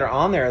some that are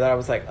on there that I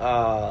was like,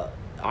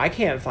 I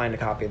can't find a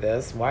copy of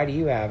this. Why do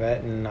you have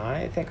it? And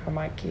I think I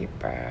might keep,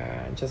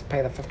 just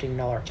pay the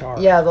 $15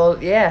 charge. Yeah,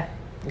 yeah.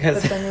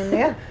 Because, But, I mean,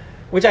 yeah.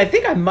 which I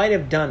think I might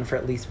have done for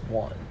at least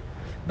one.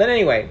 But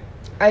anyway.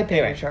 I paid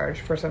Anyway. a charge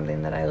for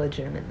something that I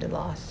legitimately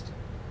lost.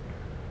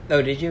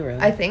 Oh, did you really?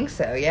 I think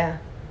so, yeah.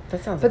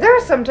 That sounds. But there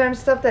was sometimes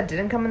stuff that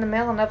didn't come in the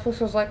mail, and Netflix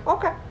was like,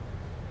 okay.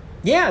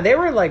 Yeah, they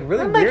were like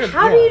really I'm weird. like,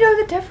 how do you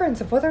know the difference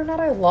of whether or not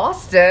I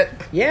lost it?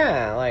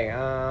 Yeah, like.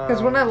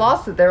 Because when I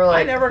lost it, they were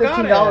like, never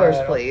got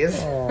 $15, it. please.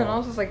 Oh. And I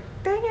was just like,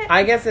 dang it.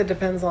 I guess it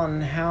depends on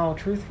how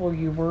truthful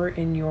you were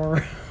in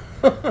your.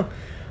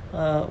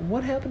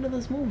 What happened to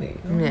this movie?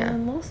 Oh, Yeah. I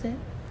lost it.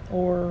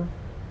 Or.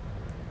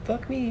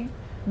 Fuck me.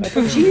 I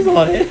put cheese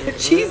on it.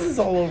 Cheese is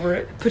all over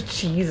it. Put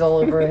cheese all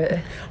over it.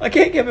 I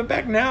can't give it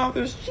back now.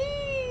 There's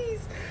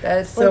cheese.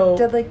 That's So, like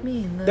dead like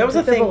me. In the That was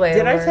a thing. defibrillator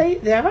Did I where- tell you?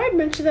 Have I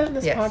mentioned that in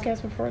this Yes.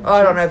 podcast before? Oh,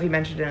 I don't know if you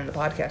mentioned it in the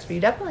podcast, but you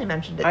definitely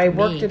mentioned it to I me.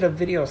 worked at a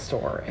video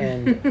store,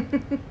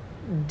 and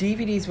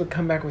DVDs would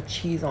come back with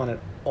cheese on it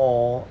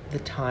all the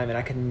time, and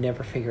I could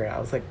never figure it out.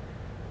 I was like,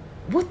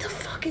 what the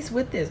fuck is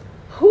with this?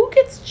 Who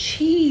gets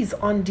cheese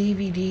on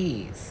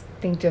DVDs?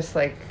 I think just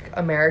like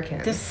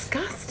Americans.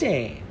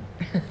 Disgusting.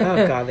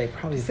 Oh, God, they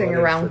probably Sitting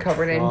voted around for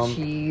covered in Trump.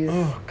 cheese.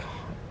 Oh, God.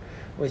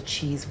 With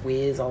cheese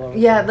whiz all over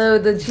Yeah, the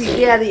the cheese.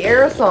 Yeah, the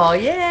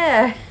aerosol.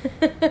 Yeah.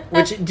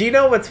 Which, do you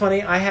know what's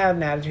funny? I had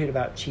an attitude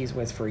about cheese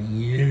whiz for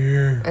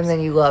years. And then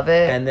you love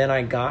it. And then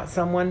I got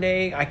some one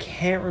day. I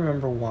can't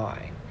remember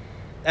why.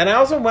 And I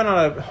also went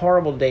on a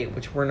horrible date,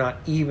 which we're not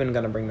even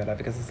going to bring that up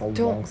because it's a long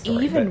Don't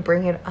story. even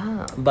bring it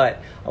up.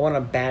 But I went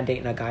on a bad date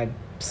and a guy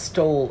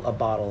stole a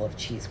bottle of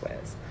Cheese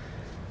Whiz.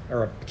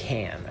 Or a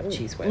can of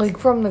Cheese Whiz. Like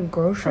from the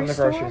grocery from the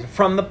store? grocery store.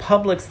 From the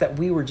Publix that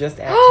we were just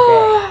at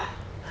today.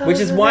 Which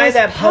is why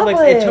that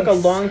Publix, it took a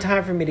long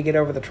time for me to get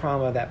over the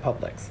trauma of that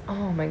Publix.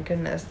 Oh my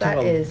goodness, Took that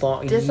a is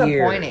long-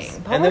 disappointing. years.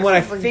 And then when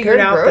I Publix is a figured good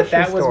out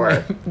that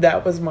grocery store.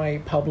 that was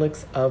my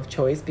Publix of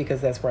choice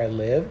because that's where I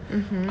live,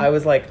 Mm-hmm. I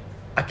was like,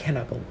 I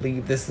cannot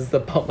believe this is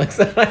the Publix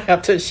that I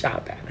have to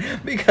shop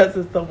at because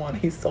it's the one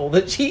he stole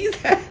the cheese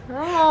at.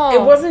 Oh.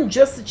 It wasn't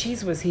just the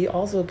Cheese Whiz. He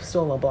also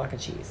stole a block of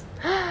cheese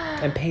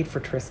and paid for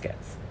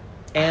Triscuits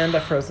and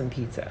a frozen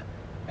pizza.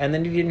 And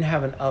then he didn't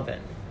have an oven.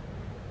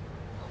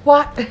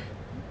 What?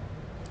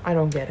 I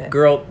don't get it.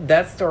 Girl,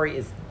 that story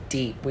is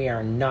deep. We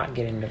are not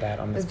getting into that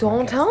on this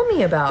Don't podcast. tell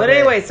me about But it.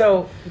 anyway,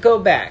 so go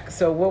back.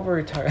 So what were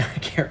we talking? I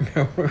can't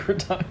remember what we were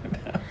talking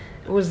about.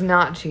 It was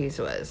not Cheese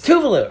Whiz.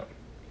 Tuvalu.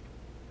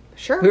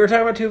 Sure. We were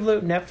talking about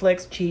Tuvalu,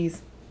 Netflix,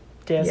 cheese,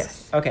 discs.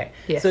 Yes. Okay.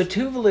 Yes. So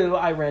Tuvalu,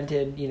 I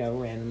rented,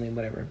 randomly,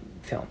 whatever,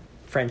 film.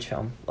 French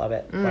film. Love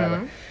it. Whatever.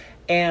 Mm-hmm.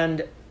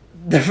 And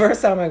the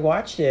first time I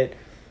watched it,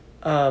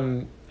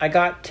 I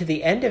got to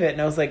the end of it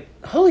and I was like,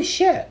 holy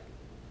shit.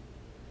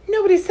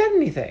 Nobody said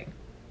anything.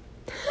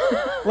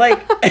 Like,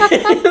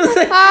 it was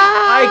like,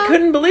 I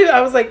couldn't believe it.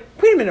 I was like,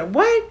 wait a minute,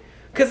 what?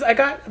 Because I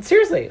got to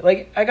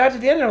the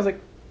end and I was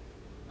like,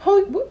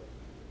 holy, what?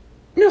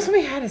 No,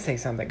 somebody had to say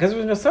something because there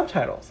was no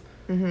subtitles.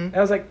 Mm-hmm. And I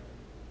was like,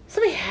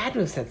 somebody had to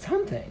have said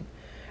something.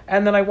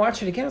 And then I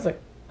watched it again. I was like,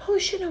 holy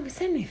shit, nobody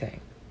said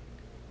anything.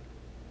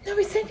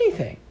 Nobody said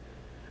anything.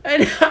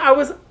 And I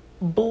was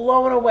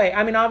blown away.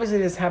 I mean, obviously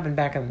this happened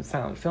back in the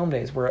silent film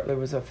days where there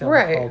was a film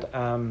Right.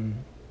 called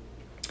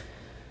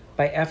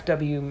by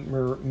F.W.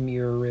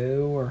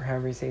 Muru, or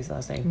however you say his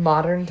last name.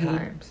 Modern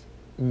Times.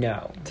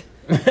 No.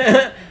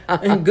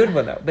 Good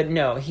one, though. But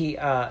no, he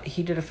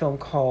did a film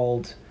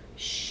called...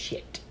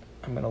 Shit.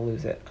 I'm going to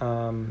lose it. I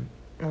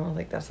don't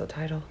think that's the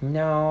title.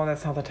 No,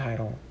 that's not the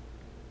title.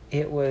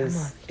 It was...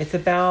 Come on. It's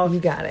about... You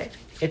got it.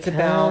 It's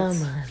about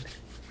Come on.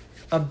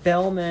 a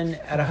bellman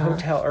at a Uh-huh.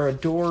 hotel, or a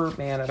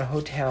doorman at a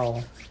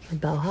hotel. A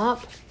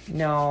bellhop?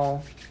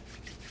 No.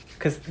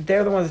 Because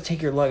they're the ones that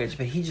take your luggage,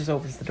 but he just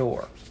opens the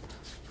door.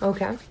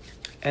 Okay.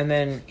 And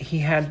then he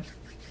had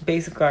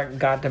basically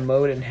got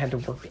demoted and had to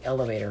work the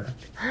elevator.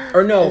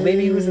 Or no,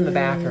 maybe he was in the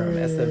bathroom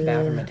as the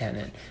bathroom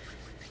attendant.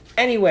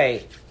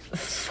 Anyway,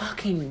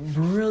 fucking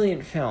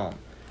brilliant film.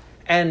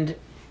 And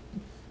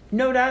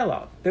no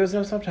dialogue. There was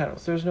no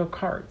subtitles. There was no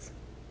cards.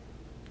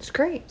 It's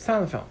great.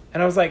 Silent film.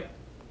 And I was like,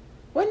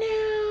 what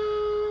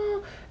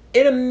now?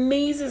 It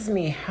amazes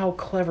me how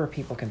clever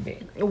people can be.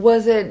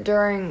 Was it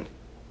during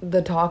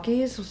the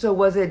talkies? So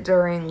was it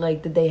during,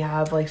 like, did they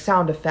have, like,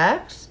 sound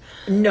effects?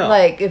 No.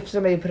 Like, if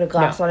somebody put a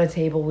glass No. on a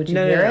table, would you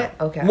No, hear no. it?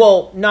 Okay.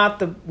 Well, not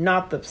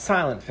the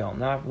silent film,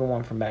 not the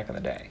one from back in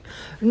the day.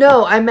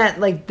 No, I meant,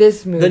 like,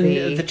 this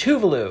movie. The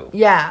Tuvalu.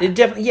 Yeah. It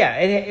definitely. Yeah.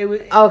 It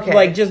was. Okay.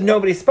 Like, just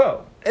nobody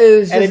spoke. It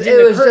was And just, didn't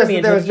it was occur to just me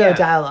that there was until- no yeah,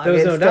 dialogue. there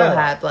was it no still dialogue.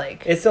 had,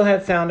 like... It still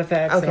had sound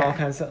effects and all Okay.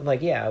 kinds of,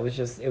 like, yeah, it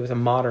was a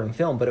modern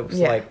film, but it was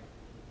Yeah. like,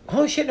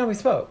 holy shit, nobody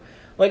spoke.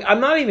 Like, I'm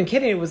not even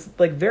kidding. It was,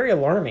 like, very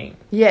alarming.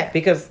 Yeah.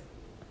 Because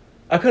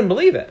I couldn't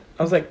believe it.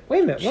 I was like,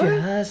 wait a minute, what?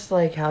 Just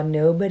like how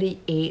nobody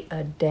ate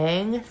a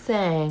dang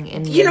thing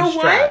in You know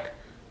Moonstruck. what?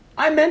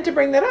 I meant to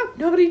bring that up.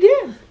 Nobody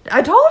did.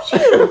 I told you.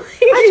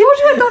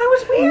 I thought it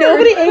was weird.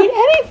 Nobody ate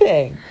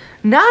anything.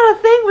 Not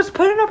a thing was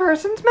put in a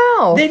person's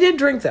mouth. They did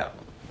drink, though.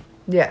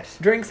 Yes.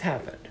 Drinks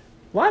happened.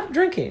 A lot of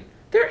drinking.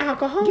 They're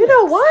alcoholics. You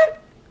know what?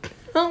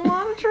 A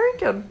lot of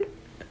drinking.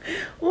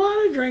 A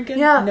lot of drinking.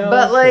 Yeah, no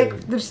but like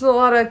food. there's a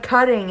lot of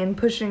cutting and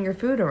pushing your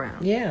food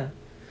around. Yeah.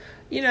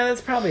 You know,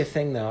 that's probably a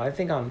thing, though. I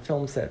think on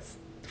film sets,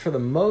 for the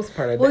most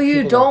part, I Well, bet you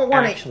people don't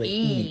want to actually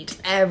eat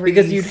every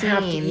because you'd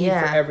have to scene, eat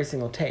yeah. for every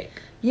single take.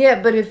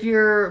 Yeah, but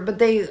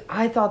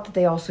I thought that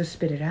they also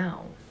spit it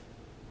out.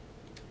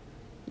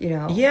 You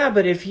know. Yeah,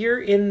 but if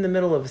you're in the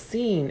middle of a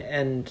scene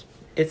and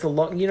it's a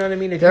long, you know what I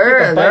mean? If There,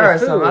 you take a bite there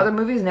of are some food- other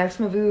movies. Next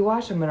movie we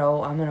watch, I'm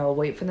gonna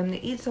wait for them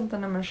to eat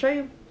something. I'm gonna show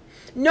you.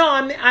 No,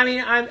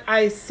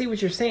 I see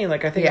what you're saying.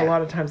 Like, I think Yeah. a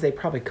lot of times they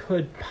probably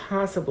could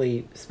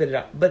possibly spit it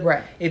out. But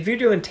Right. if you're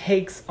doing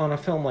takes on a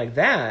film like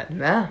that,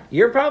 Yeah.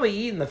 you're probably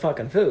eating the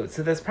fucking food.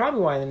 So that's probably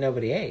why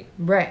nobody ate.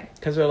 Right.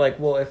 Because they're like,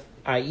 well, if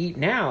I eat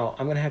now,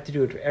 I'm going to have to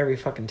do it for every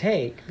fucking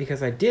take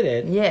because I did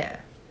it. Yeah.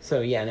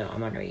 So, yeah, no, I'm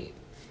not going to eat.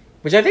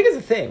 Which I think is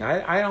a thing.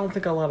 I don't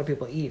think a lot of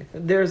people eat.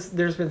 There's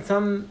been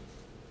some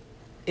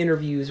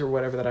interviews or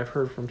whatever that I've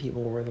heard from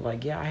people where they're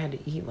like, yeah, I had to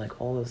eat like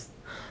all those...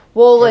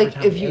 Well, Every like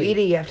time if you you ate. eat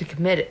it, you have to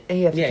commit it.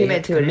 You have to Yeah, you commit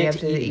have to to it, and you commit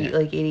have to to eating eat it.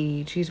 like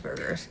 80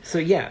 cheeseburgers. So,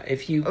 yeah,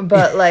 if you...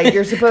 But like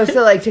you're supposed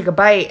to like take a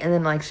bite and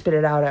then like spit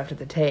it out after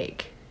the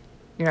take.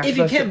 You're not If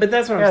you supposed can, to- but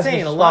that's what you're I'm not saying.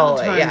 A supposed to lot of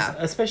swallow times, it,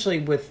 yeah. especially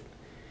with,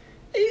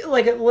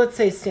 like, let's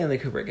say Stanley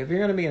Kubrick. If you're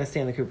going to be in a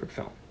Stanley Kubrick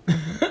film,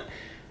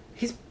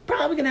 he's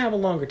probably going to have a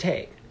longer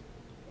take.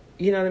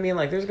 You know what I mean?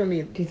 Like, there's going to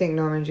be... Do you think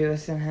Norman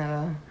Jewison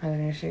had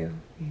an issue?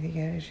 Do you think he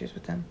had issues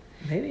with them?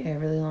 Maybe. He had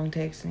really long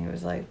takes, and he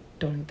was like,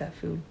 "Don't eat that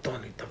food."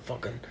 Don't eat the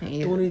fucking...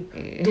 He's- Don't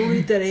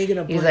eat that egg in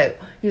a He's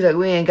bucket. like,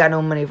 we ain't got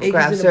no money for Eggs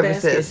craft in a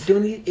services. basket.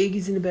 Don't eat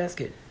eggs in a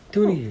basket.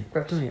 Don't eat it.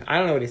 gross. Don't eat it. I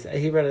don't know what he said.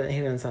 He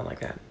doesn't sound like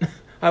that.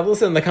 I've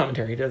listened to the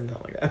commentary. He doesn't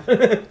sound like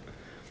that.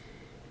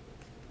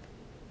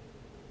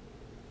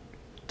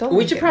 Don't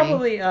We look should at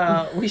me.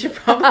 probably,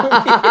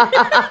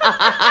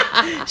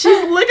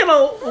 she's licking a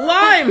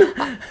lime.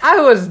 I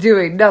was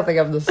doing nothing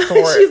of the sort.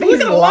 She's He's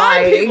licking a lime,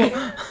 lying.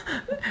 people.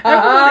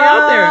 Everybody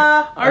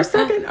out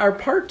there. Our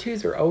part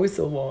twos are always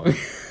so long.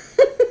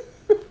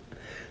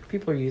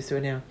 People are used to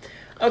it now.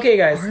 Okay,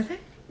 guys. Are they?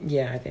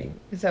 Yeah, I think.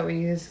 Is that what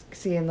you guys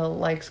see in the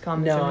likes,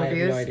 comments, No, and I have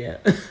reviews? no idea.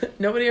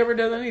 Nobody ever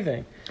does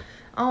anything.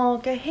 Oh,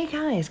 okay. Hey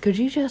guys, could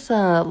you just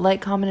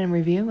like, comment, and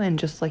review, and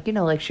just like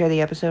like share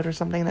the episode or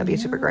something? That'd be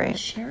super great.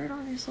 Share it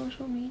on your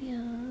social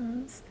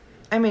medias.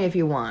 I mean, if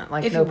you want,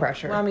 like, If no you-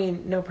 pressure. Well, I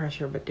mean, no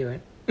pressure, but do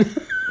it.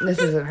 This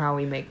isn't how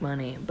we make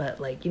money, but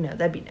like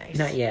that'd be nice.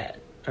 Not yet.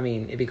 I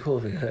mean, it'd be cool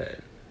if we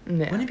could. Yeah.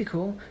 Wouldn't it be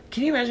cool?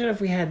 Can you imagine if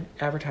we had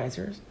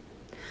advertisers?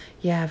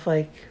 Yeah, if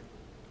like,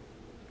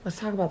 let's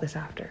talk about this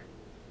after.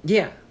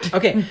 Yeah.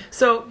 Okay.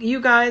 So you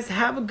guys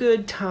have a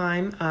good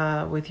time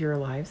with your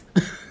lives.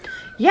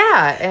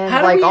 Yeah, and How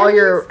do like we all end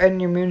your this?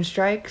 and your moon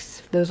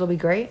strikes, those will be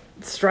great.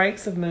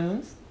 Strikes of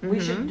moons. We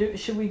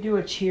should we do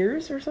a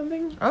cheers or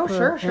something? Oh,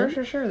 For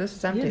sure. end? This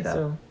is empty Yeah.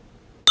 though.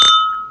 So.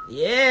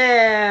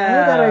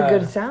 Yeah. Oh, that a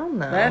good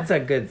sound though. That's a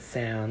good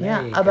sound. yeah.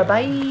 There you Bye go.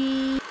 bye.